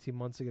 12 to 18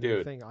 months to get a new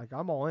dude. thing, like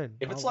I'm all in.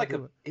 If it's I'll like do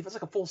a it. if it's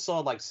like a full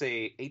solid like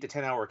say 8 to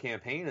 10 hour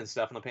campaign and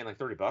stuff, and I'm paying like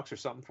 $30 or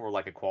something for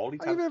like a quality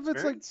type of Even if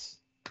it's like experience.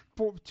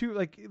 for two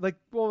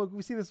well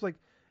we've seen this like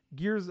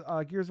Gears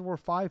of War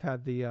 5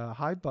 had the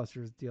Hive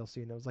Busters DLC,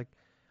 and it was like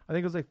I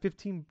think it was like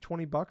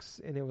 15-20 bucks,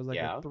 and it was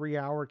like a Yeah, 3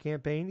 hour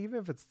campaign. Even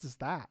if it's just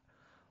that,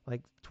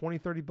 like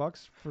 20-30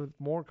 bucks for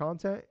more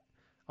content,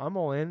 I'm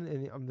all in,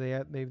 and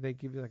maybe they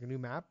give you like a new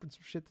map and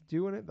some shit to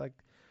do in it. Like,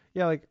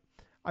 yeah, like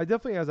I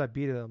definitely as I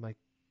beat it, I'm like,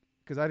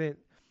 because I didn't.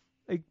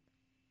 Like,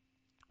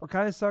 what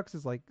kind of sucks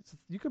is like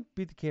you can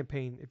beat the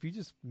campaign if you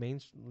just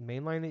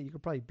mainline it. You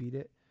could probably beat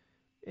it.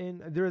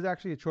 And there is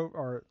actually a trophy,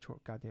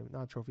 goddamn,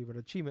 not a trophy, but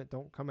achievement.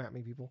 Don't come at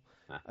me, people.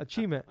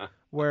 Achievement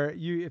where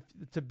if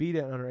to beat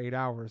it in under 8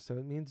 hours. So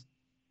it means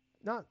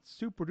not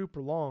super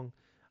duper long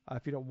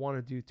if you don't want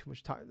to do too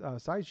much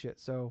side shit.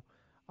 So,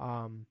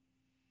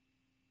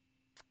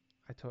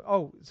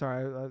 Oh,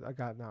 sorry, I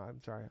got now.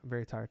 I'm sorry. I'm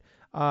very tired.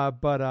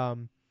 But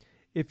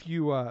if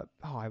you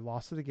I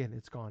lost it again.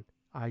 It's gone.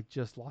 I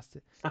just lost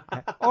it.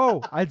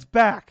 It's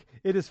back.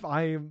 It is.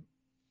 I am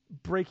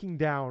breaking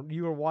down.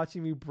 You are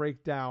watching me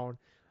break down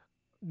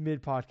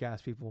mid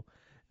podcast, people.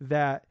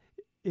 That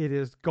it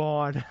is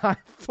gone.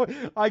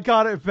 I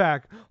got it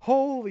back.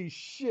 Holy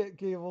shit,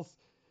 Gables.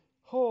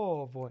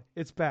 Oh boy,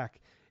 it's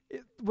back.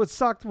 What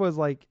sucked was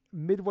like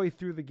midway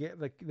through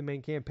the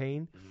main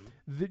campaign,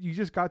 that you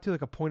just got to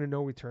like a point of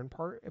no return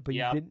part, but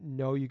you didn't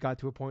know you got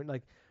to a point.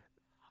 Like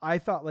I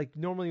thought, like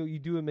normally what you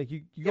do and like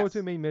you go to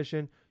a main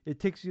mission, it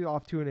takes you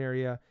off to an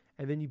area,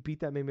 and then you beat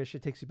that main mission,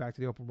 it takes you back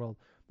to the open world.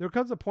 There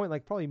comes a point,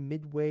 like probably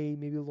midway,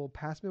 maybe a little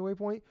past midway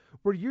point,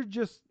 where you're at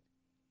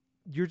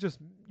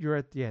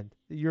the end.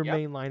 You're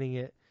mainlining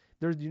it.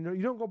 There's you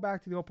don't go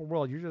back to the open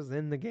world. You're just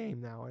in the game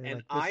now.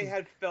 And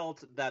like,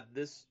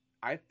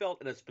 I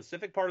felt in a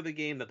specific part of the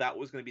game that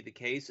was going to be the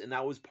case, and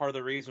that was part of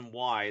the reason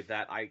why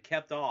that I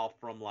kept off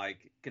from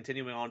like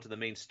continuing on to the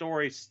main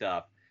story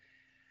stuff.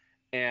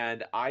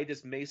 And I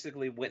just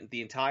basically went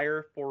the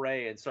entire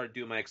foray and started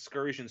doing my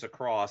excursions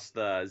across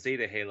the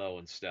Zeta Halo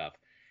and stuff.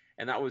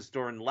 And that was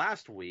during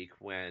last week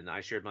when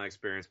I shared my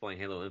experience playing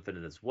Halo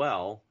Infinite as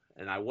well.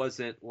 And I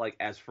wasn't like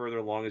as further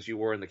along as you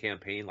were in the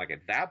campaign, like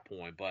at that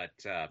point, but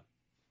that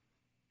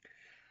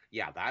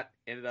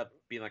ended up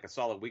being like a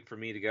solid week for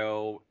me to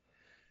go,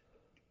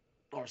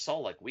 or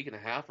solid like week and a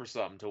half or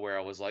something, to where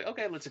I was like,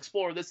 okay, let's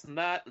explore this and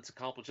that, let's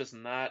accomplish this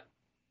and that.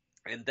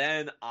 And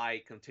then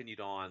I continued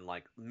on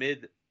like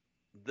mid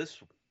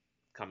this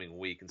coming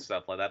week and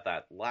stuff like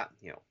that.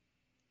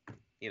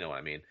 You know what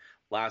I mean?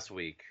 Last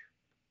week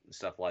and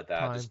stuff like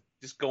that.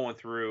 Just going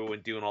through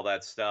and doing all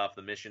that stuff,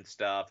 the mission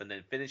stuff, and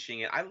then finishing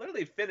it. I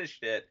literally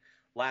finished it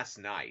last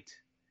night,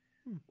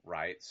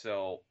 right?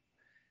 So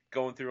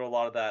going through a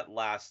lot of that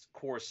last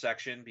core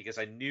section, because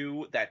I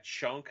knew that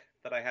chunk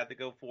that I had to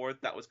go for,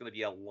 that was going to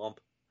be a lump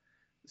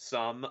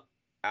sum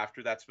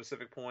after that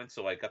specific point.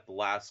 So I got the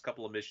last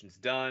couple of missions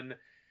done,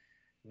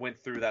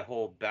 went through that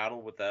whole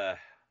battle with the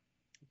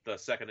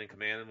second in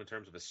command in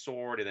terms of his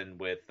sword, and then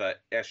with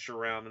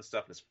Escharum and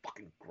stuff, and his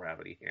fucking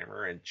gravity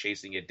hammer, and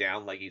chasing it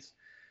down like you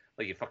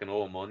fucking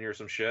owe him money or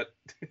some shit.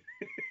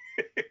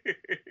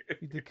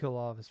 He did kill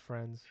all of his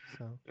friends,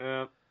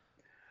 so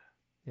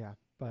yeah.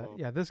 But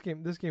this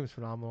game is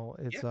phenomenal.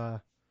 It's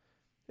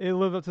it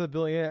lived up to the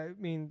billing. Yeah, I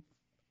mean,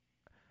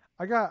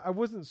 I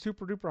wasn't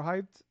super duper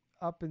hyped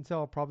up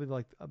until probably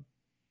like a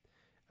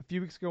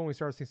few weeks ago when we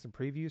started seeing some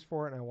previews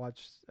for it, and I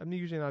watched. I'm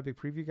usually not a big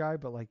preview guy,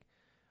 but like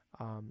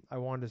I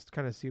wanted to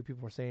kind of see what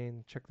people were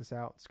saying, check this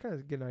out, just kind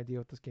of get an idea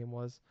what this game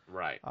was,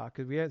 right?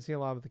 Because we hadn't seen a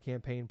lot of the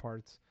campaign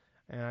parts,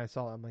 and I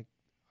saw it, I'm like,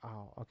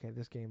 oh, okay,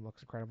 this game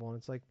looks incredible, and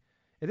it's like,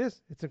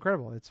 it's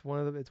incredible. It's one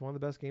of the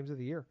best games of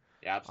the year.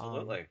 Yeah,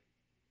 absolutely.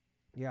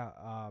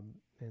 And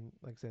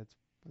like I said, it's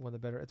one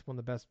of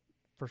the best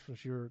first-person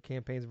shooter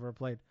campaigns I've ever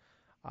played.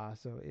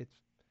 So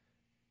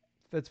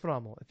it's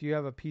phenomenal. If you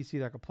have a PC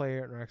that can play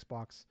it or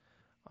Xbox,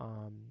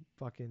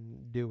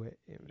 fucking do it.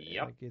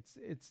 Yep. Like it's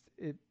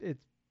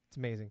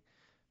amazing.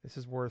 This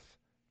is worth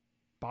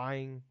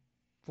buying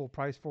full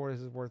price for.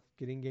 This is worth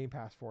getting Game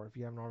Pass for if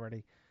you haven't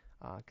already.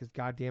 Because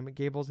goddamn it,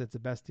 Gables, it's the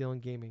best deal in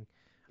gaming.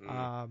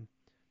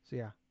 So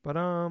yeah, but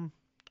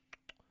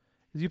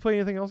did you play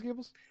anything else,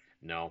 Gables?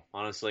 No,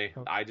 honestly,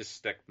 I just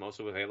stick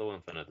mostly with Halo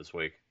Infinite this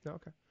week.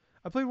 Okay,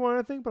 I played one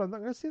other thing, but I'm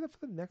not going to say that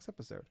for the next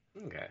episode.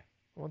 Okay.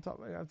 I'm not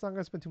going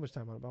to spend too much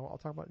time on it, but I'll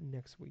talk about it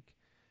next week.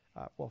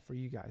 Well, for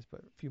you guys,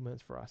 but a few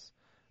minutes for us.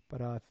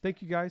 But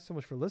thank you guys so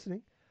much for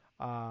listening.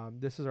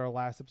 This is our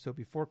last episode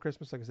before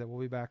Christmas. Like I said,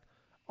 we'll be back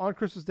on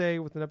Christmas Day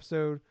with an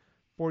episode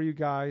for you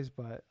guys.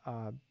 But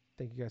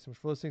thank you guys so much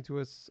for listening to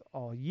us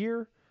all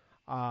year.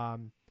 Like I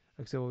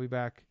said, we'll be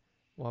back.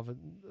 We'll have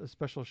a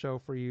special show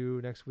for you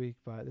next week.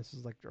 But this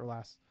is like our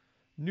last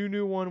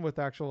new one with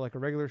actual like a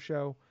regular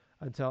show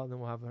and then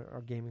we'll have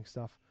our gaming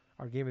stuff,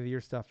 our Game of the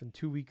Year stuff in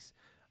 2 weeks.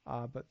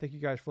 But thank you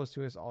guys for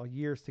listening to us all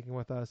year, sticking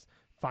with us,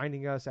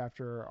 finding us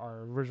after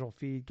our original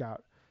feed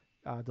got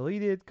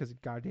deleted because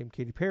of goddamn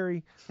Katy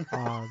Perry.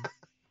 Thank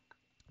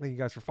you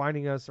guys for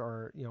finding us,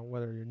 or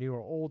whether you're new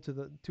or old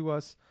to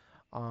us.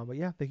 But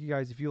yeah, thank you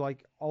guys. If you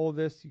like all of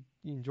this,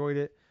 you enjoyed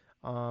it,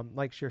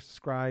 like, share,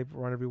 subscribe.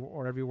 We're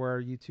on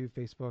everywhere: YouTube,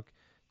 Facebook,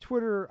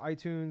 Twitter,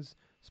 iTunes,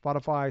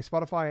 Spotify.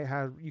 Spotify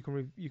has you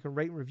can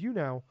rate and review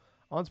now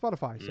on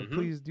Spotify. So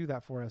please do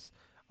that for us.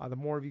 The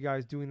more of you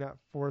guys doing that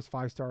for us,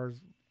 5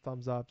 stars,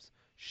 thumbs ups,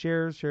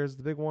 shares is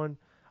the big one.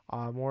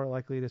 More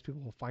likely it is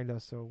people will find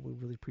us. So we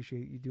really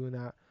appreciate you doing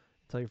that.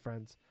 Tell your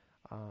friends.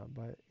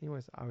 But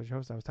anyways, I was your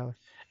host. I was Tyler.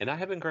 And I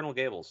have been Colonel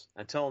Gables.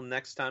 Until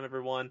next time,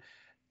 everyone,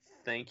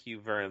 thank you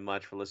very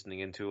much for listening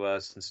into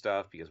us and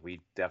stuff, because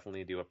we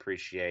definitely do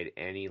appreciate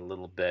any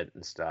little bit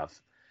and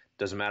stuff.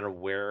 Doesn't matter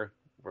where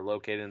we're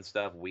located and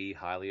stuff, we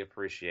highly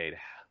appreciate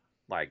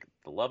like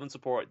the love and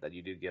support that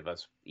you do give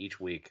us each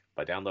week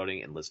by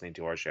downloading and listening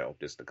to our show.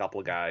 Just a couple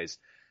of guys,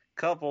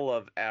 couple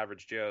of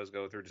average Joes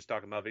go through just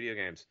talking about video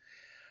games.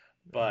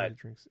 But I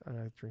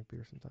drink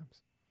beer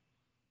sometimes.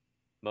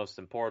 Most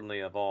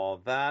importantly of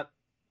all that,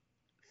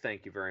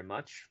 thank you very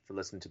much for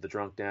listening to the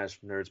Drunk Dash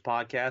Nerds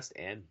podcast,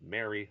 and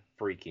Merry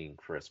freaking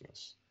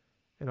Christmas.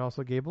 And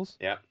also, Gables?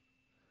 Yep.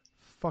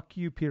 Fuck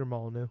you, Peter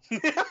Molyneux.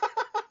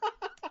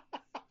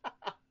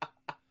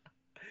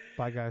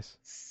 Bye, guys.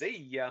 See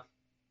ya.